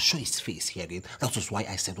never to show his face here again. That was why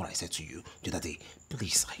I said what I said to you the other day.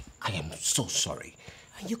 Please, I am so sorry.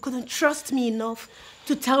 You couldn't trust me enough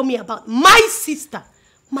to tell me about my sister.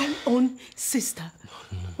 My own sister.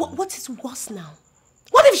 What is worse now?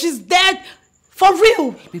 What if she's dead for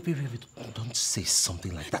real? Baby, don't say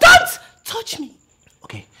something like that. Don't touch me.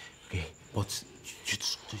 Okay. But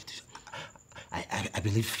I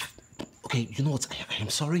believe... Okay, you know what? I am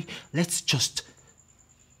sorry. Let's just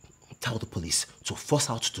tell the police to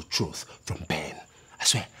force out the truth from Ben. I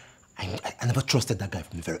swear. I never trusted that guy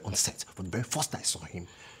from the very onset, from the very first I saw him.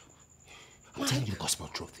 I'm telling you the gospel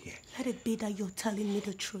truth here. Let it be that you're telling me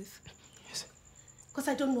the truth. Yes. Because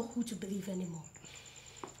I don't know who to believe anymore.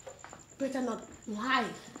 Better not lie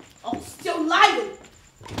I'm still lying.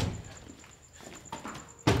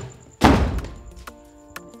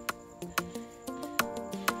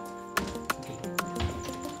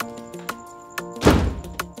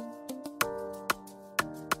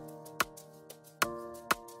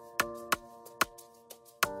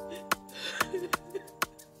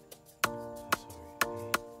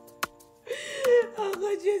 How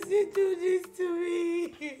could Jesse do this to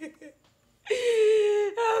me?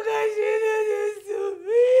 How could she do this to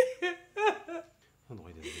me?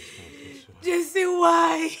 Jesse,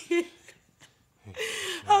 why?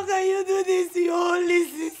 How can you do this to your only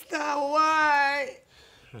sister? Why?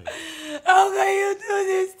 How can you do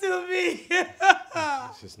this to me?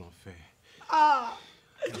 This is not fair. Ah.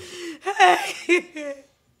 Hey.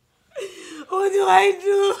 What do I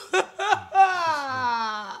do?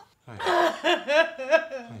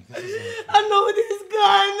 I know this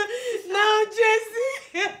gun now, Jesse.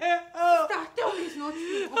 Stop, tell me it's not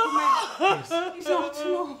true. Yes. It's not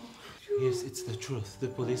true. Yes, it's the truth. The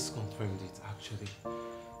police confirmed it, actually.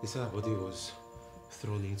 They said her body was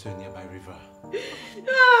thrown into a nearby river.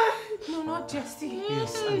 No, not Jesse.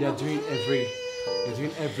 Yes, and they're doing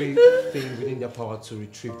everything within their power to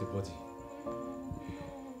retrieve the body.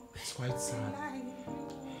 It's quite sad.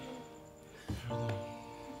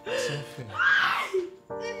 It's unfair.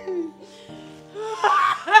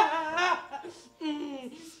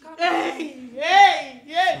 Hey!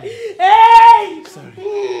 Sorry.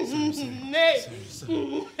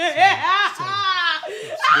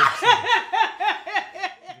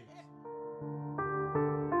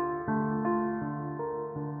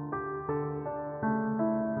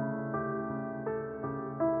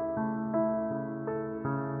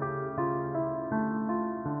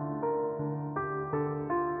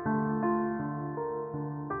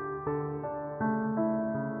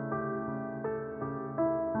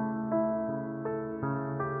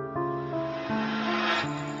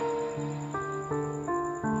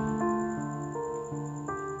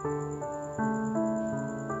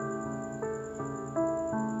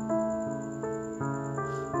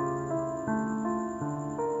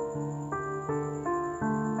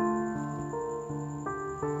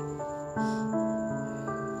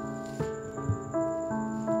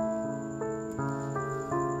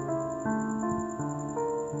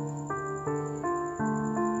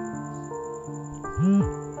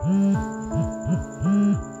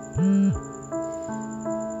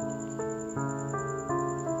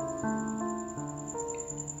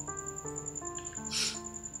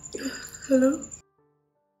 Hello?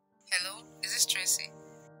 Hello, is this Tracy?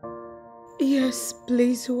 Yes,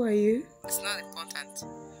 please, who are you? It's not important.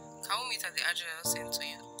 Can we meet at the address I sent to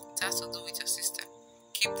you? It has to do with your sister.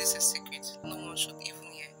 Keep this a secret. No one should even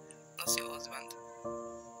hear. Not your husband.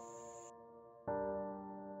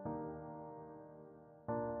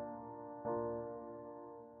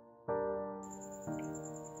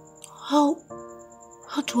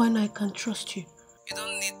 How do I know I can trust you? You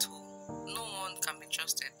don't need to. No one can be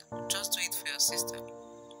trusted. Just do it for your sister.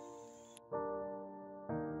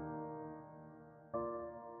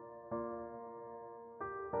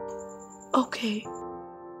 Okay.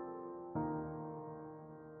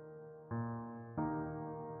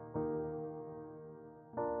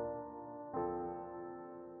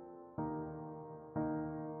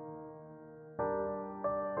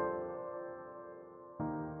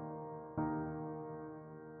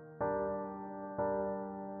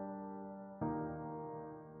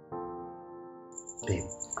 Babe.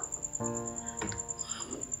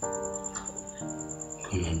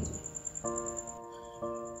 Come on.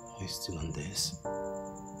 Are you still on this?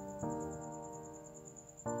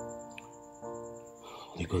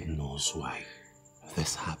 Only God knows why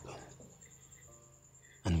this happened.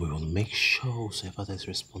 And we will make sure whoever is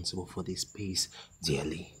responsible for this pays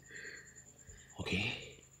dearly.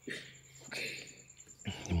 Okay? Okay.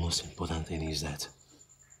 The most important thing is that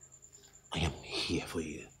I am here for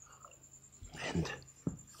you. And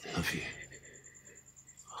I love you.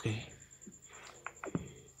 Okay?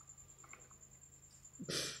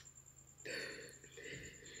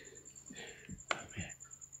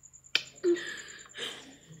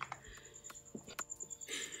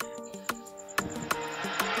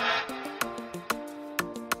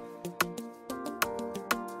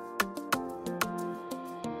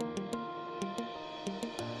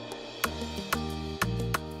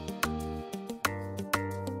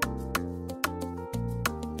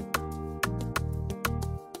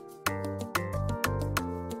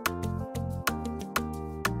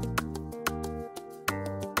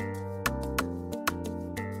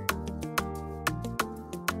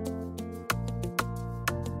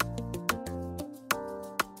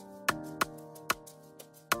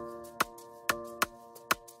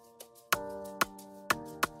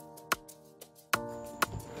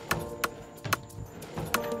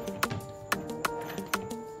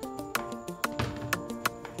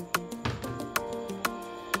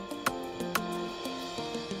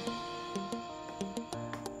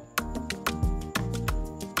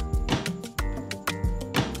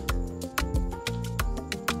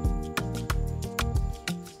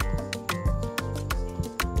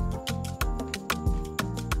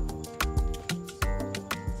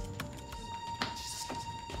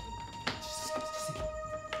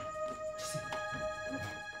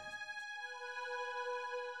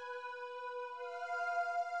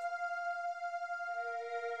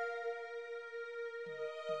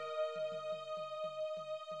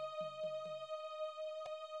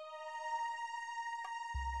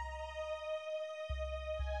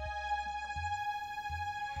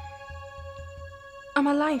 I'm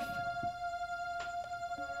alive.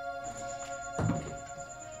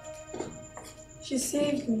 She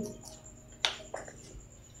saved me.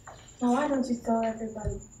 Now why don't you tell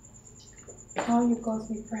everybody how you got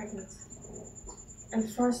me pregnant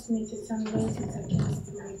and forced me to terminate it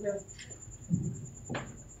against my will?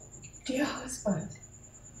 Dear husband,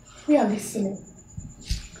 we are listening.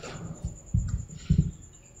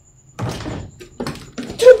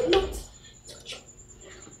 Do not touch me.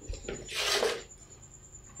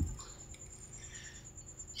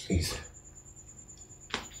 Please.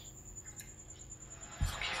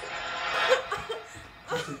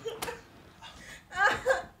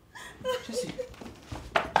 Jesse.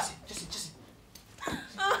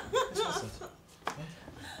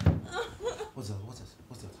 What's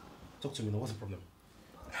that? Talk to me now. What's the problem?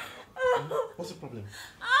 What's the problem?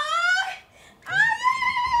 I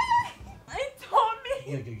told me.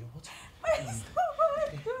 Yeah. What?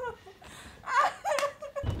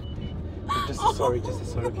 Just sorry, okay?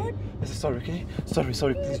 Just sorry, okay?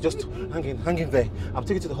 Sorry, please, just hang in there. I'll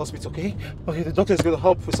take you to the hospital, okay? Okay, the doctor is going to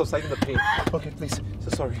help with subsiding the pain. Okay, please.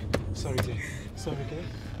 Sorry, dear. Sorry, okay?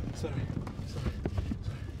 Sorry.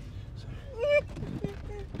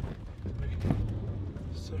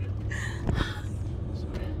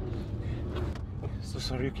 So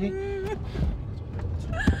sorry, okay?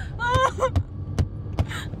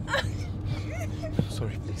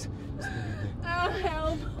 Sorry, please.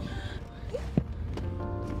 Help.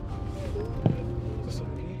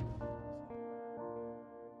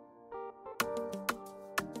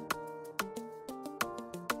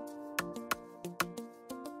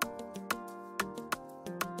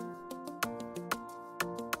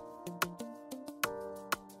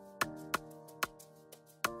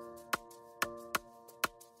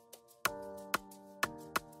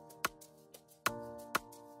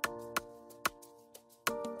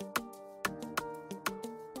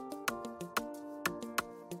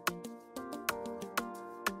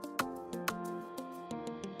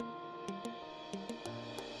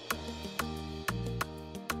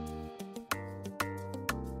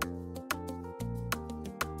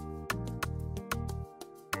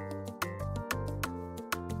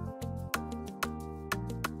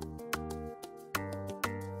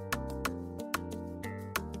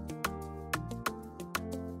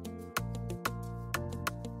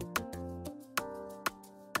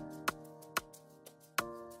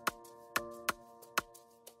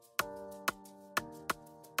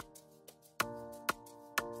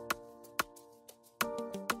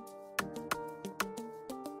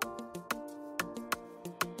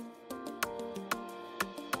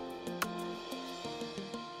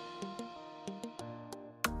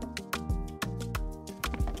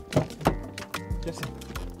 Jesse.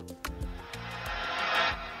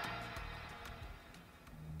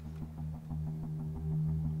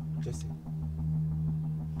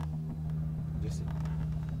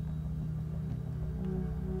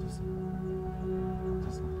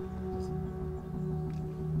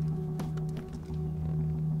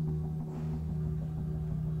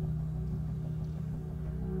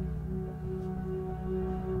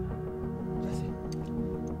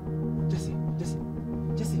 Jesse.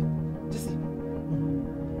 Jesse. Jesse.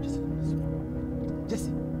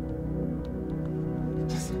 Jesse.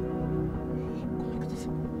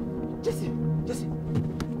 Jesse.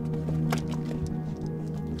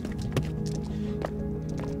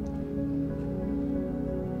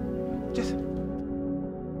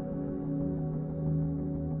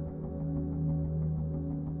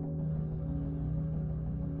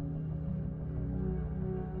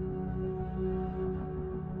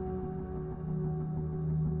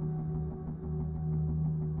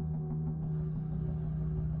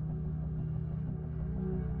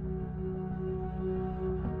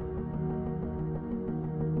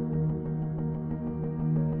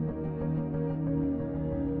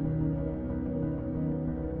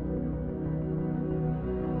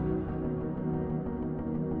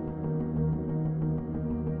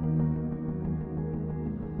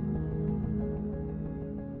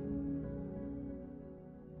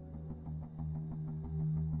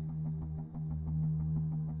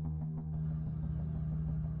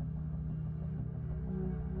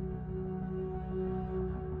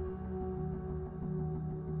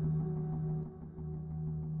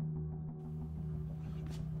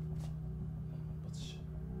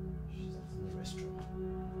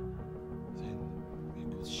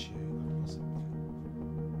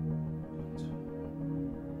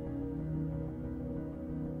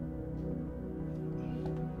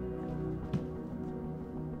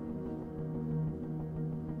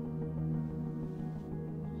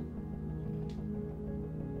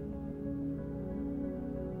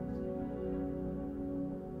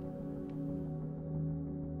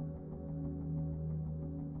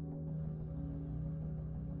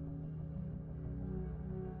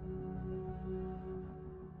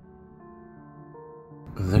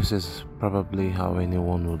 This is probably how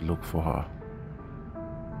anyone would look for her.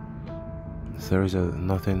 There is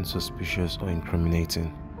nothing suspicious or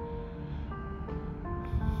incriminating.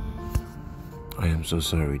 I am so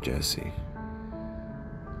sorry, Jesse.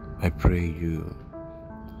 I pray you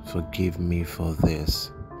forgive me for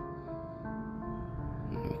this.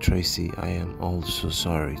 Tracy, I am also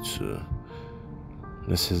sorry too.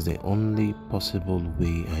 This is the only possible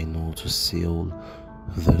way I know to seal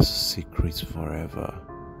this secret forever.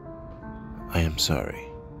 I am sorry.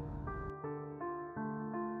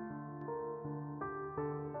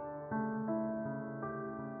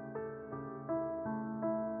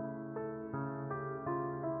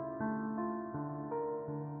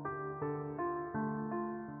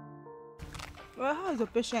 Well, how is the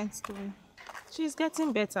patient doing? She's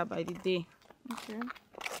getting better by the day. Okay.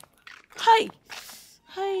 Hi.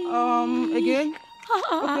 Hi. Again?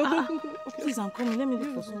 Okay. Please, I'm coming. Let me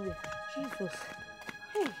look for somewhere. Jesus.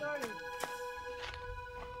 Hey. Sorry.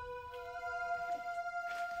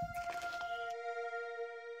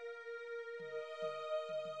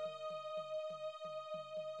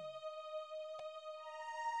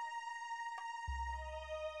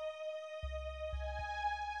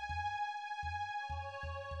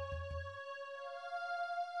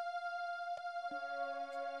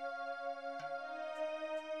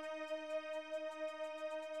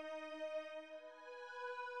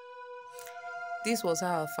 This was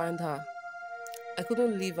how I found her. I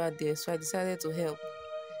couldn't leave her there, so I decided to help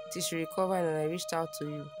till she recovered, and I reached out to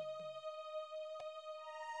you.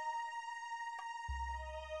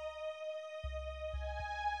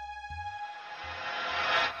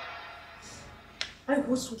 I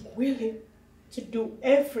was willing to do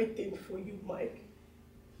everything for you, Mike.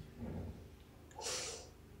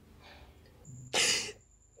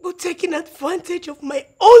 But taking advantage of my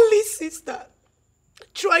only sister,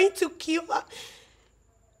 trying to kill her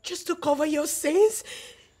just to cover your sins,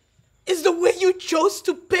 is the way you chose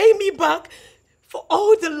to pay me back for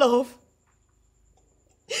all the love,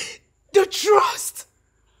 the trust,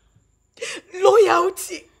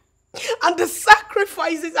 loyalty, and the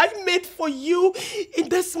sacrifices I made for you in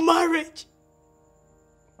this marriage.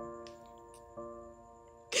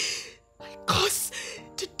 Because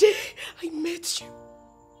today I met you.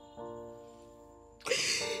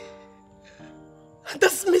 And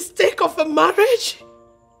this mistake of a marriage,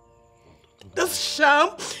 this sham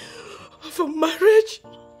of a marriage,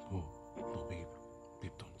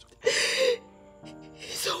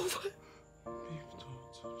 it's over.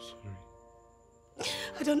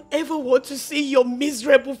 I don't ever want to see your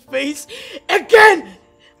miserable face again.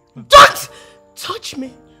 Don't touch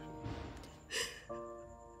me.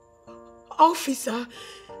 Officer,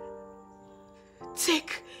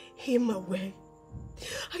 take him away.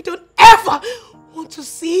 I don't ever want to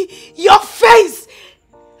see your face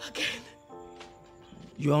again.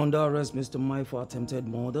 You are under arrest, Mr. Mai, for attempted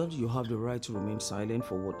murder. You have the right to remain silent,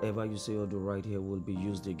 for whatever you say or do right here will be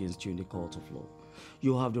used against you in the court of law.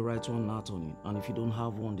 You have the right to an attorney, and if you don't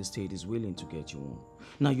have one, the state is willing to get you one.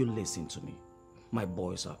 Now you listen to me. My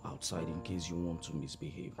boys are outside in case you want to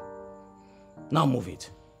misbehave. Now move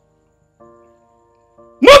it.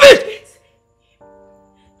 Move it!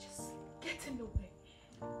 Just get in the way.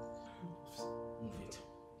 Move it.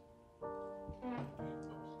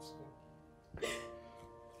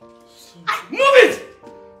 Move it!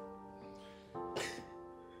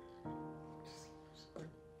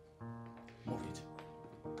 Move it.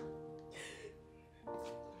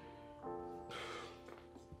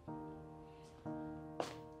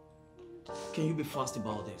 Can you be fast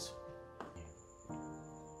about this?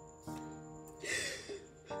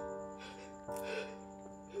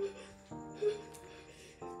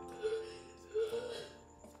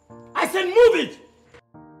 I said move it!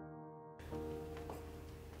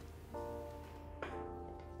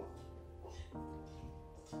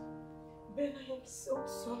 Ben, I am so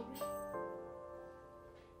sorry.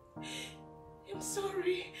 I'm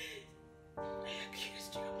sorry. I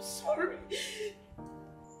accused you. I'm sorry.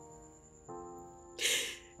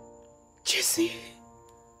 Jesse, you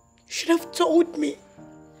should have told me.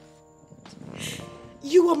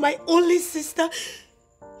 You are my only sister.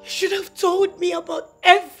 You should have told me about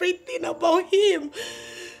everything about him.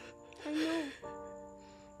 I know.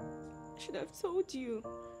 I should have told you.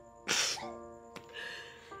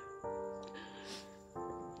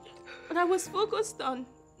 But I was focused on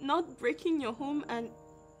not breaking your home and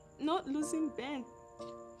not losing Ben.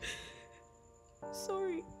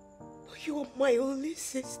 Sorry. But you are my only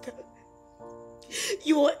sister.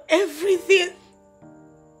 You are everything.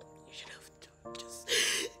 You should have just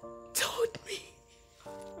told me. I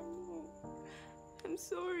know. I'm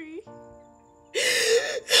sorry.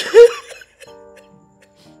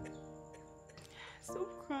 Stop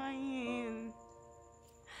crying.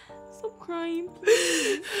 Stop crying,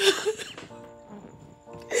 please.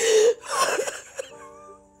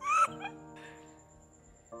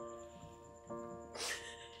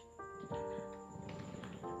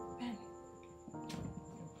 Ben.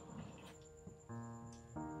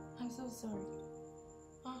 I'm so sorry.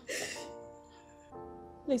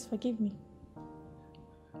 Please forgive me.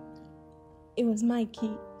 It was my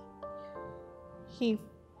key. He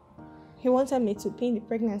wanted me to pin the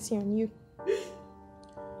pregnancy on you.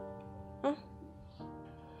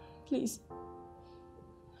 Please.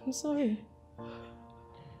 I'm sorry.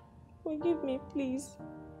 Forgive me, please.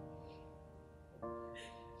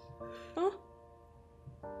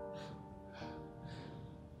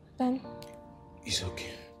 Ben. It's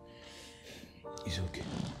okay. It's okay.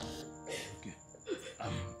 It's okay.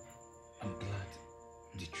 I'm glad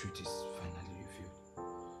the truth is finally revealed.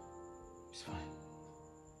 It's fine.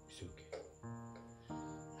 It's okay.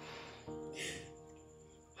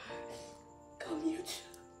 Come here.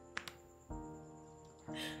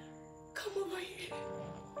 Come over here.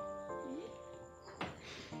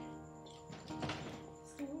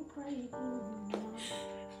 Stop crying.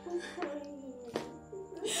 Stop crying.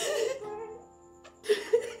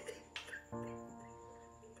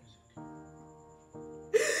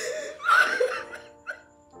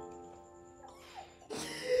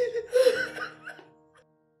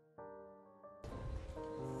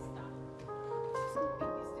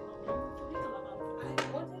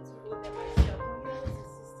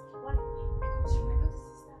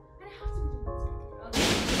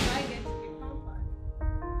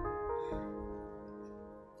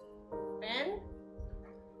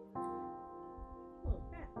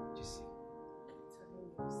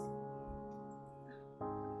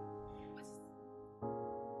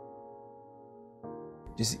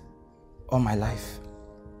 You see, all my life,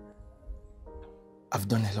 I've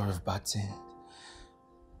done a lot of bad things.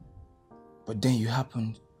 But then you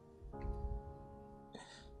happened.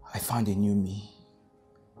 I found a new me.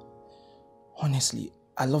 Honestly,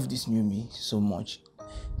 I love this new me so much.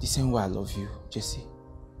 The same way I love you, Jesse.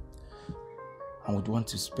 I would want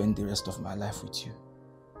to spend the rest of my life with you.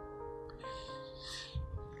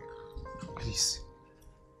 Please.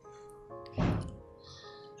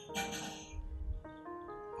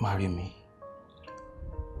 Marry me.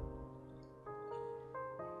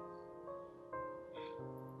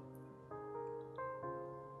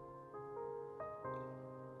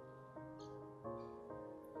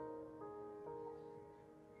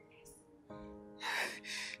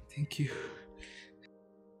 Thank you.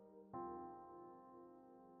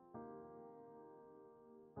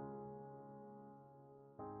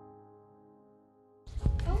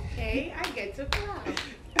 Okay, I get to clap.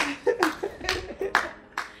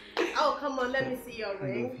 Oh, come on, let me see your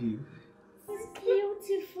ring. I love you. It's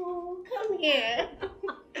beautiful. Come here.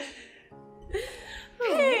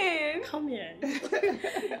 Hey. Come here.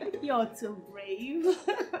 You're too brave.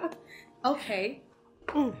 Okay.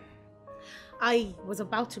 I was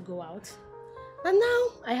about to go out, but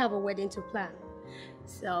now I have a wedding to plan.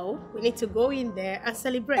 So we need to go in there and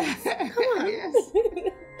celebrate. Come on. Yes.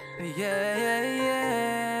 Yeah.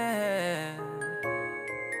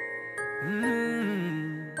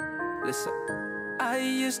 Listen, I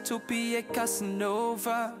used to be a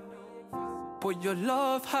Casanova, but your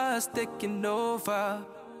love has taken over.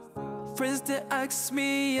 Friends they ask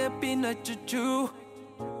me, I be not juju.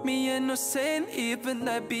 Me ain't no saint, even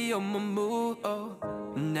I be on my mood. Oh,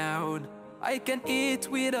 now I can eat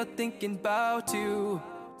without thinking about you.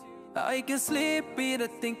 I can sleep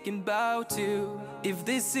without thinking about you. If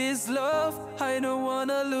this is love, I don't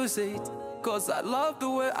wanna lose it, 'cause I love the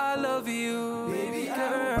way I love you. Baby,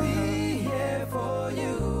 girl, I'll be here for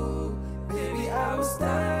you. Baby, I will stand